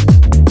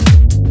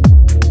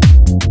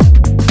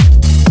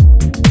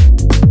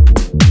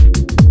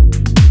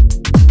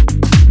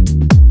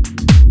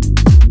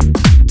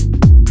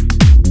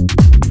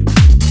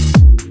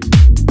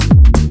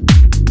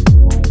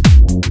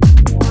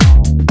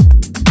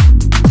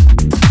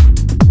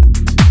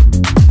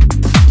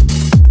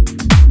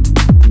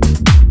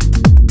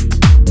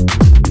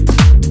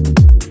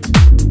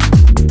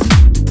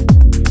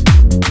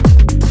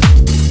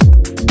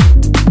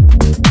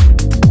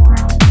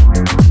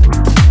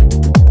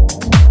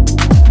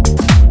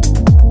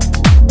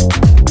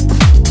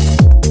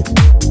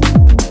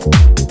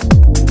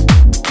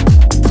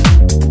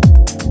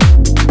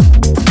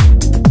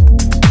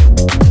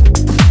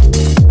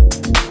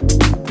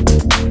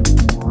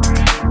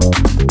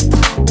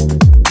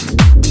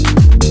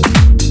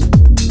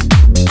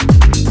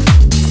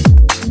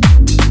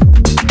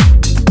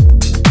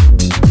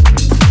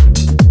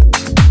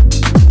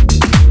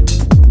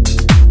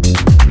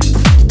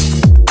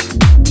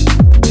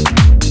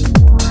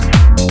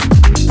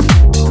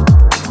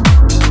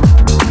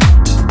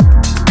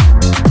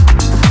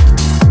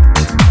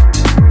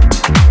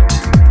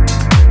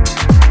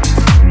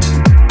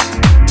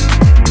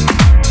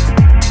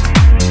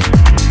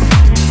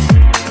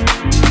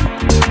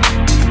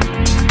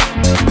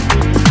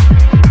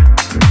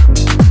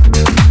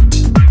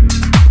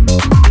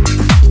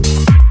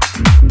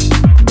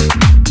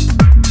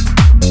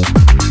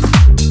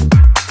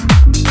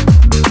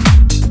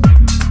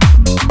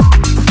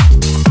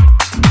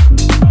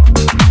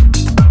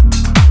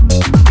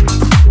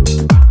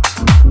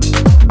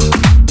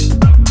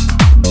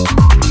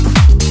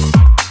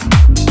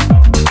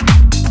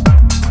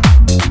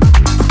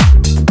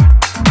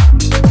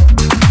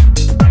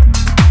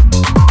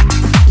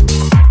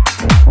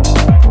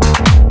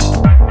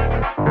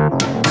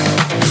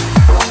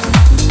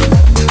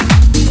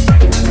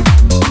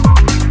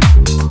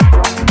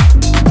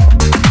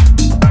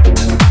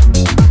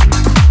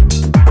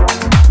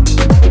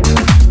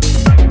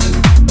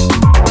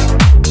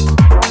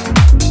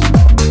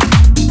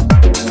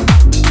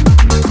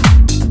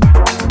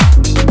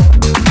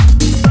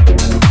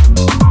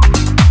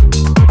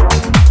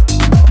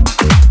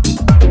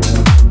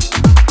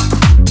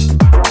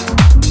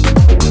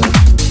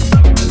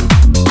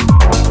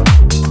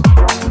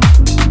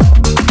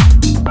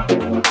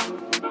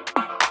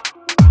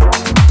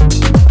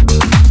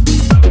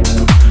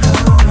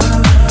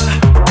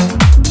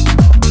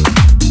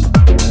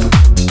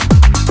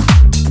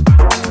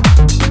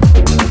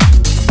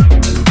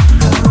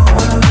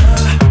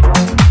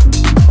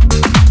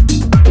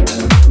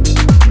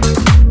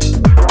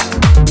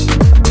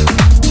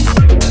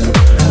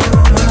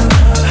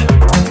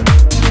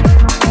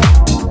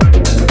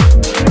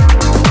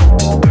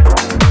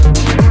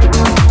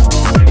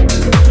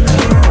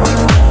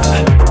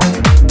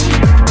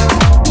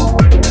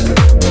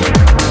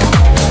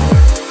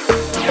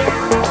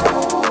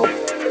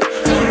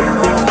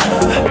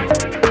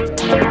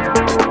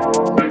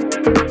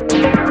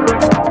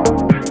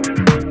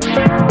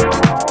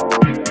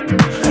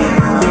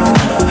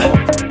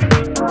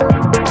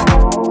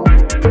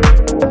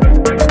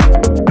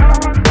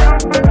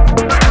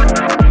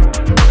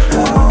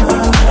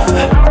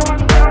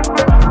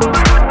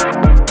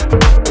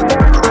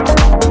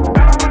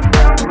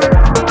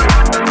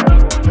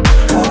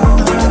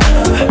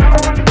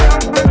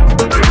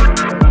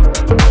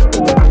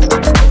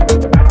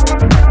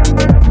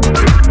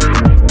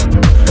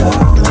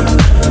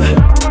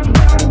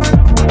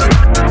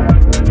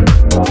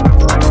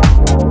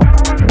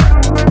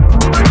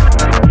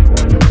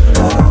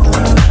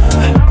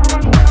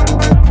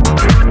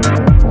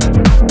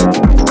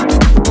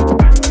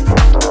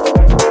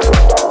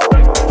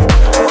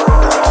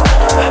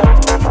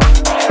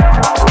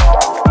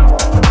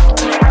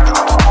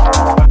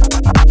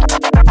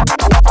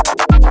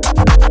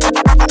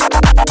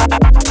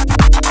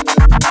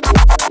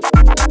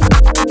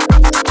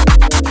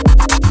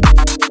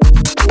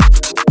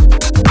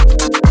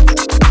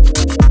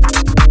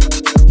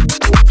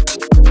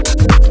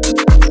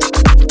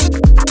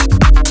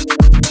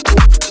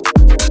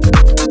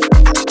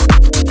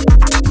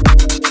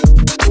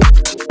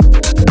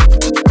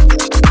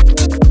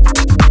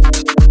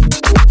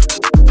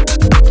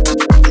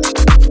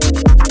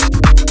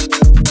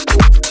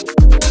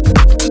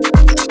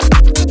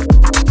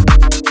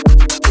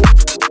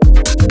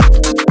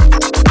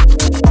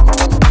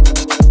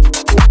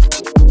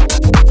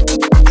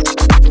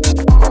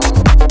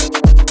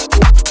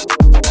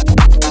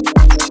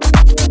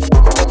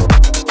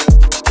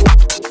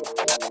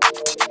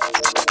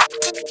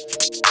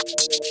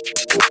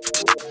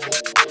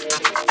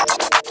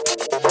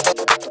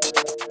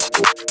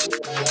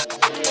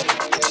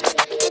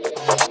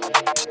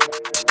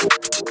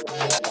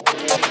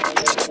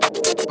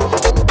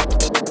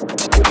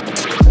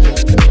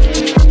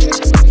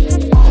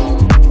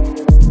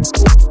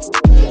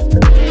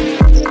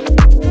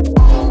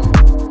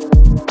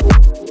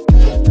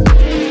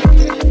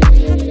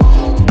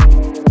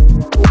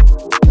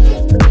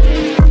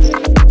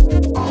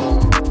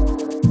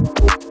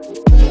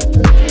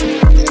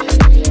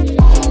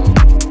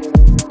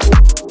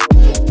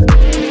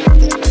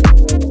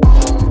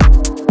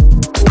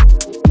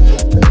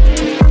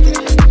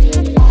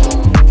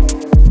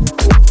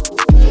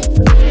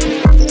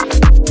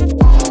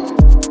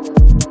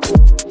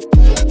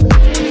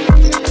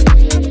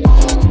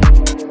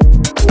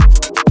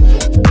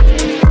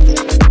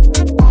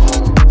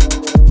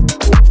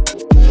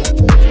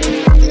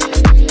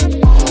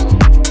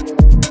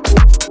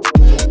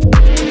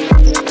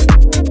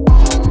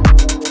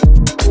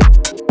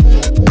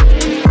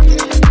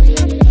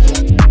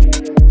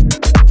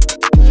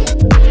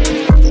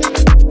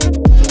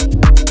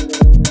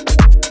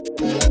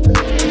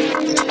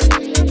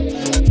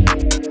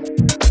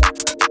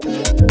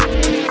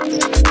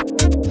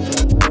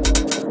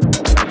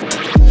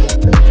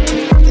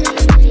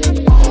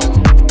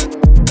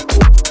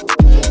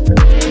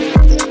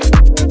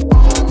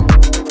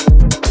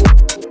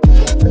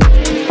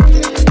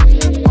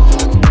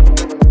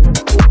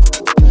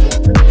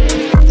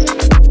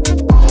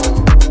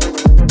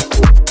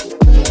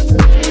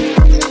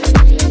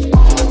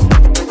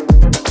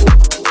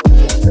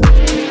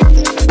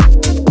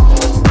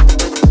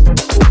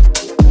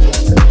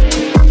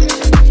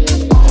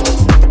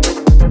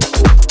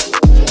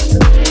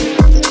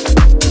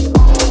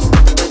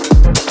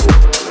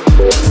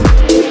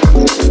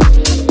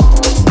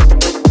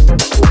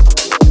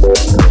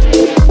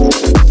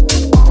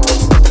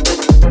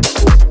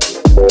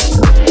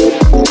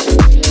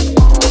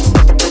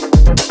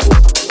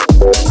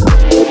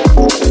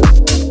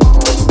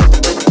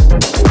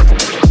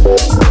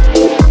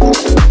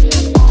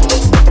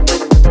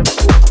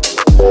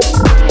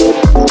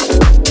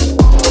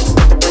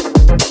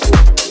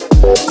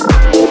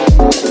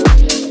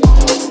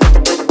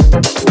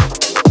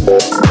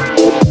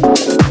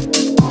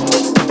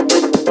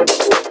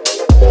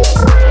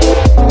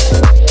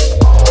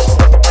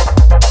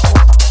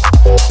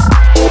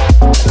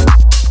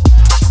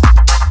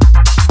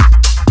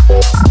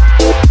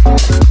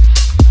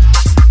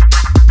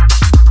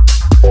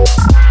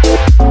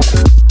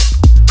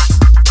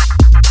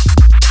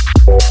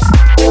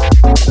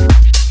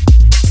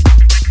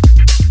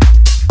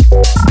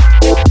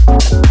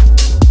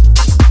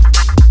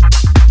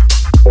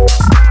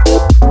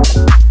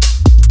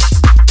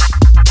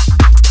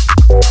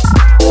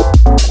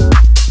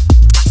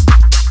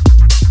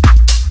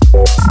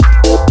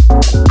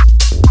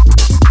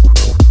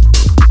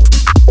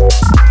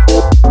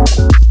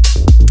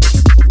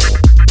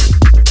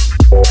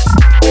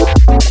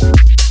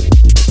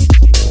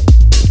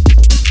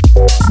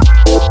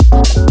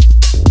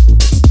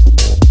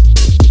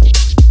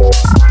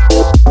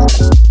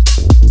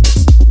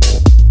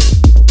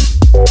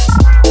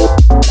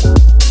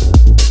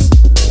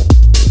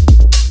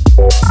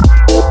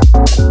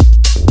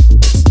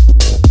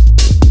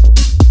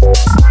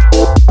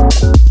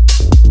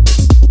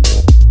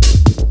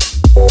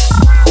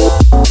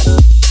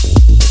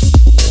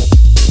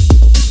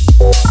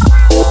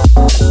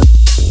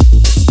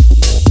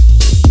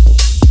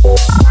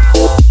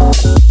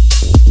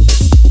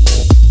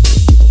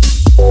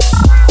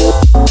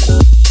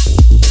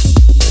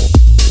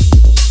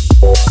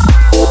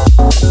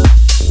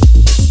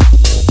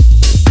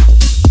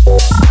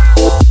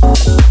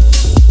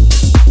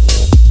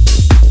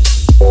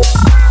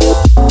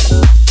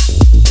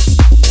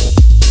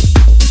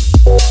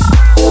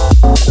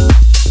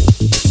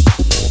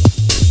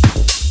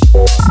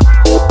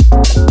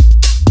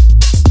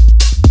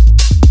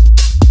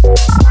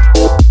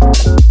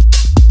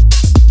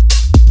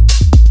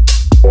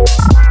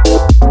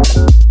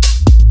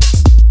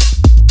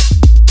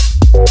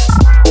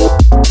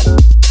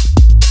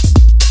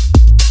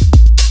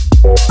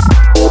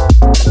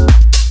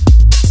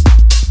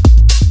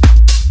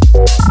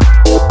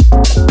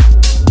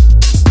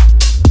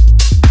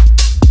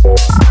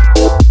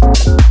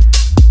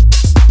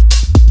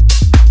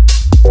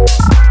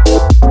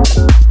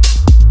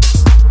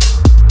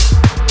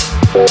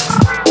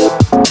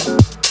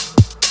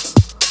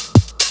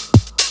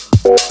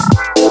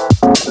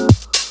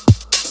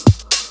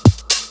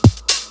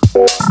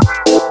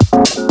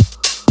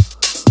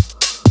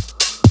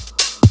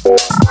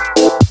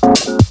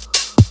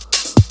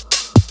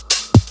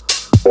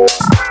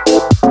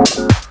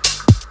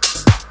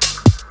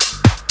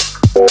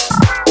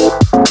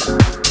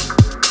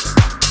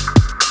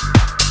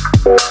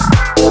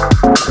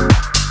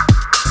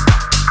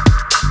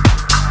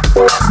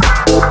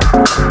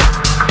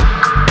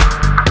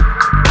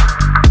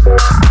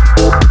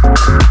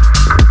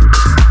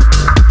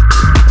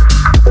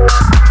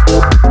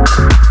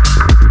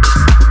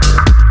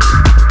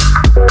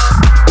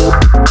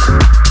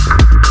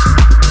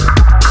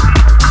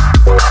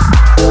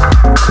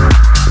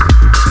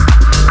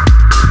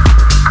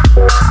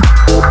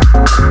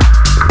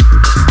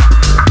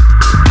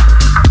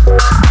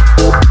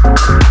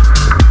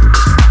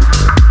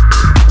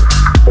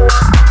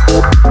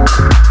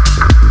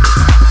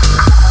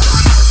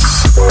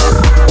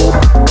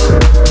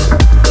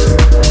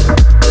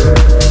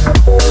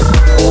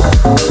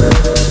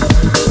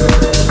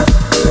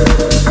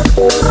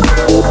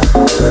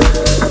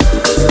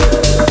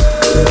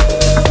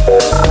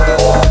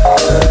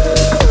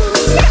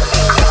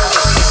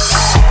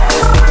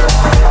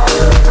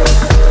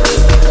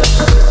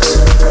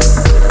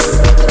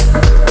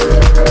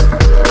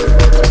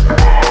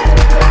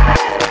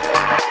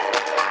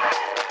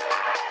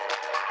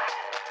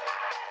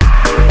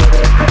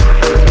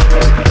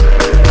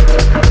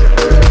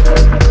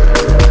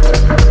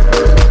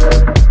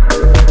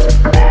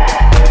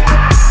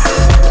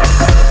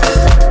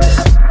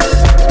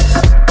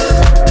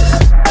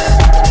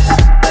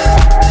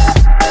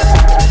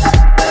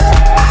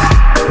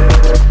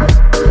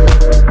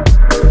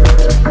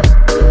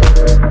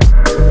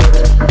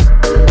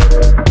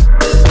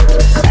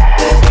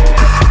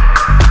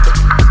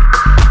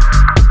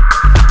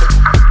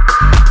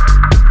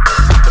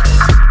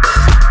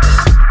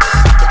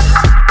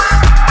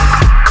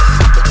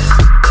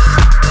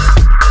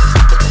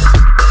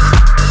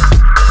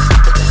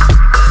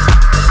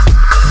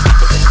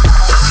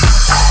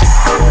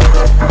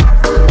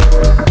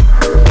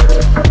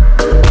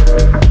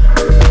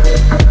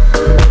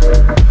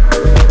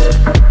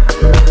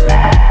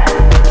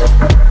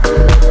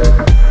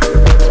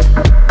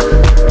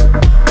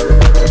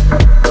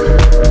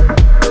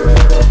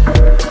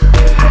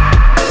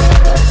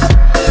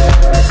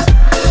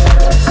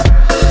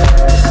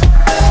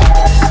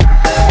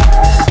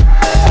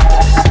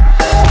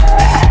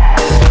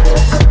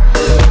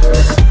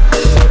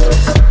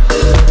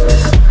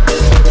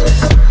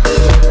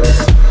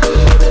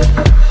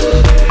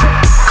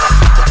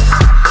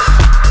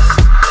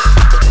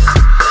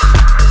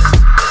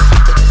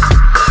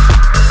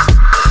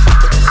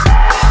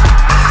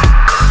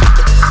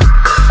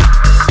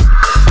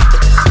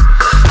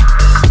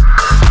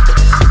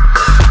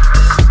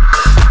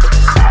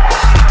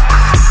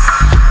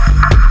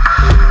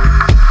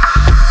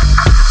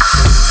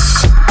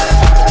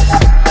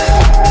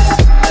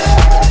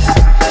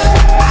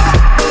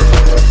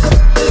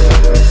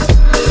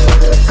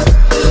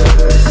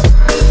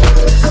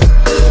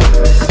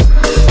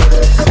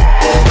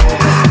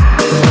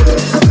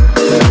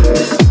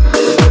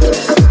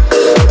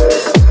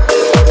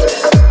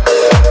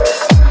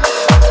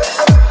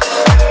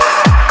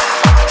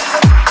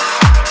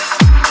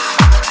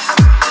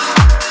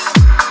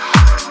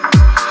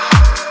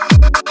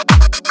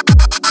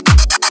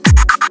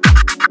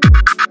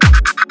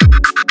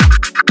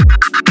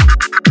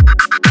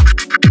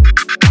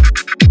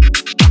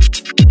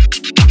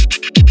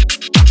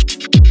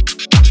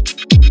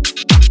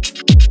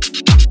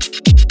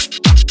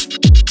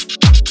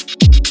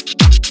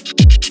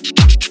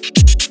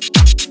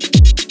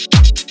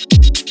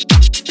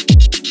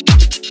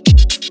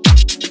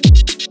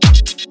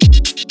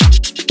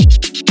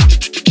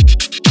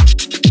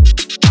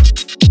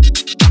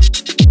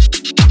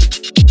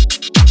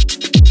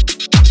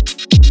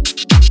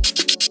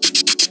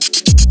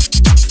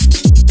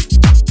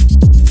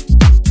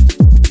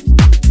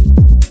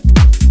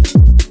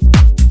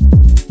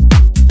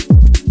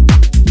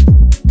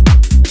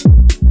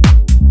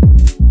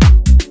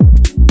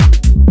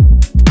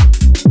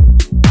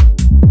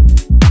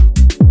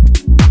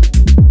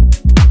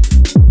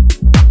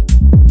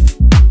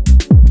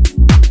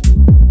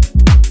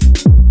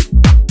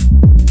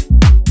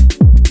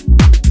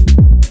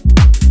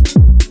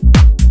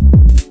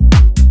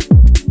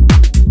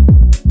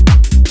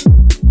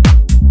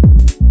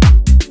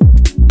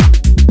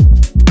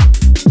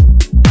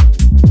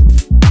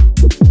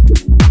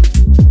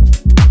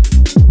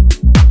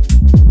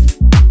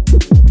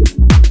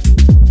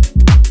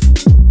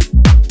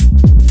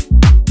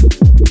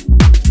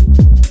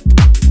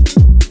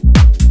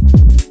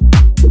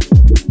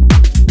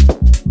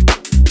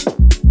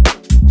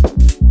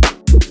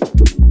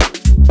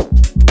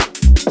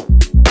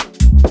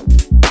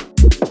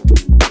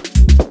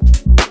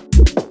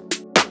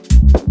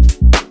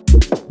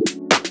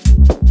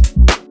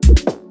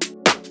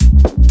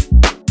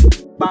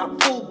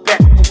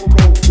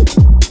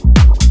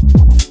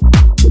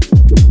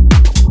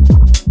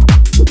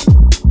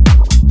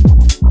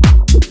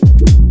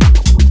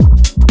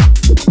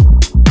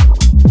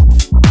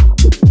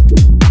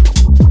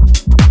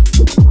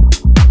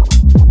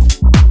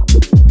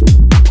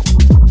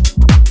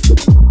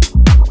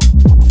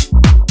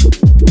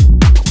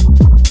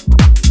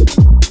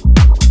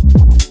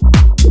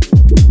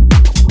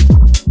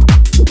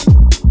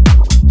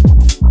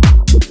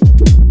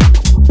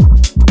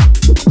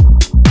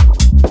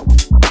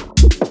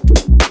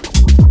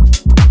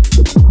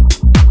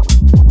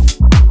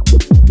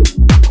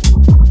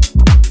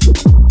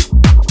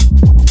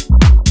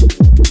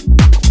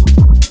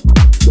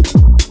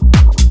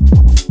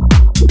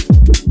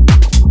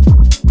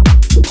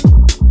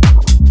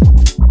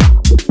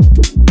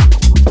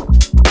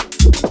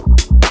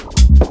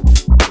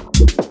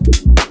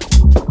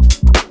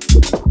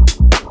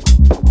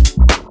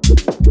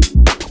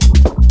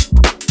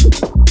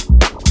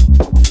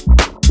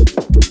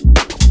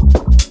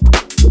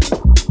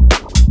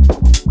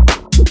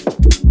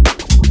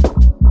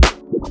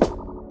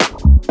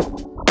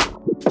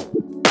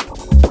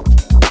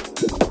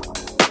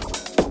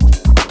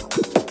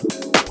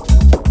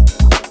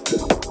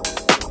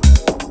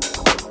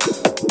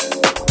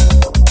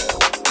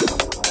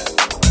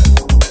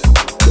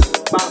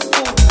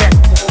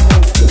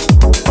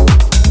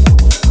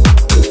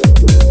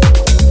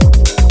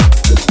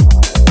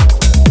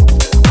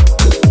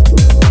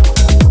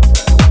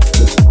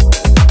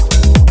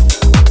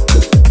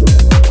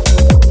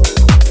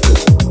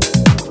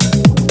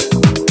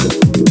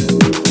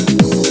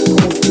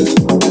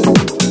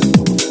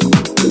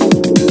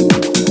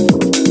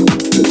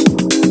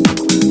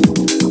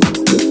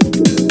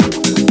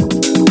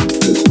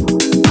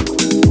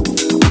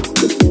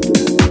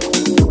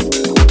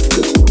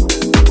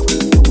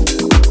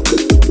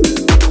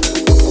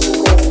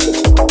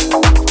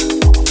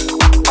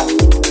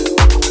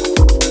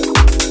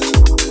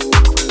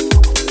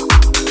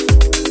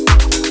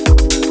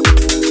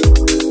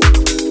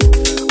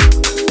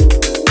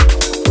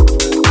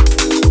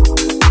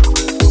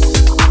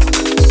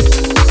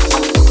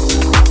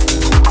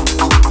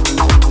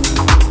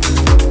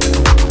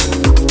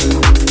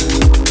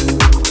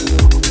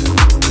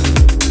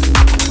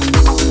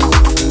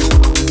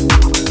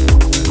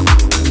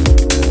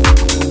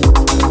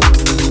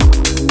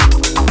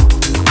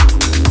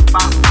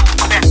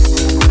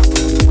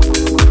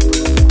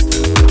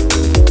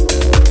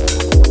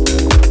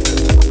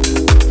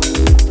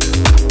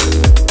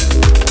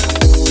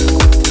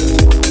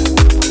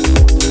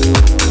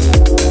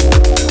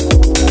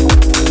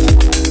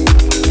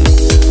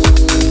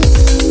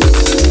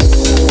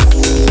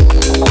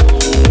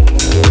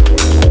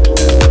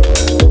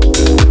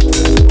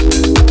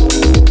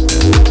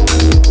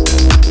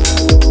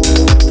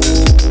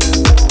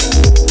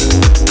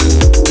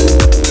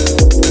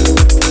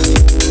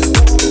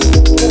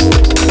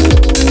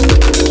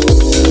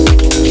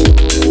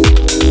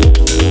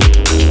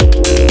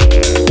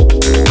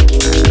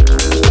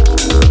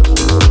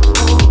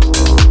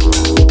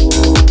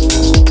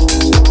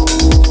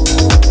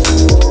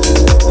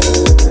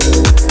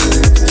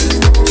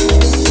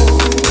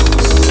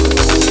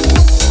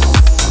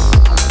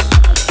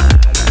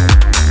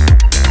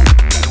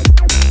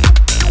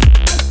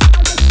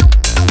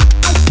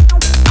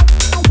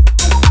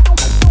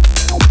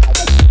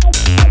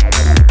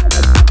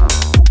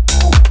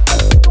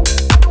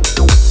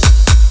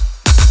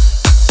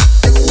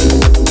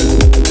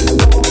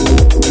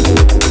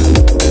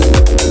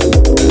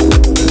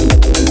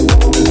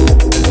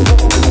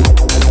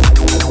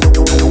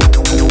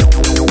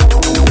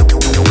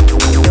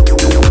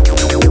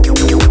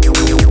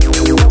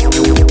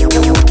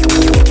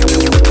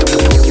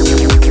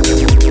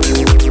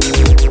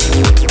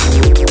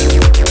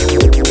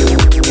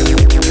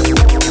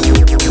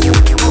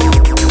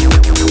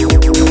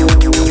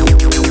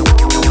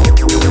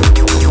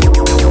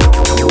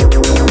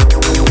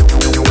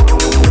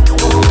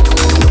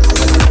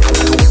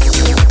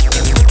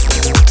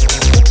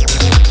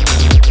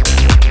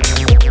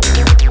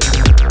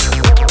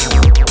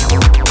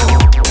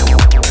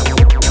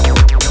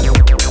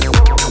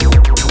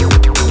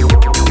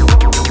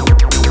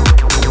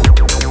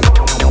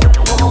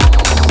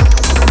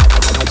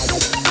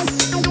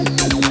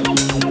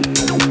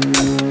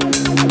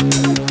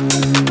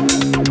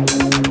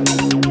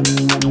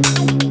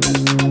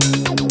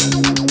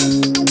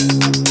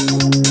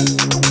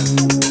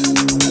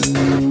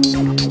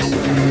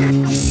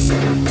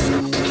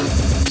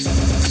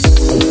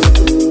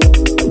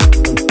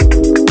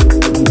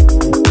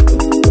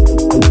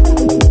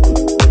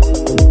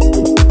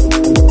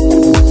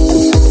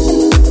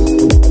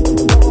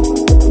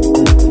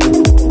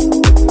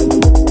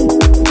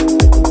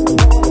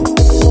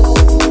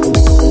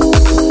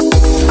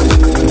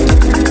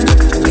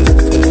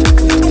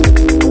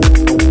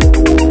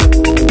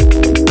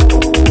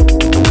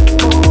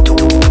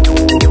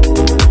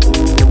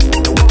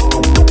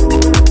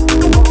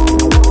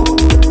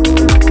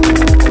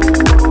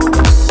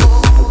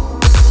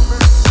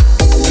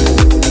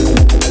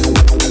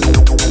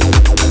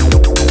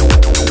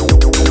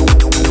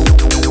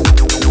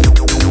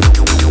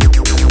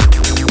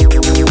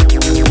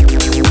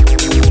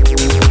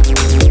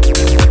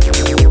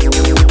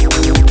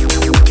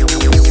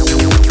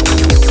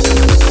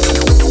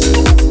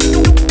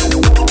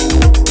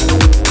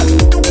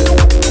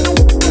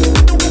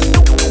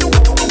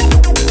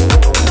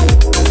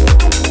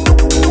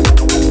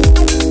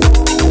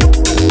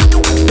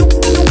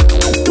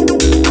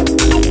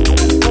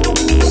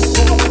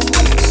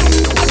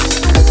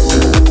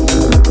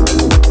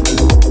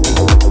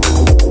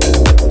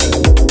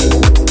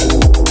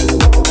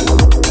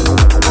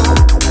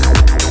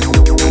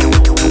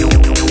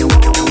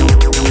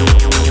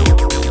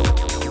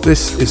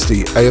 This is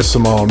the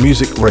ASMR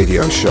Music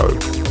Radio Show,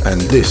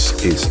 and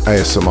this is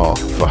ASMR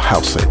for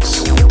House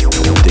Heads.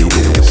 Indeed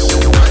it is.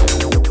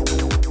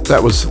 That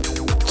was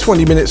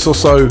 20 minutes or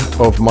so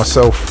of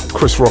myself,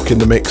 Chris Rock in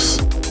the mix,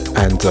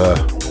 and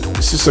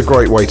this is a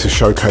great way to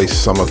showcase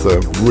some of the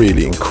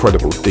really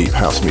incredible deep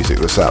house music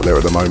that's out there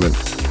at the moment,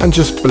 and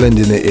just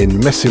blending it in,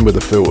 messing with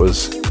the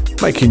filters,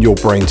 making your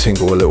brain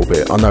tingle a little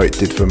bit. I know it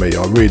did for me.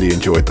 I really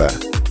enjoyed that.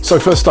 So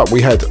first up we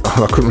had,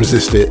 I couldn't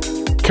resist it,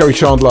 Kerry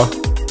Chandler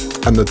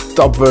and the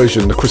dub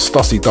version, the Chris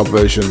Stussy dub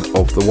version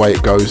of The Way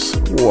It Goes.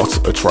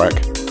 What a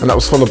track. And that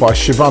was followed by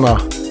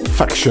Shivana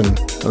Faction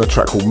and a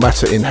track called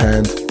Matter in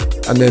Hand,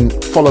 and then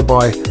followed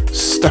by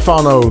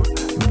Stefano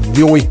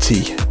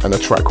Vioiti and a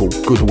track called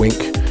Good Wink,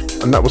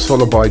 and that was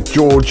followed by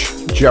George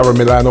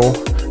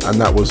Jaramilano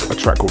and that was a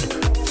track called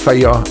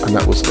Faya, and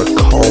that was the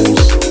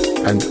Coles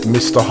and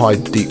Mr.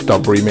 Hyde Deep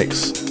Dub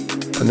remix.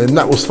 And then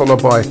that was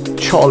followed by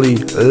Charlie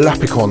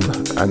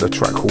Lapicon and a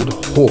track called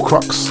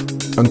Horcrux.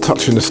 And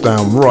touching us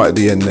down right at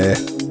the end there,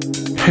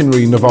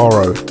 Henry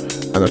Navarro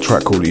and a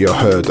track called You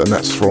Heard, and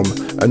that's from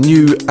a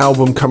new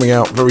album coming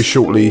out very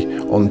shortly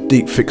on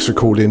Deep Fix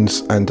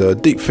Recordings.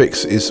 And Deep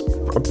Fix is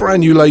a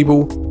brand new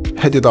label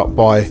headed up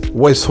by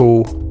Wes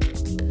Hall,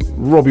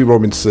 Robbie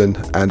Robinson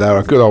and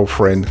our good old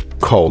friend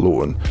Carl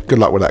Lawton. Good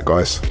luck with that,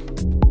 guys.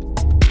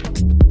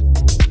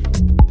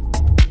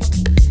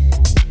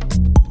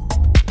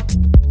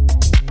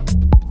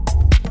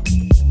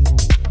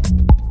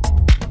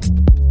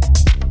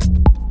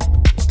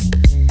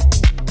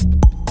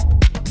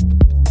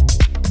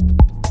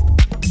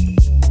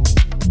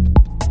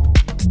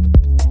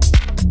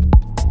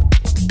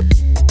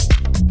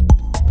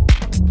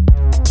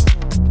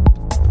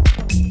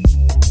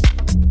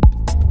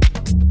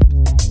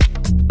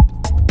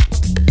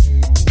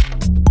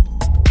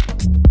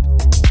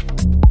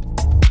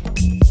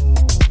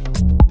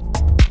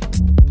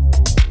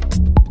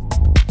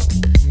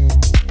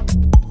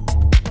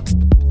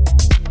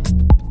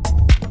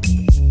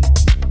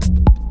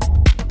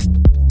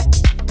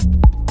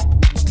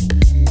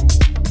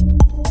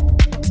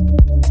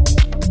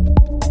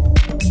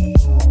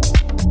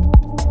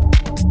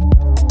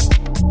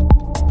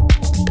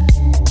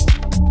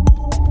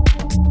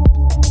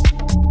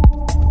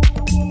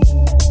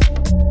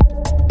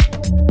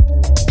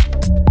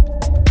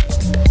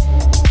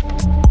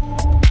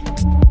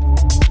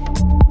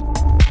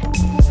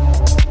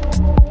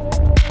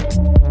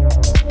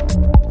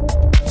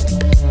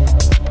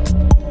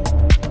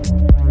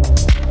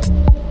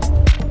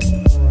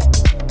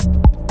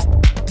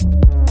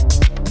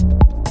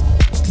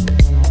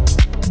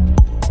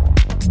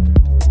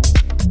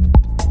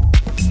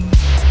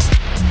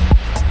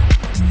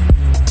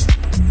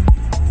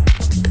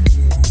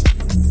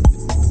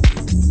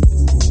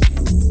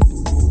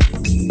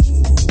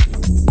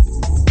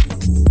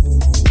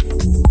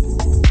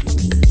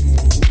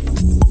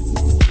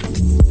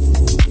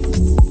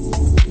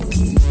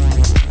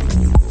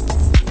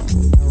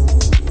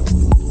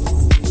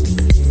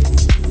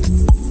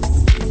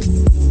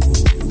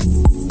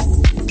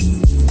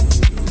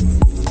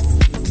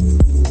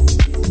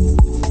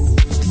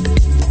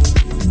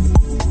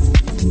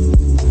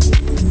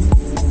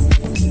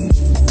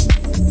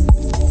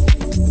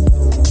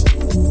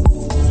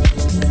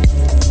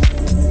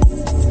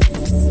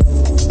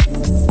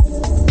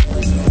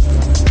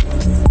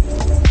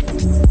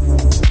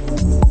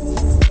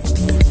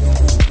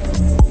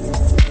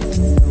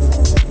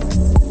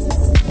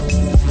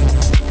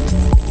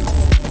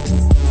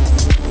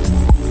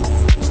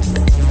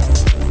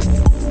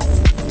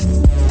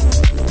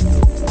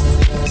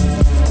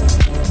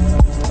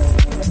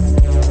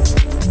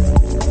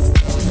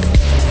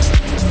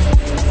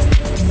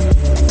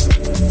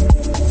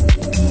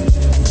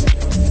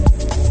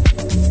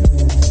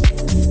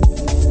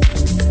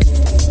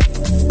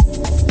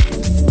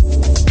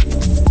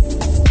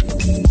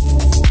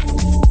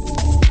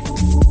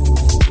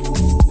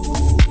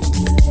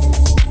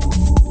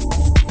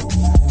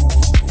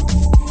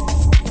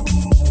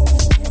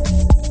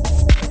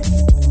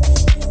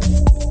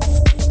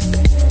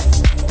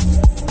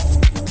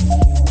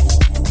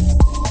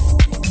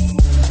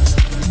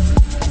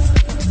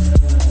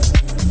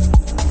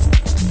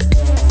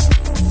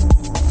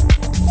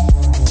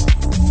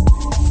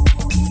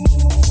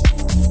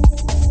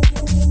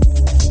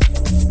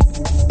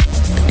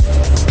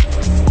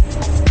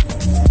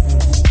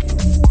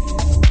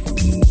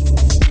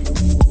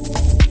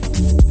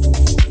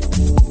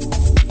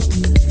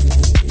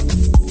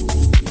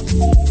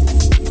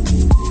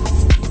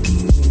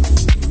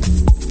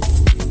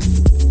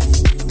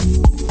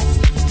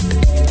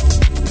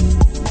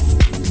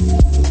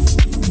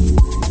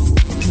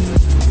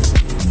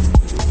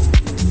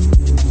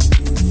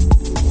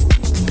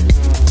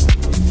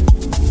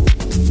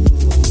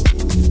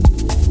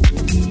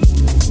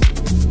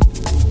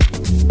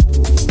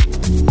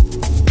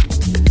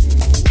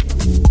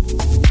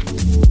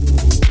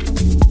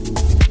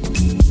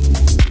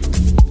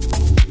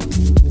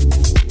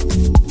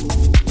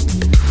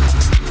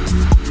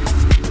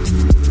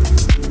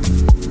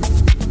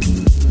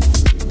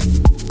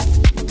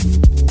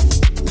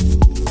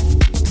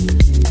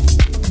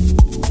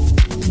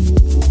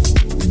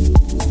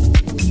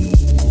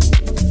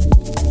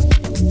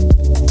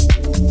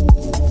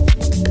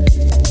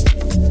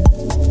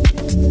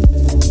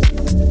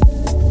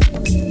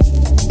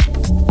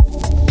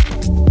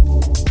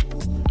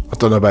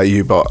 don't know about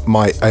you, but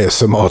my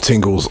ASMR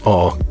tingles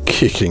are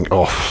kicking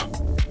off.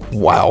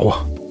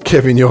 Wow.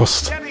 Kevin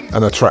Yost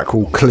and a track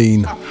called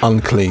Clean,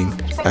 Unclean.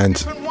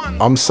 And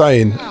I'm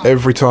saying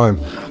every time,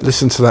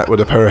 listen to that with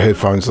a pair of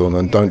headphones on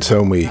and don't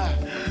tell me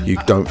you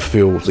don't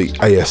feel the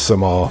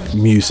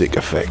ASMR music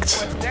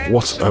effect.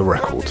 What a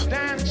record.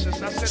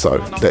 So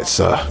let's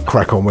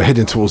crack on. We're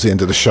heading towards the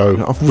end of the show.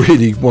 I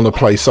really want to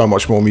play so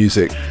much more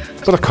music,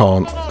 but I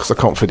can't because I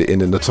can't fit it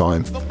in the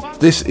time.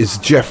 This is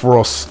Jeff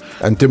Ross,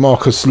 and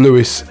DeMarcus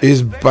Lewis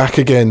is back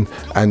again,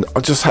 and I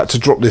just had to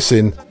drop this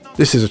in.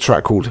 This is a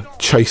track called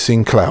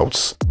Chasing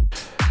Clouds,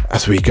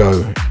 as we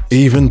go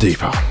even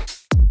deeper.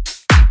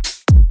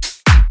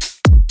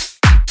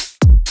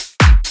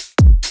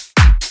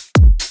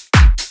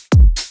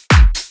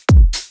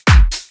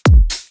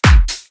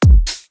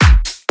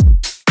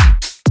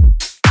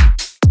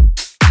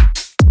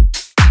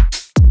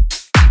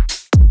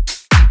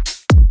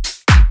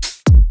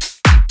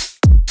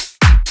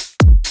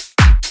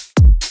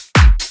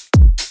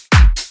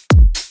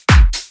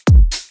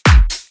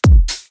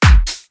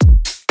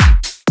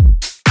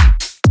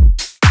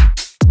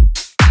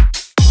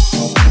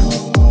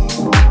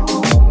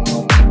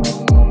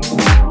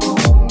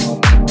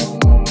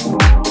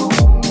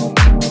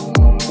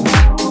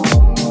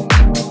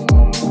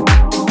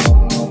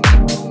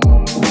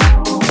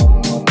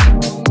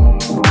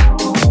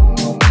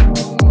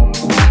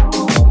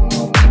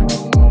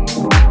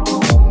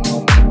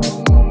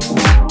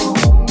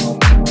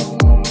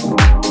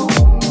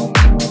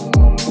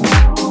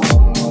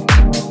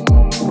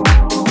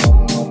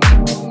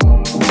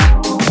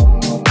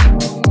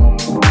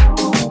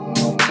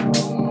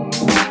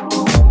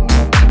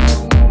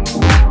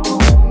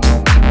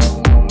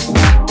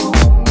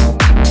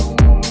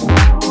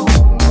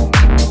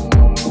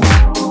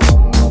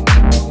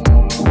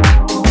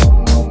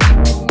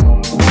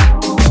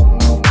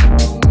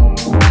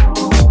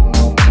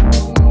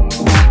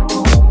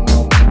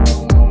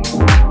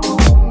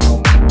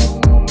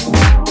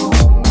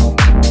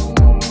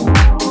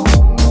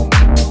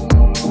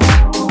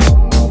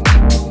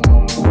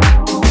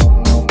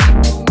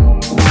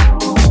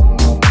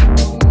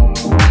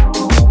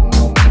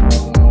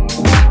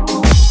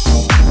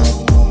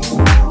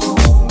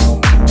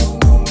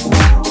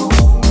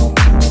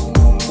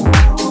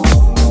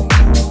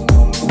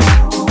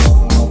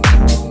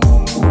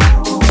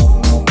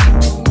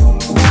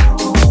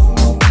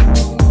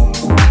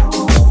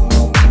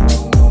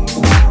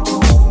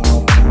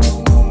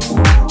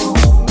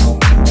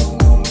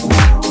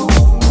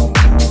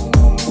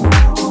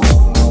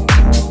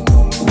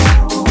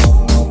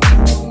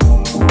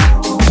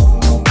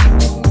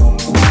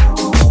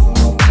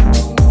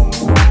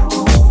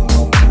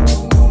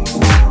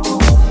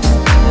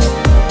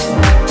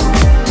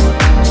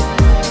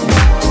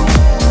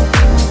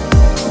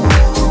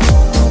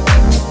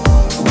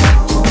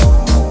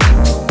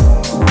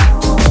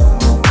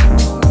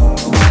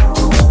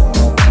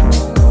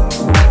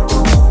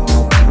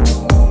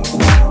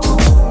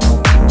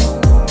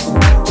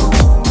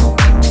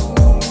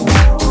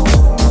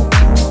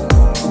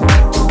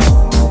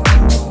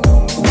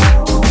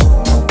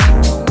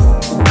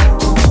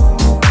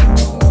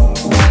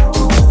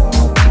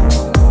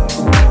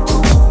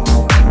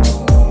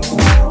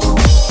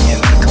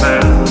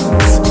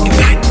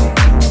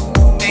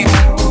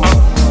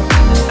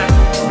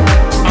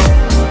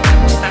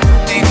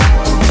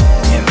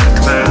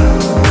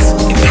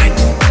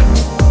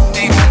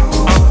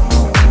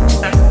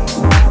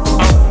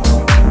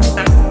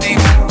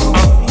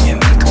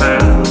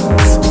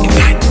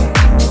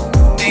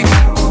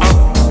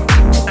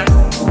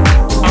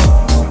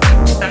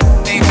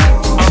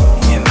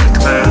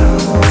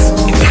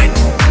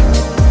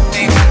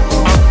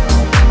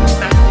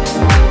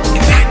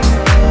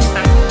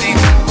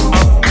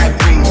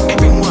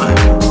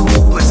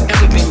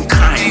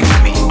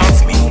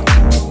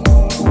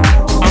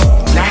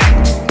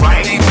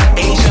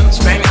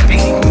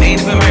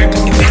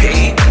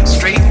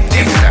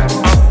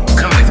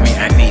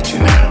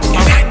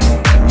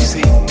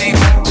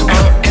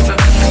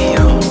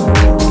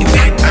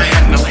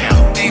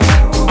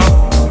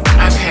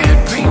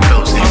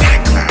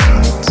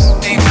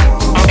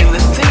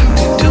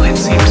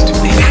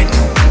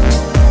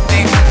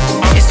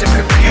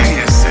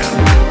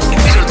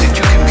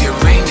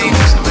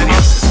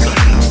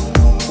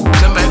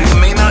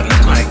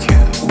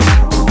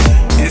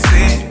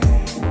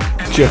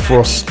 Jeff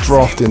Ross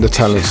drafting the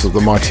talents of the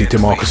mighty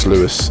DeMarcus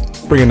Lewis,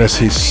 bringing us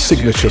his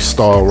signature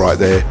style right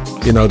there,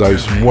 you know,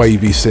 those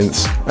wavy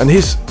synths, and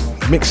his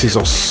mixes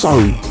are so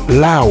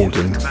loud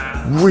and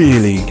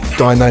really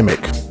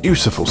dynamic,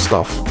 beautiful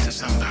stuff,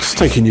 just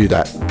taking you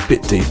that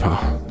bit deeper,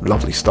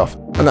 lovely stuff.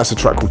 And that's a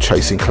track called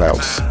Chasing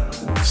Clouds.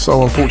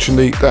 So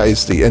unfortunately, that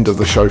is the end of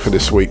the show for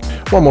this week.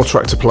 One more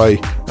track to play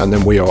and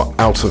then we are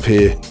out of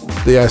here.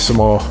 The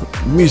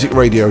ASMR Music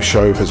Radio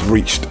Show has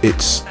reached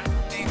its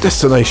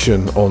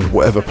destination on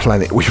whatever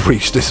planet we've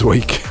reached this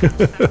week.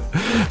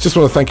 Just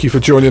want to thank you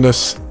for joining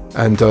us,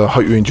 and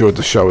hope you enjoyed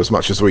the show as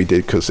much as we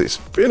did, because it's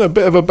been a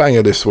bit of a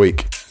banger this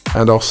week.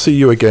 And I'll see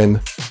you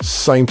again,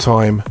 same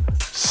time,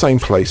 same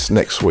place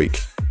next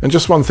week. And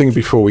just one thing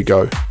before we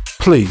go,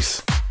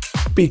 please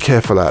be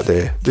careful out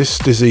there. This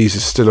disease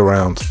is still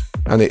around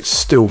and it's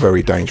still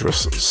very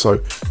dangerous, so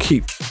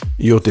keep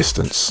your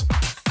distance.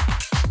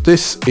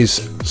 This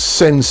is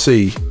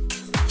Sensi,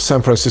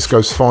 San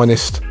Francisco's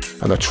finest,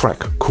 and a track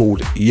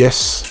called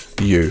Yes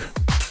You.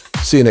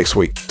 See you next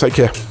week. Take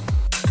care.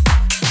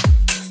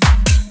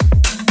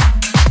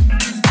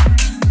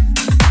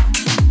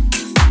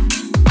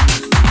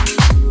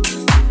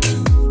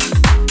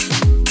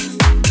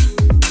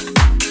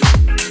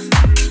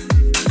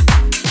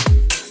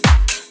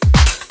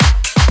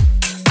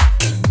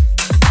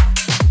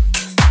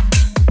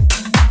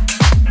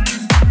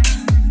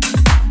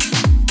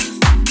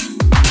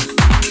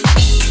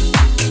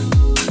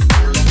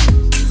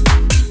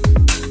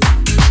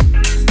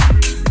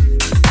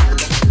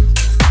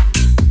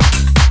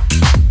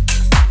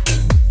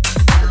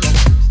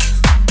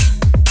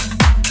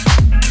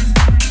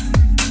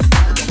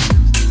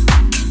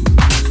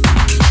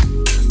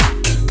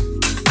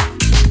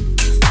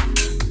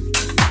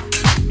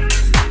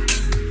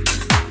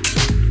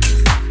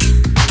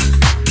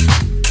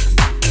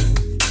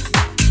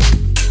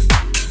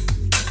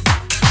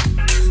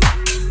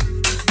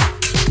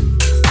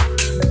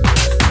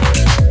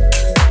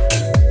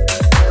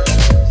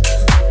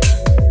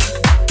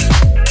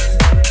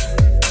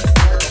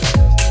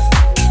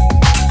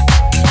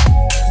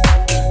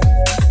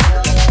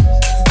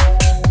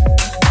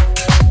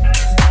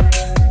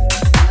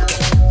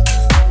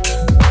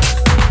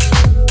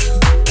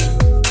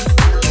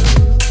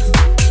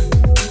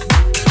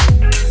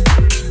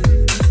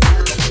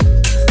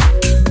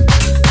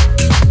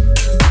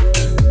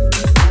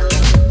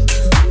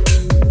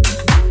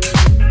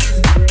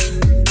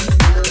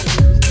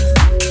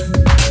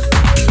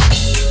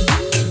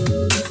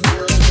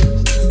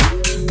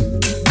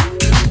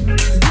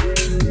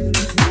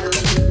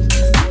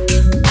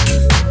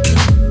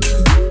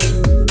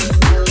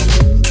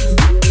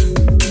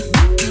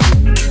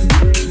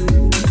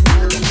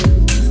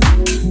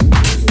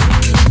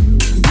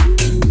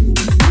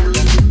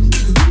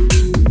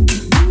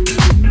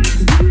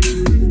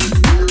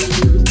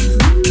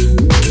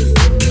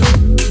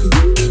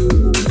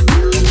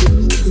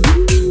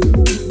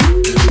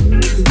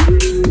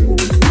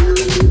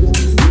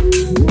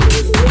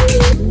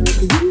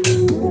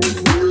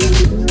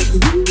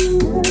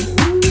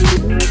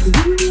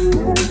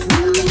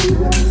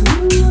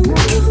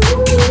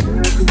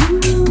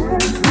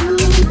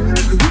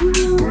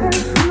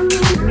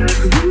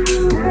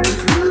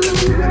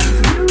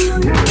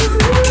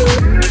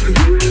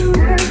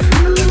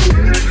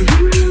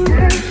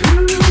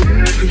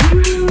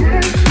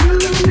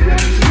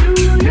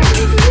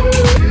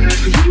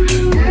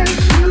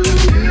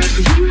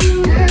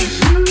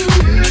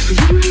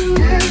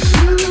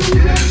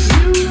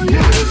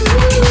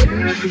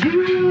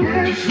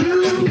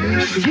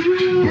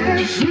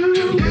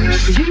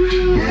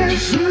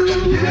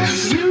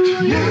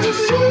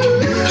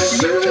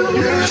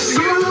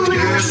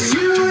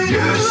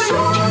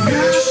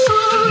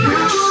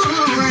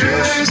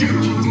 Yes,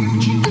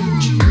 you.